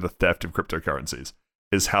particularly the theft of cryptocurrencies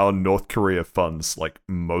is how North Korea funds like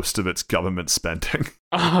most of its government spending.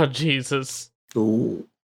 Oh Jesus! Ooh.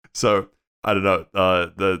 So I don't know.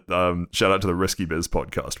 The shout out to the Risky Biz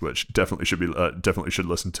podcast, which definitely should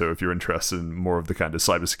listen to if you're interested in more of the kind of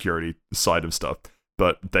cybersecurity side of stuff.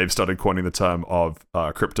 But they've started coining the term of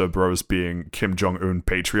crypto bros being Kim Jong-un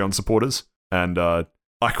Patreon supporters, and I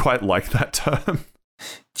quite like that term.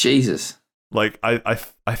 Jesus. Like I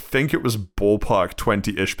think it was ballpark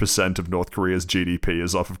 20-ish% of North Korea's GDP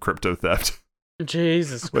is off of crypto theft.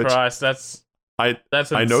 Jesus Christ, that's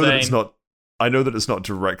insane. I know that it's not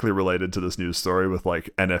directly related to this news story with like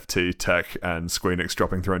NFT tech and Square Enix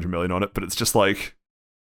dropping 300 million on it, but it's just like,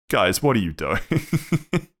 guys, what are you doing?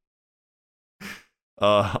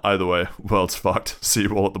 Either way, world's fucked. See you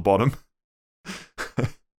all at the bottom.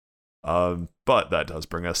 But that does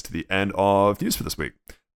bring us to the end of news for this week.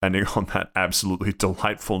 Ending on that absolutely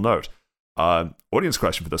delightful note. Audience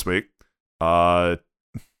question for this week.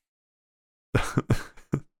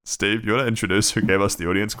 Steve, you want to introduce who gave us the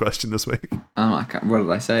audience question this week? What did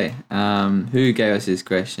I say? Who gave us this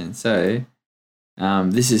question? So,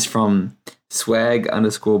 this is from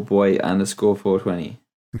swag_boy_420.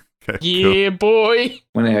 Okay, yeah, cool. Boy.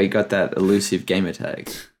 Wonder how he got that elusive gamer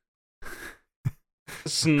tag.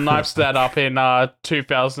 Snipes that up in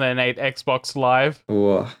 2008 Xbox Live.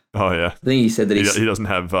 Oh yeah. I think he said that he doesn't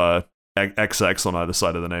have XX on either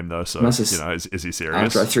side of the name though, so is he serious?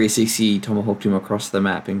 After a 360 tomahawked him across the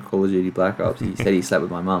map in Call of Duty Black Ops, he said he slept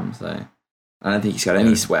with my mum, so I don't think he's got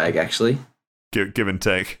any swag actually. Give and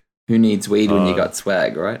take. Who needs weed when you got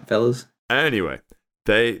swag, right, fellas? Anyway,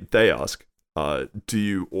 they ask, do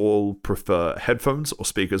you all prefer headphones or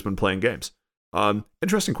speakers when playing games?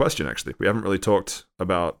 Interesting question, actually. We haven't really talked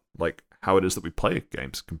about like how it is that we play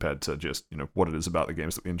games compared to just what it is about the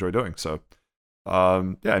games that we enjoy doing. So,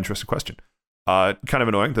 yeah, interesting question. Kind of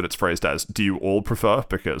annoying that it's phrased as "do you all prefer?"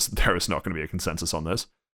 because there is not going to be a consensus on this.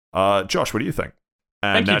 Josh, what do you think?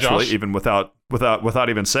 And Thank you, naturally, Josh. even without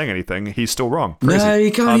even saying anything, he's still wrong. Crazy. No,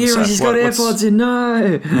 you can't hear us. He's got AirPods in.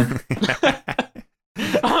 No.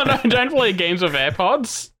 Oh no! Don't play games with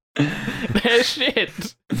AirPods. They're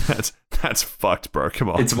shit. That's fucked, bro. Come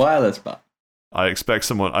on. It's wireless, but I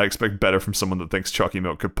expect better from someone that thinks chalky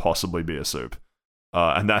milk could possibly be a soup,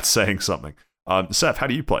 and that's saying something. Seth, how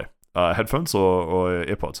do you play? Headphones or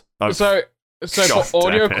earpods? So God for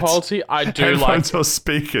audio damn it. quality, I do Headphones like. or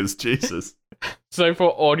speakers? Jesus. So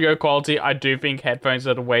for audio quality, I do think headphones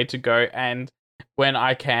are the way to go, and when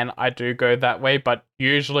I can, I do go that way. But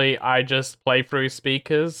usually, I just play through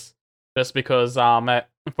speakers, just because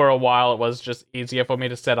for a while it was just easier for me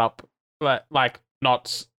to set up, like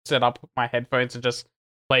not set up my headphones and just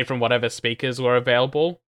play from whatever speakers were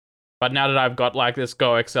available. But now that I've got like this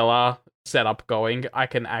Go XLR setup going, I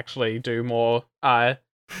can actually do more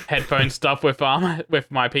headphone stuff with my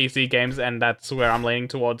PC games, and that's where I'm leaning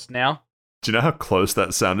towards now. Do you know how close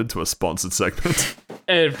that sounded to a sponsored segment?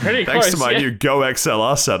 Pretty Thanks close. to my yeah. new Go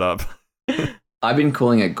XLR setup. I've been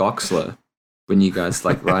calling it Goxler when you guys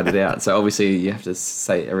like write it out. So obviously you have to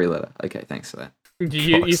say every letter. Okay, thanks for that.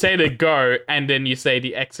 You say the Go and then you say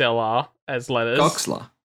the XLR as letters. Goxler.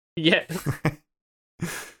 Yeah.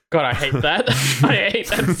 God, I hate that. I hate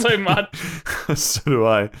that so much. So do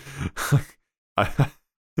I.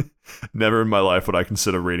 Never in my life would I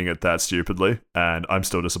consider reading it that stupidly, and I'm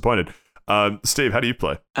still disappointed. Steve, how do you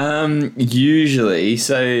play? Usually,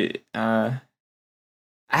 so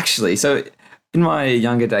actually, so in my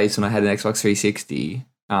younger days when I had an Xbox 360,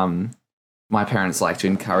 my parents liked to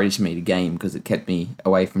encourage me to game because it kept me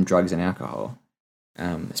away from drugs and alcohol.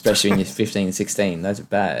 Especially when you're 15 and 16, those are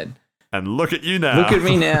bad. And look at you now. Look at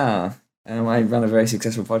me now. I run a very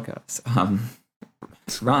successful podcast.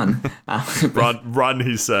 Run. Run,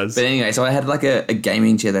 he says. But anyway, so I had like a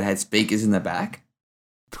gaming chair that had speakers in the back.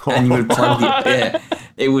 And you would plug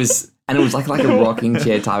it was like a rocking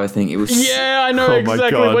chair type of thing. It was Yeah, I know Oh my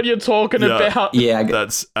exactly God. what you're talking Yeah. about. yeah,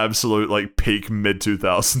 That's absolute like peak mid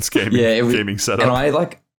 2000s gaming, Yeah, it was- gaming setup. and I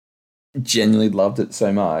like genuinely loved it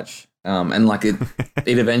so much. And like it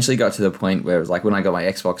eventually got to the point where it was like when I got my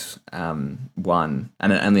Xbox One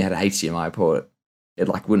and it only had a HDMI port, it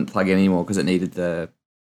like wouldn't plug in anymore because it needed the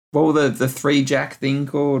 3 jack thing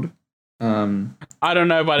called? I don't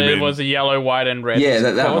know, but You it mean- was a yellow, white, and red. Yeah,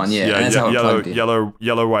 that ports. one, yeah. And that's how it plugged in.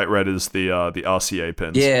 yellow, white, red is the RCA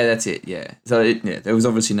pins. Yeah, that's it. Yeah. So there was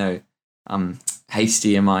obviously no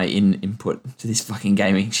HDMI input to this fucking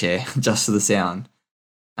gaming chair, just for the sound.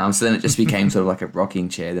 So then it just became sort of like a rocking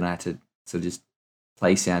chair. Then I had to sort of just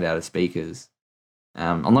play sound out of speakers.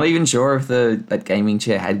 I'm not even sure if that gaming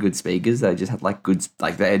chair had good speakers. They just had like good,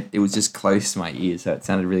 like it was just close to my ears, so it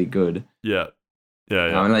sounded really good. Yeah.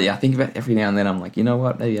 And I think about it every now and then. I'm like, you know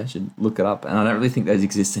what? Maybe I should look it up. And I don't really think those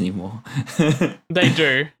exist anymore. They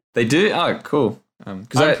do. They do? Oh, cool. I'm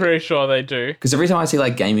pretty sure they do. Because every time I see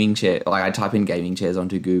like gaming chair, like I type in gaming chairs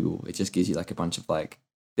onto Google, it just gives you like a bunch of like,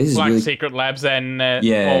 this is Like really, Secret Labs and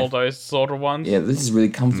Yeah. all those sort of ones. yeah, this is really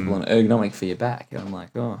comfortable and ergonomic for your back. And I'm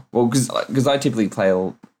like, oh, well, because I typically play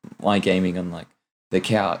all my gaming on like the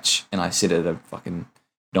couch, and I sit at a fucking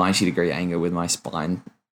 90-degree angle with my spine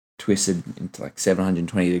twisted into like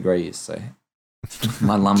 720 degrees. So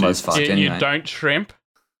my lumbar's fucked You anyway. don't shrimp.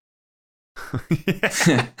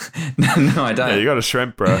 No, I don't. Yeah, you got a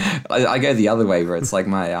shrimp, bro. I go the other way where it's like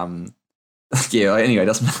my yeah. Anyway, it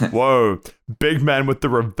doesn't matter. Whoa, big man with the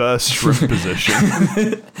reverse shrimp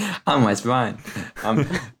position. On my spine.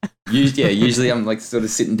 Usually I'm like sort of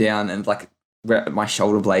sitting down and like where my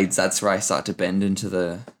shoulder blades. That's where I start to bend into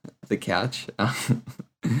the couch.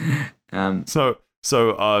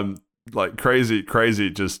 So, like crazy,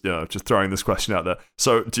 just throwing this question out there.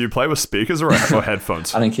 So, do you play with speakers or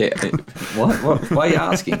headphones? I don't care. What? Why are you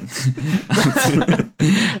asking?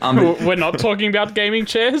 We're not talking about gaming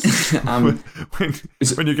chairs.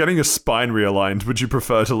 When you're getting your spine realigned, would you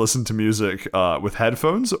prefer to listen to music with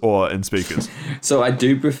headphones or in speakers? So I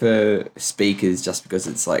do prefer speakers just because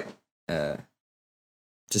it's like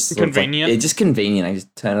just sort of like- Convenient. yeah, just convenient. I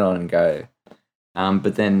just turn it on and go.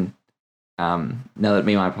 But then now that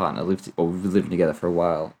me and my partner we've lived together for a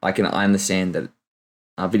while, I understand that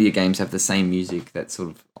video games have the same music that's sort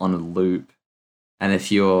of on a loop, and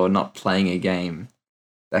if you're not playing a game,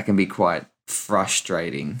 that can be quite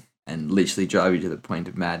frustrating and literally drive you to the point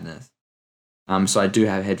of madness. So I do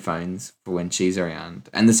have headphones for when she's around,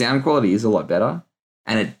 and the sound quality is a lot better.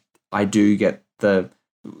 And I do get the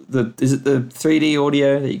is it the 3D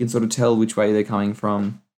audio that you can sort of tell which way they're coming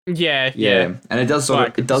from? Yeah. And it does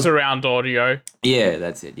it does surround audio. Yeah,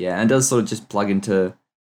 that's it. Yeah, and it does sort of just plug into.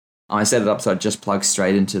 I set it up so it just plugs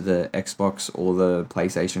straight into the Xbox or the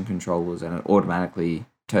PlayStation controllers, and it automatically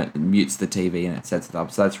mutes the TV and it sets it up.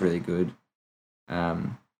 So that's really good.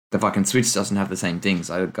 The fucking Switch doesn't have the same thing,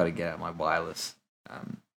 so I've got to get out my wireless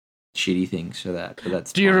shitty things for that. But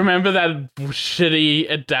that's Do you remember that shitty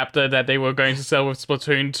adapter that they were going to sell with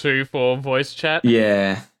Splatoon 2 for voice chat?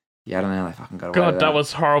 Yeah, I don't know how they fucking got away with God, that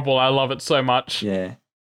was horrible. I love it so much. Yeah.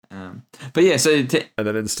 But yeah, so... and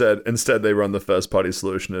then instead they run the first-party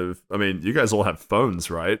solution of, I mean, you guys all have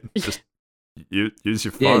phones, right? Just use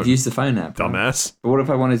your phone. Yeah, use the phone app. Dumbass. But what if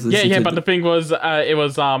I wanted to listen Yeah, to... but the thing was, it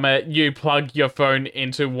was, you plug your phone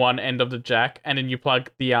into one end of the jack, and then you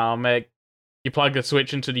plug the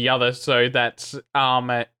Switch into the other, so that,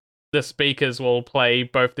 the speakers will play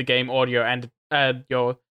both the game audio and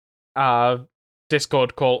your,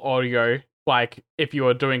 Discord call audio, like, if you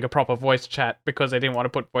were doing a proper voice chat, because they didn't want to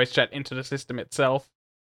put voice chat into the system itself.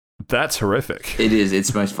 That's horrific. It is.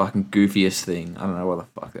 It's the most fucking goofiest thing. I don't know what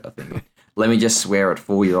the fuck they're thinking. Let me just swear at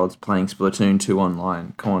 4-year-olds playing Splatoon 2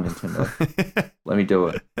 online. Come on, Nintendo. Let me do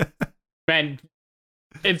it. Man,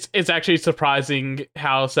 it's actually surprising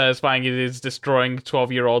how satisfying it is destroying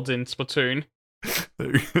 12-year-olds in Splatoon.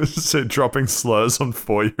 So dropping slurs on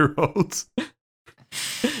 4-year-olds?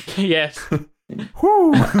 Yes.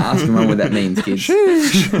 Ask mum what that means, kids.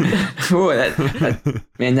 Oh,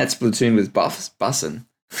 man, that Splatoon was bussin'.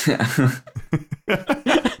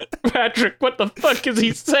 Patrick, what the fuck is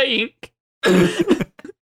he saying?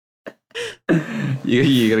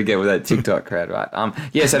 You gotta get with that TikTok crowd, right?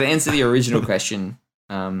 Yeah, so to answer the original question,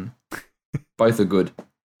 both are good.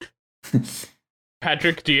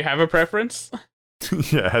 Patrick, do you have a preference?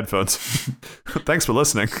 Yeah, headphones. Thanks for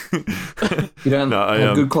listening. You don't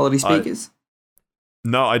have good quality speakers?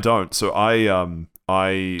 No, I don't. So I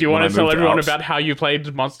Do you want to tell everyone about how you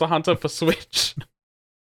played Monster Hunter for Switch?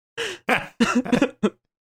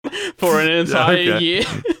 For an entire year.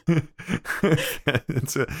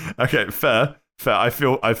 Okay, fair. I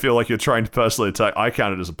feel like you're trying to personally attack. I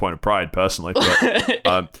count it as a point of pride personally.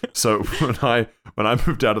 But, so when I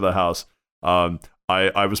moved out of the house,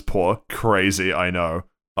 I was poor, crazy, I know,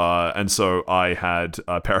 and so I had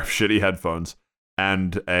a pair of shitty headphones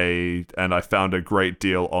and I found a great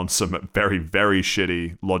deal on some very, very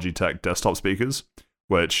shitty Logitech desktop speakers,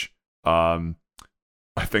 which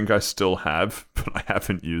I think I still have, but I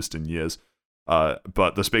haven't used in years.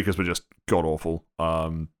 But the speakers were just god awful.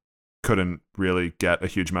 Couldn't really get a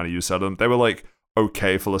huge amount of use out of them. They were like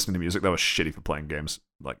okay for listening to music. They were shitty for playing games.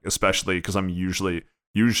 Like especially because I'm usually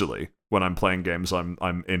when I'm playing games,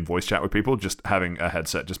 I'm in voice chat with people. Just having a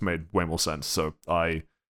headset just made way more sense. So I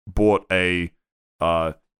bought a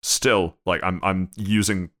still like I'm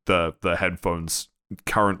using the headphones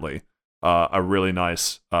currently. A really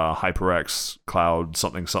nice HyperX Cloud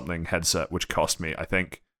something headset, which cost me, I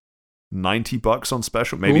think, $90 on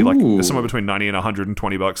special, maybe like somewhere between $90 and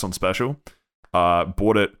 $120 on special.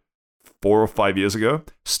 Bought it 4 or 5 years ago,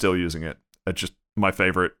 still using it. It's just my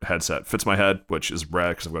favorite headset. Fits my head, which is rare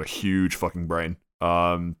because I've got a huge fucking brain.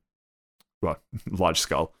 Well, large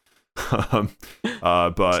skull. But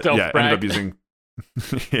Stealth yeah, brag.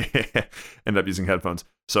 ended up using headphones.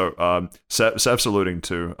 So, Seth's alluding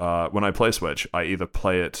to when I play Switch, I either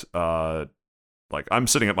play it like I'm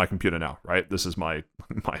sitting at my computer now, right? This is my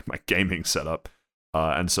gaming setup,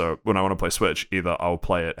 and so when I want to play Switch, either I'll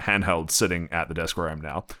play it handheld, sitting at the desk where I am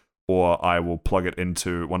now, or I will plug it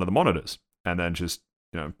into one of the monitors and then just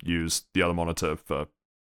use the other monitor for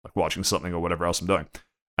like watching something or whatever else I'm doing.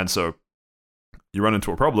 And so you run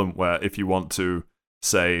into a problem where if you want to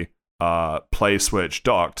say play Switch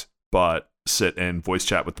docked, but sit in voice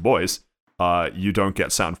chat with the boys, you don't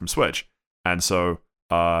get sound from Switch. And so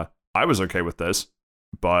I was okay with this,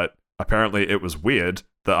 but apparently it was weird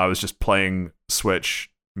that I was just playing Switch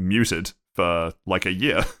muted for like a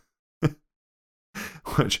year.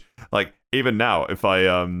 Which, like, even now, if I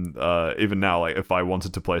if I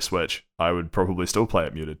wanted to play Switch, I would probably still play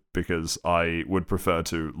it muted because I would prefer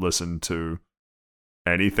to listen to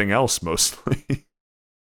anything else mostly.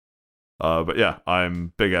 But yeah,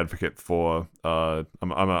 I'm big advocate for. I'm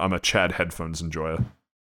a Chad headphones enjoyer.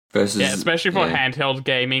 Versus, especially for handheld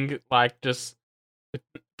gaming, like just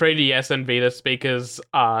 3DS and Vita speakers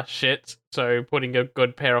are shit. So putting a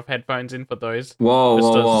good pair of headphones in for those. Whoa!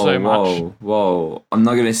 I'm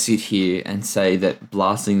not gonna sit here and say that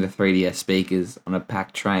blasting the 3DS speakers on a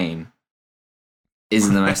packed train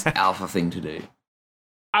isn't the most alpha thing to do.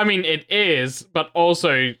 I mean, it is, but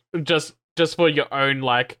also just for your own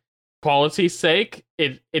like quality's sake,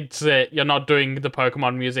 it's you're not doing the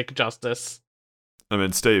Pokemon music justice. I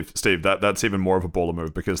mean, Steve, that's even more of a baller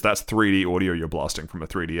move because that's 3D audio you're blasting from a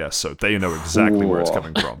 3DS, so they know exactly where it's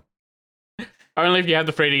coming from. Only if you have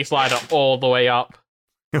the 3D slider all the way up.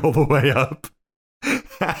 All the way up.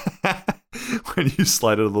 When you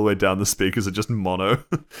slide it all the way down, the speakers are just mono.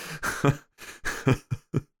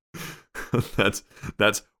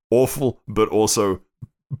 That's awful, but also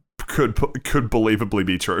could believably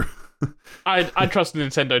be true. I trust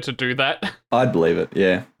Nintendo to do that. I'd believe it,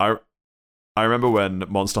 yeah. I remember when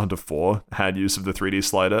Monster Hunter 4 had use of the 3D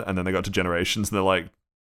slider, and then they got to Generations, and they're like,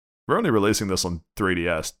 we're only releasing this on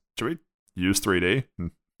 3DS. Should we use 3D?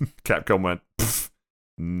 And Capcom went,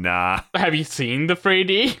 nah. Have you seen the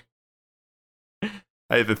 3D?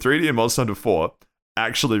 Hey, the 3D in Monster Hunter 4,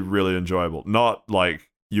 actually really enjoyable. Not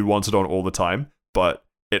like you want it on all the time, but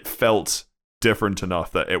it felt different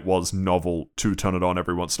enough that it was novel to turn it on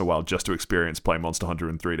every once in a while just to experience playing Monster Hunter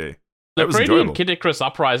in 3D. The It was 3D enjoyable. in Kid Icarus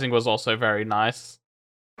Uprising was also very nice.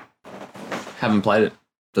 Haven't played it.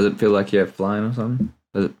 Does it feel like you're flying or something?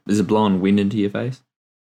 Is it blowing wind into your face?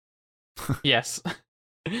 Yes.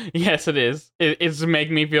 Yes, it is. It's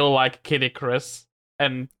making me feel like Kid Icarus.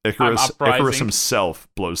 And Icarus Uprising. himself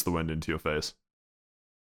blows the wind into your face.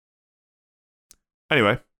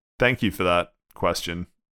 Anyway, thank you for that question.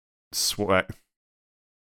 Swag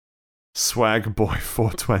Boy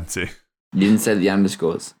 420. You didn't say the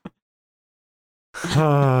underscores.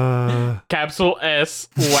 Capsule S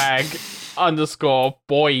WAG underscore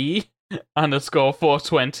boy underscore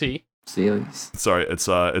 420. Series. Sorry, it's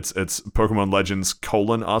Pokemon Legends :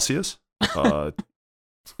 Arceus.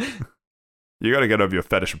 You gotta get over your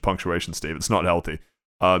fetish of punctuation, Steve. It's not healthy.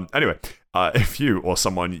 Anyway, if you or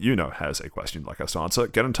someone you know has a question you'd like us to answer,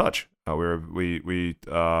 get in touch. We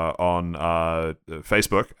on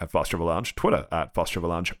Facebook at Fast Travel Lounge, Twitter at Fast Travel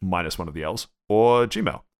Lounge minus one of the L's, or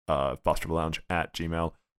Gmail,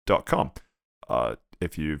 fasttravellounge@gmail.com.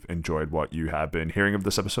 If you've enjoyed what you have been hearing of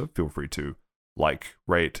this episode, feel free to like,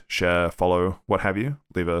 rate, share, follow, what have you.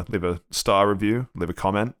 Leave a star review, leave a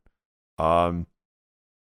comment.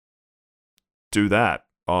 Do that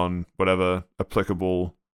on whatever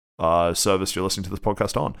applicable service you're listening to this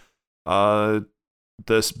podcast on.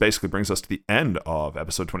 This basically brings us to the end of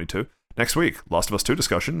episode 22. Next week, Last of Us 2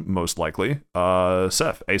 discussion, most likely.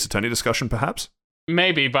 Seth, Ace Attorney discussion, perhaps?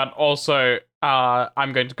 Maybe, but also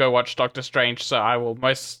I'm going to go watch Doctor Strange, so I will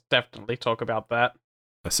most definitely talk about that.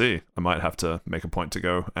 I see. I might have to make a point to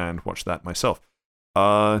go and watch that myself.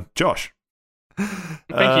 Josh. Thank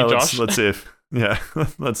you, Josh. Let's see if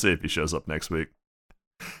let's see if he shows up next week.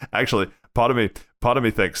 Actually, part of me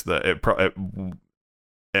thinks that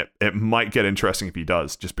it might get interesting if he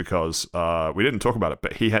does, just because we didn't talk about it,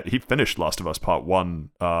 but he finished Last of Us Part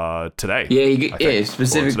 1 today. Yeah,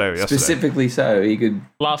 specifically so. He could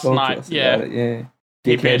last talk to night, us yeah. about it, yeah.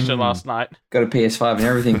 He finished it last night. Got a PS5 and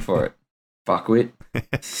everything for it. Fuckwit.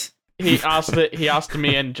 He asked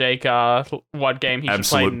me and Jake what game he should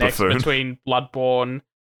play Absolute next buffoon. between Bloodborne,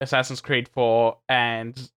 Assassin's Creed 4,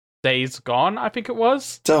 and Days Gone, I think it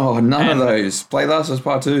was. Oh, none of those. Play Last of Us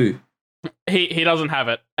Part 2. He doesn't have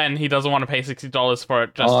it, and he doesn't want to pay $60 for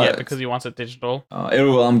it just yet because he wants it digital.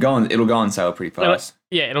 It'll go on sale pretty fast.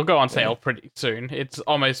 It'll go on sale pretty soon. It's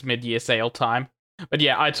almost mid-year sale time. But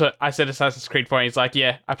yeah, I said Assassin's Creed 4, and he's like,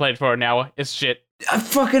 yeah, I played it for an hour. It's shit.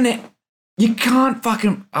 You can't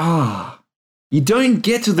fucking... You don't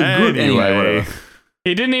get to the good anyway. Whatever.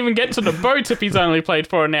 He didn't even get to the boat if he's only played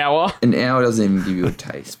for an hour. An hour doesn't even give you a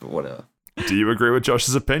taste, but whatever. Do you agree with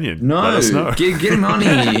Josh's opinion? No. Let us know. Get him on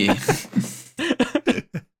here.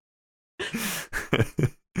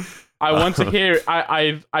 I want to hear.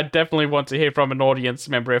 I definitely want to hear from an audience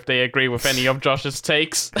member if they agree with any of Josh's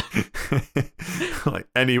takes. Like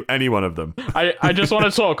any one of them. I just want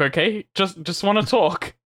to talk, okay? Just want to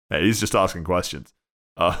talk. Hey, he's just asking questions.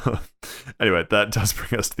 Anyway, that does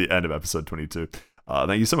bring us to the end of episode 22.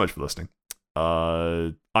 Thank you so much for listening.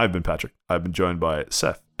 I've been Patrick. I've been joined by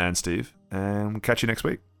Seth and Steve, and we'll catch you next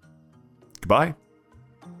week. Goodbye.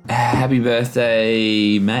 Happy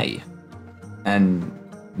birthday, May. And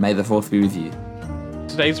may the 4th be with you.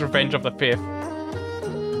 Today's Revenge of the 5th.